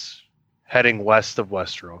does heading west of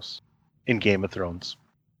Westeros in Game of Thrones.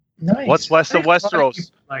 Nice. What's west of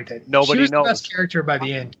Westeros? Nobody she was knows. The best character by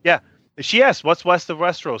the end. Yeah. She asked, what's west of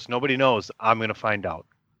Westeros? Nobody knows. I'm going to find out.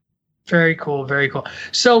 Very cool. Very cool.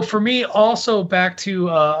 So for me, also back to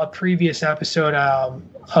a previous episode of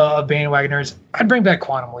Bandwagon Nerds, I'd bring back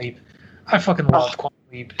Quantum Leap. I fucking love Quantum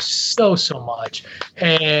Leap so much.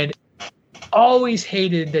 And always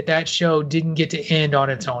hated that show didn't get to end on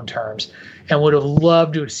its own terms, and would have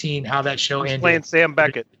loved to have seen how that show ended. Playing Sam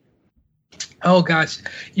Beckett. Oh gosh,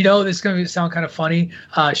 this is going to sound kind of funny.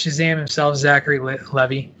 Shazam himself, Zachary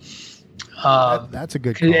Levy. That's a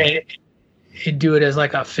good call. And do it as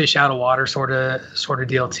like a fish out of water sort of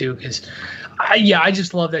deal too, because I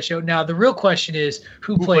just love that show. Now the real question is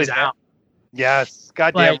who plays Al? Yes,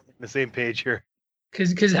 goddamn, we're on the same page here.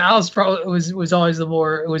 Because Al's probably was always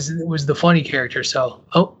was the funny character. So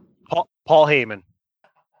Paul Heyman.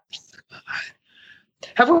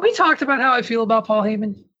 Have we talked about how I feel about Paul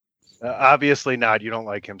Heyman? Obviously not. You don't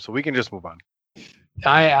like him, so we can just move on.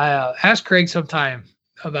 I asked Craig sometime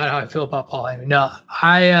about how I feel about Paul Heyman. No,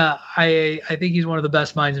 I think he's one of the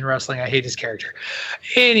best minds in wrestling. I hate his character.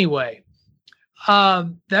 Anyway,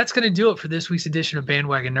 that's going to do it for this week's edition of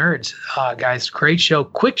Bandwagon Nerds. Guys, great show.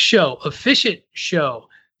 Quick show. Efficient show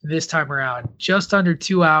this time around. Just under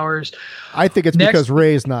 2 hours. I think it's because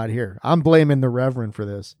Ray's not here. I'm blaming the Reverend for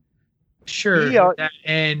this. Sure.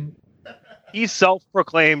 And he's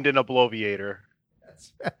self-proclaimed an obliviator.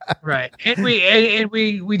 Right. And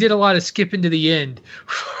we did a lot of skipping to the end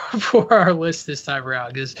for our list this time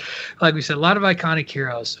around, because like we said, a lot of iconic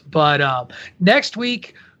heroes. But next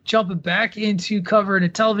week, jumping back into covering a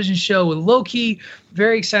television show with Loki.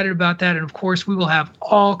 Very excited about that. And of course, we will have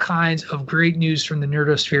all kinds of great news from the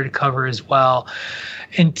Nerdosphere to cover as well.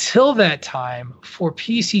 Until that time, for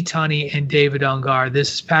PC Tunney and David Ungar,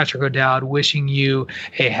 this is Patrick O'Dowd wishing you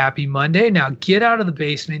a happy Monday. Now get out of the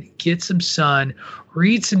basement, get some sun,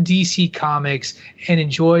 read some DC comics, and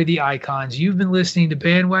enjoy the icons. You've been listening to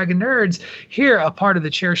Bandwagon Nerds, here a part of the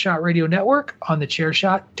Chairshot Radio Network on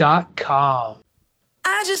thechairshot.com.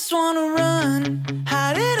 I just wanna run,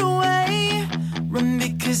 hide it away, run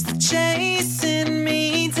because they're chasing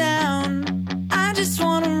me down. I just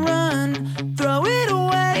wanna run, throw it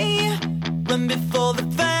away, run before they're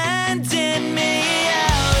finding me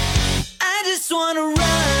out. I just wanna run.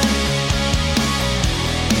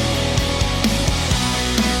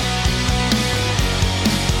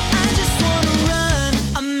 I just wanna run,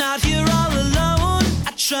 I'm out here all alone.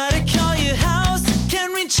 I try to call your house,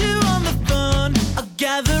 can't reach you on the phone. I'll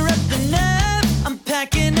gather up the nerve, I'm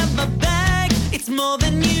packing up my bag. It's more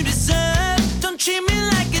than you deserve, don't treat me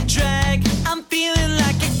like a drag. I'm feeling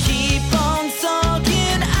like I keep on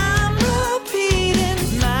talking, I'm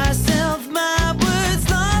repeating myself, my words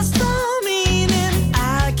lost all meaning.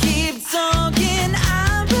 I keep talking,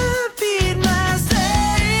 I repeat myself.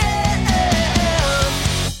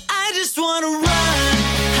 I just wanna run,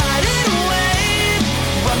 hide it away,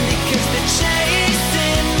 run because they're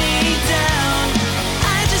chasing me down.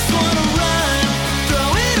 I just wanna run, throw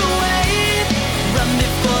it away, run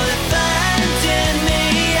before they're finding me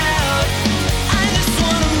out. I just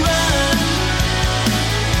wanna run,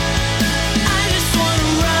 I just wanna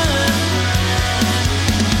run.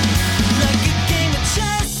 Like a game of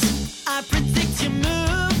chess, I predict your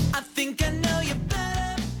move. I think I know you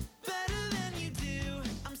better than you do.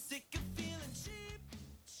 I'm sick of feeling cheap,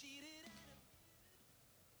 cheated.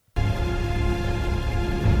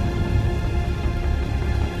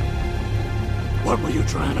 What were you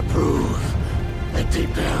trying to prove? That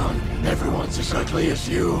deep down, everyone's as ugly as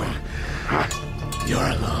you. You're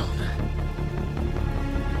alone.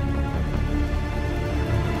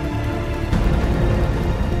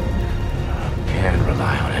 Can't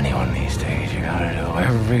rely on anyone these days. You gotta do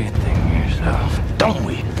everything yourself. Don't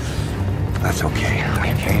we? That's okay.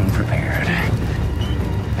 I came prepared.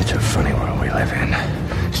 It's a funny world we live in.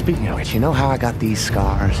 Speaking of which, you know how I got these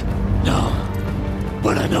scars? No,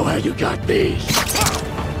 but I know how you got these.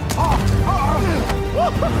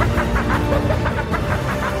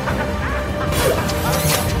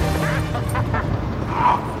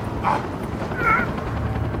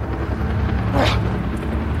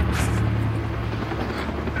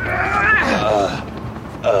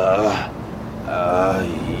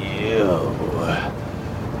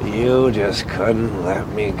 just couldn't let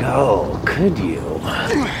me go, could you?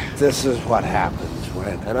 This is what happens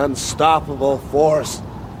when an unstoppable force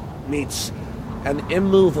meets an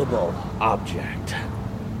immovable object.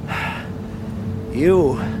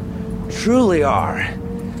 You truly are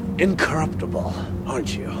incorruptible,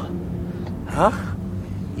 aren't you? Huh?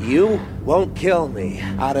 You won't kill me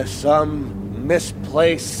out of some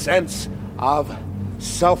misplaced sense of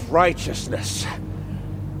self-righteousness.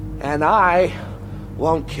 And I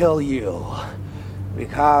won't kill you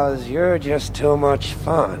because you're just too much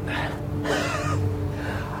fun.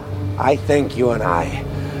 I think you and I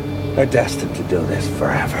are destined to do this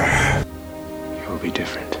forever. You'll be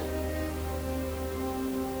different.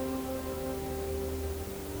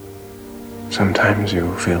 Sometimes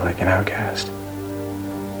you'll feel like an outcast,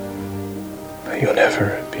 but you'll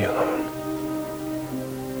never be alone.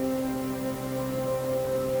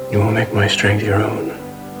 You will make my strength your own.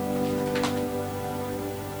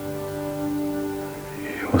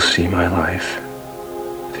 You will see my life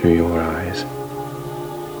through your eyes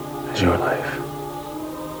as your life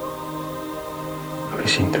will be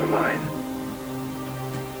seen through mine.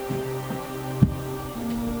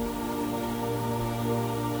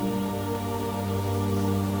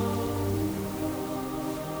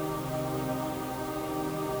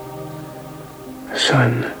 The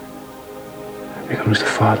son becomes the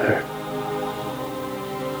father,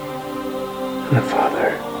 and the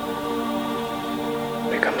father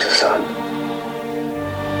becomes the son.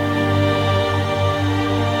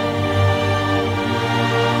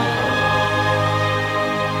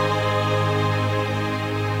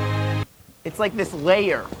 It's like this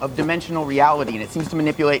layer of dimensional reality, and it seems to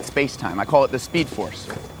manipulate space-time. I call it the Speed Force.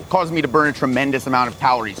 It causes me to burn a tremendous amount of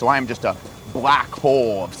calories, so I am just a black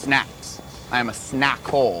hole of snacks. I am a snack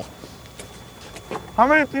hole. How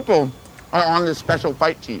many people are on this special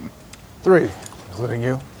fight team? 3, including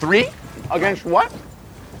you. 3? Against what?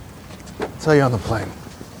 I'll tell you on the plane.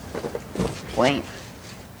 Plane.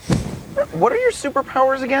 What are your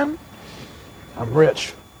superpowers again? I'm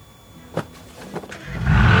rich.